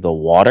 Way of the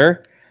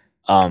Water.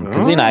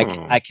 Because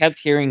I kept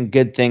hearing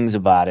good things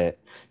about it.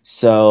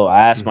 So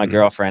I asked my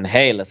girlfriend,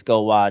 "Hey, let's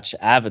go watch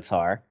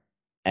Avatar,"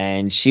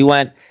 and she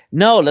went,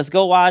 "No, let's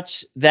go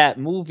watch that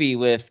movie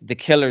with the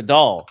killer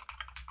doll."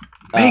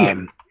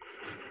 Man,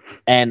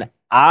 and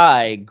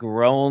I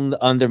groaned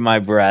under my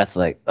breath,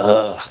 like,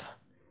 "Ugh,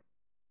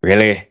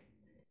 really?"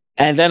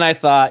 And then I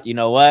thought, you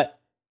know what?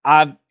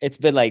 It's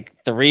been like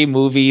 3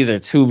 movies or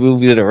 2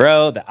 movies in a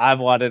row that I've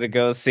wanted to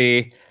go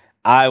see.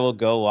 I will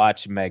go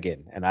watch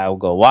Megan, and I will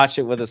go watch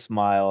it with a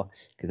smile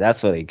because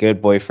that's what a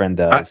good boyfriend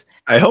does.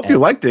 I hope you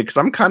liked it because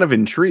I'm kind of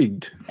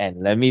intrigued.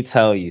 And let me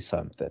tell you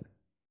something.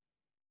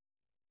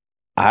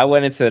 I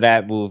went into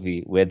that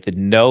movie with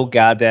no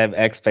goddamn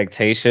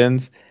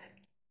expectations,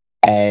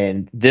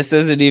 and this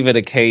isn't even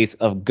a case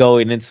of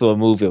going into a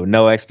movie with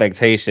no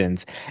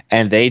expectations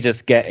and they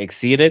just get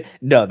exceeded.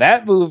 No,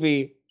 that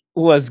movie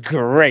was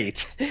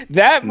great.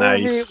 That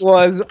movie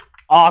was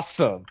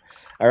awesome.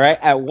 All right.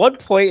 At one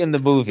point in the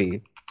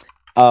movie,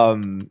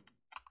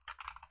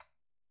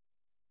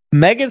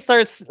 Megan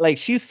starts, like,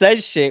 she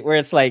says shit where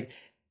it's like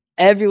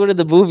everyone in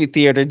the movie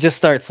theater just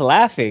starts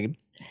laughing.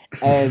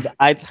 And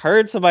I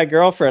turned to my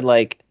girlfriend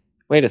like,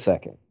 wait a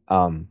second.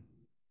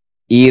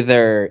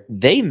 Either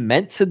they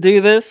meant to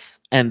do this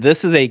and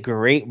this is a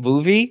great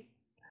movie,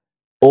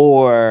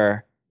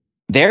 or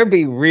they're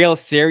being real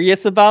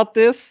serious about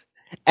this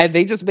and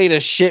they just made a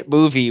shit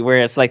movie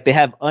where it's like they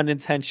have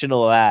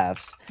unintentional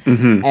laughs.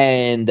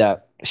 And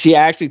she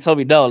actually told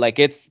me, no, like,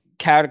 it's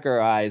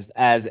categorized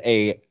as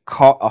a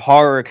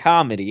horror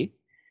comedy.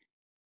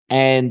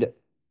 And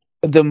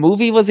the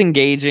movie was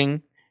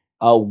engaging.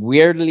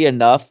 Weirdly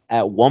enough,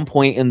 at one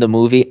point in the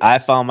movie, I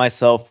found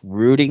myself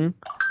rooting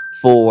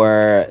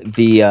for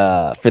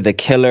the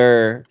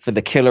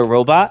killer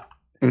robot.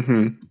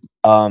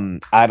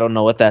 I don't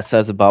know what that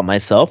says about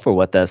myself or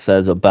what that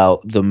says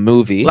about the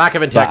movie. Lack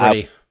of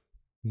integrity.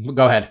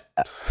 Go ahead.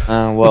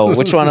 Well,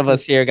 which one of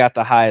us here got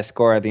the highest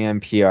score at the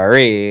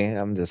MPRE?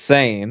 I'm just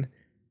saying.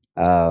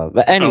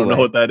 But anyway, I don't know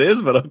what that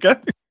is, but okay.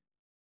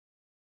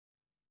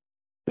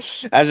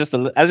 As just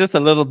a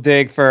little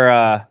dig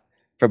for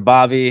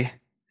Bobby,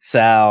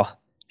 Sal,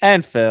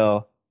 and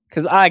Phil,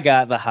 because I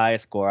got the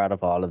highest score out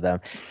of all of them.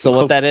 So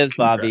what that is,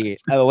 Bobby,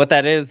 what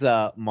that is,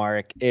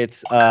 Mark,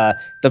 it's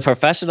the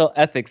professional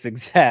ethics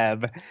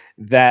exam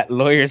that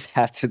lawyers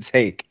have to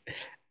take.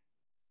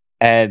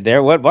 And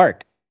there went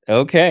Mark.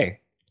 Okay.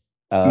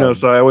 No,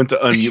 so I went to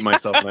unmute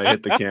myself and I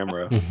hit the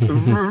camera.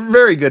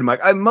 Very good, Mike.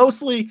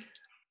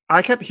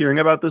 I kept hearing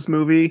about this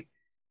movie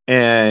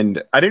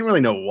and I didn't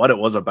really know what it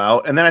was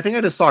about. And then I think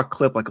I just saw a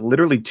clip like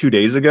literally 2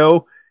 days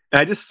ago. And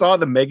I just saw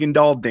the Megan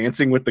doll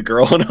dancing with the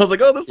girl, and I was like,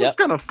 "Oh, this looks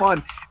kind of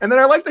fun." And then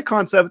I like the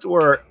concept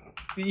where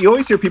you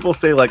always hear people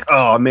say, like,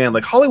 "Oh man,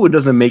 like Hollywood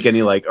doesn't make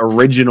any like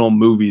original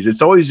movies.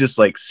 It's always just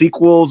like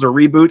sequels or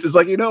reboots." It's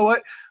like, you know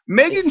what?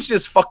 Megan's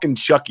just fucking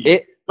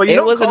Chucky, but you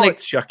don't call it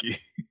Chucky.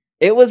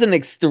 It was an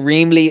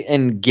extremely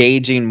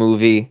engaging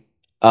movie.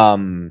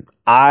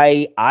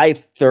 I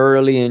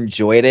thoroughly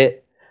enjoyed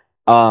it.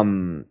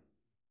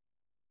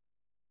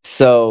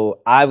 So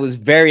I was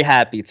very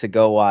happy to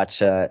go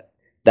watch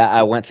that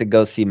I went to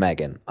go see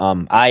Megan.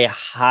 I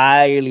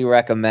highly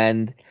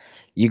recommend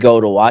you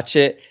go to watch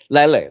it.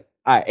 Like, look,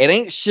 all right, it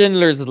ain't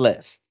Schindler's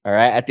List. All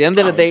right. At the end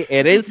of the day,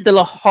 it is still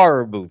a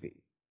horror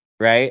movie,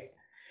 right?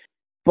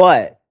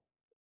 But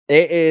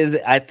it is,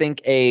 I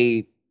think,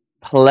 a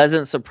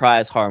pleasant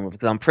surprise horror movie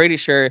because I'm pretty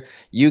sure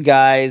you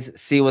guys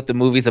see what the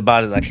movie's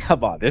about. Is like,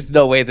 come on, there's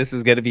no way this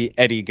is gonna be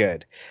any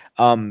good.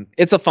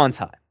 It's a fun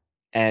time,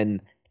 and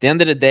at the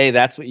end of the day,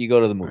 that's what you go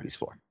to the movies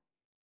for.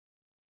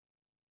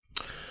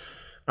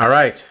 All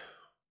right.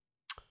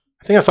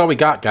 I think that's all we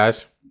got,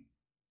 guys.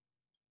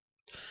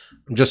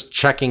 I'm just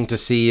checking to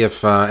see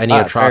if any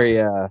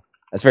atrocities.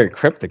 That's very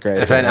cryptic,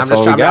 right?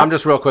 I'm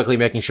just real quickly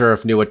making sure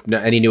if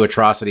any new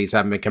atrocities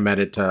haven't been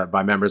committed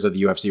by members of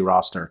the UFC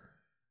roster.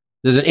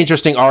 There's an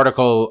interesting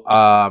article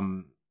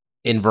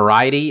in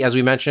Variety, as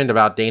we mentioned,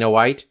 about Dana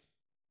White,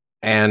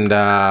 and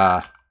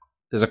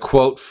there's a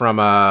quote from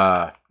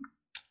a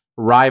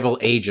rival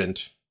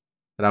agent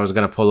that I was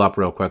going to pull up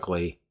real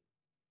quickly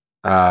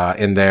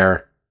in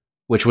there,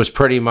 which was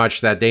pretty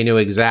much that they knew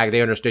they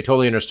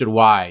totally understood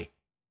why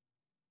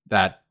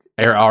that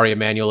Ari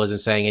Emanuel isn't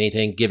saying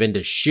anything, given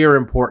the sheer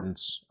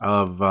importance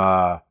of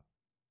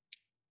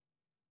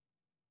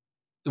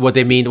what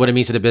it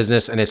means to the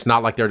business, and it's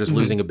not like they're just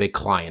losing a big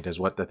client, is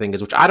what the thing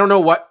is. Which I don't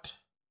know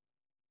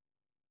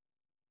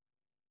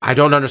I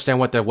don't understand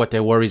what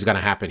their worry is going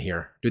to happen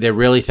here. Do they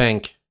really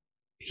think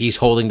he's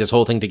holding this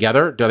whole thing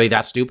together? Are they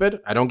that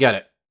stupid? I don't get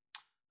it.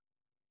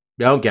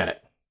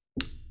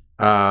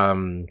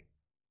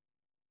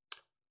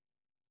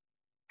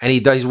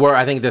 And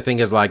I think the thing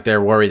is, like,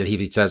 they're worried that if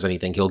he says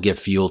anything, he'll give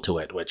fuel to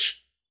it,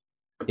 which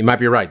you might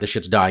be right. This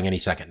shit's dying any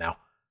second now.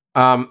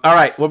 All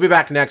right, we'll be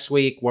back next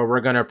week where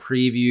we're going to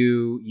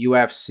preview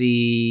UFC.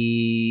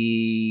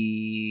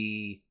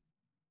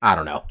 I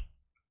don't know.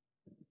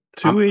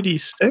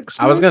 286?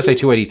 I was going to say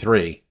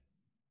 283.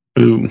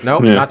 Ooh,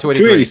 nope, yeah. not 283.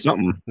 280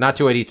 something. Not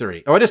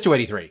 283. Oh, it is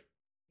 283.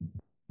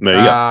 There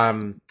you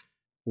go.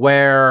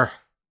 Where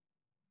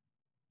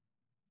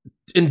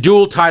in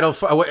dual title,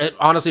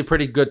 honestly,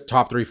 pretty good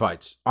top 3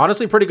 fights.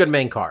 Honestly, pretty good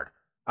main card.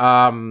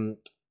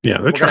 Yeah,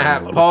 we're gonna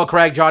have Paul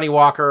Craig, Johnny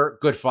Walker,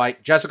 good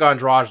fight. Jessica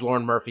Andrade,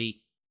 Lauren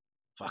Murphy.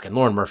 Fucking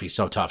Lauren Murphy's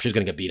so tough. She's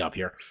gonna get beat up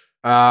here.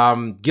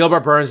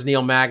 Gilbert Burns,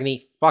 Neil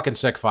Magny. Fucking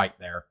sick fight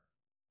there.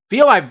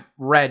 Feel I've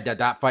read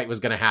that fight was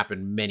gonna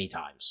happen many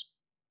times.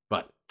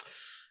 But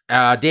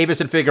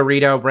Davis and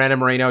Figueiredo, Brandon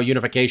Moreno,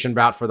 unification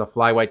bout for the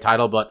flyweight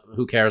title, but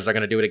who cares? They're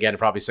gonna do it again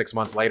probably 6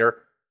 months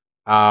later.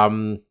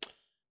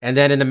 And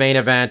then in the main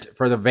event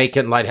for the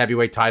vacant light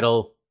heavyweight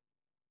title,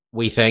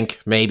 we think,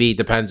 maybe,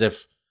 depends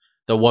if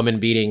the woman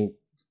beating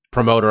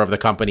promoter of the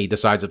company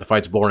decides that the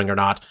fight's boring or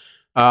not.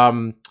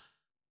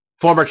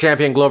 Former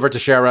champion Glover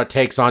Teixeira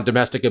takes on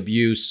domestic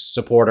abuse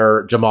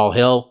supporter Jamal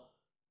Hill,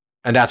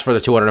 and that's for the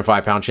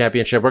 205-pound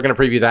championship. We're going to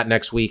preview that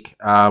next week,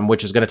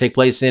 which is going to take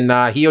place in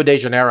Rio de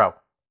Janeiro,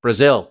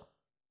 Brazil.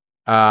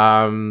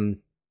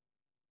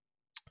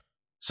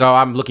 So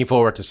I'm looking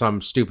forward to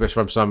some stupid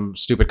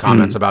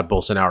comments about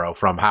Bolsonaro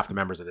from half the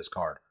members of this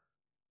card.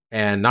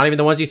 And not even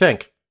the ones you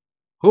think.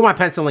 Who am I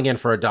penciling in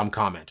for a dumb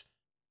comment?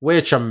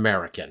 Which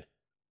American?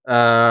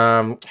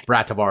 Brad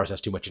Tavares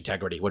has too much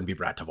integrity. Wouldn't be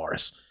Brad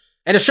Tavares.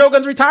 And a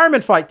Shogun's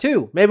retirement fight,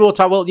 too. Maybe we'll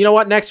talk. Well, you know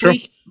what? Next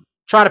week,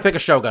 try to pick a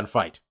Shogun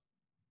fight.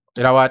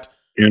 You know what?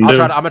 I'm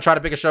going to try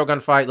to pick a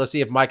Shogun fight. Let's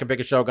see if Mike can pick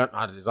a Shogun.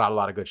 There's not a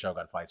lot of good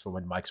Shogun fights from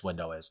when Mike's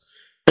window is.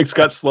 Mike's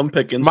got slim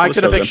pickings. Mike's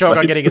going to pick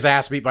Shogun getting his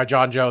ass beat by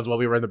John Jones while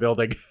we were in the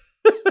building.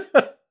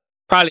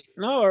 Probably.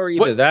 No, or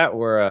either that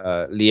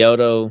or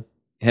Lyoto,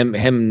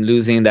 him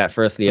losing that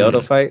first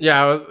Lyoto fight.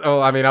 Yeah, I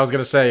was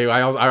going to say,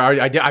 I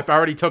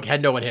already took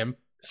Hendo and him.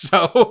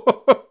 So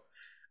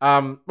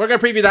we're going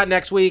to preview that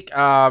next week.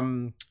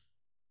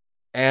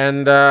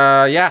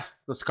 Yeah,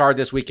 this card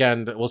this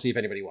weekend. We'll see if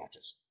anybody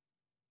watches.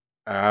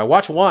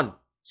 Watch one.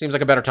 Seems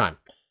like a better time.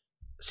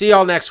 See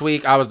y'all next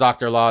week. I was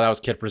Dr. Law. That was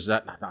Kid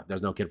Present.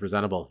 There's no Kid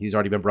Presentable. He's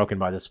already been broken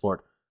by this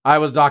sport. I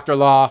was Dr.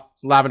 Law.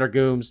 It's Lavender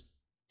Gooms.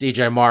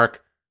 DJ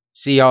Mark.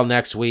 See y'all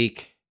next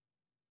week.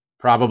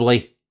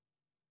 Probably.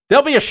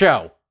 There'll be a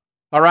show.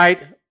 All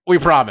right? We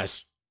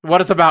promise. What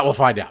it's about, we'll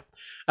find out.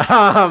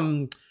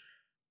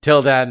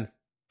 Till then,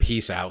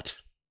 peace out.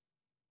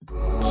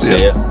 See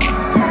ya.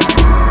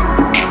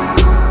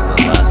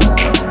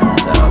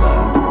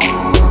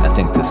 I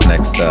think this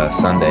next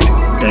Sunday.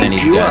 Any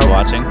of you guys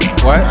watching?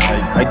 What?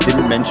 I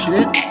didn't mention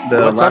it. The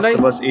Last Sunday?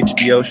 of Us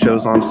HBO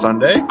shows on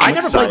Sunday. I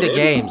never played the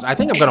games. I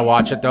think I'm going to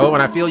watch it, though,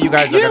 and I feel you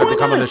guys are going to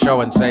come on the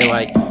show and say,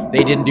 like,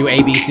 they didn't do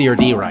A, B, C, or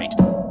D right.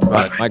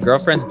 But my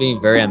girlfriend's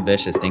being very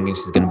ambitious, thinking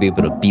she's going to be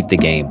able to beat the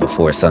game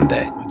before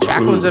Sunday.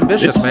 Jacqueline's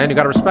ambitious, man. You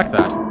got to respect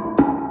that.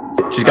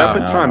 She's got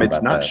good time.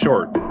 It's not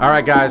short. All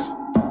right, guys.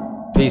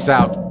 Peace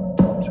out.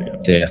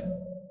 See ya.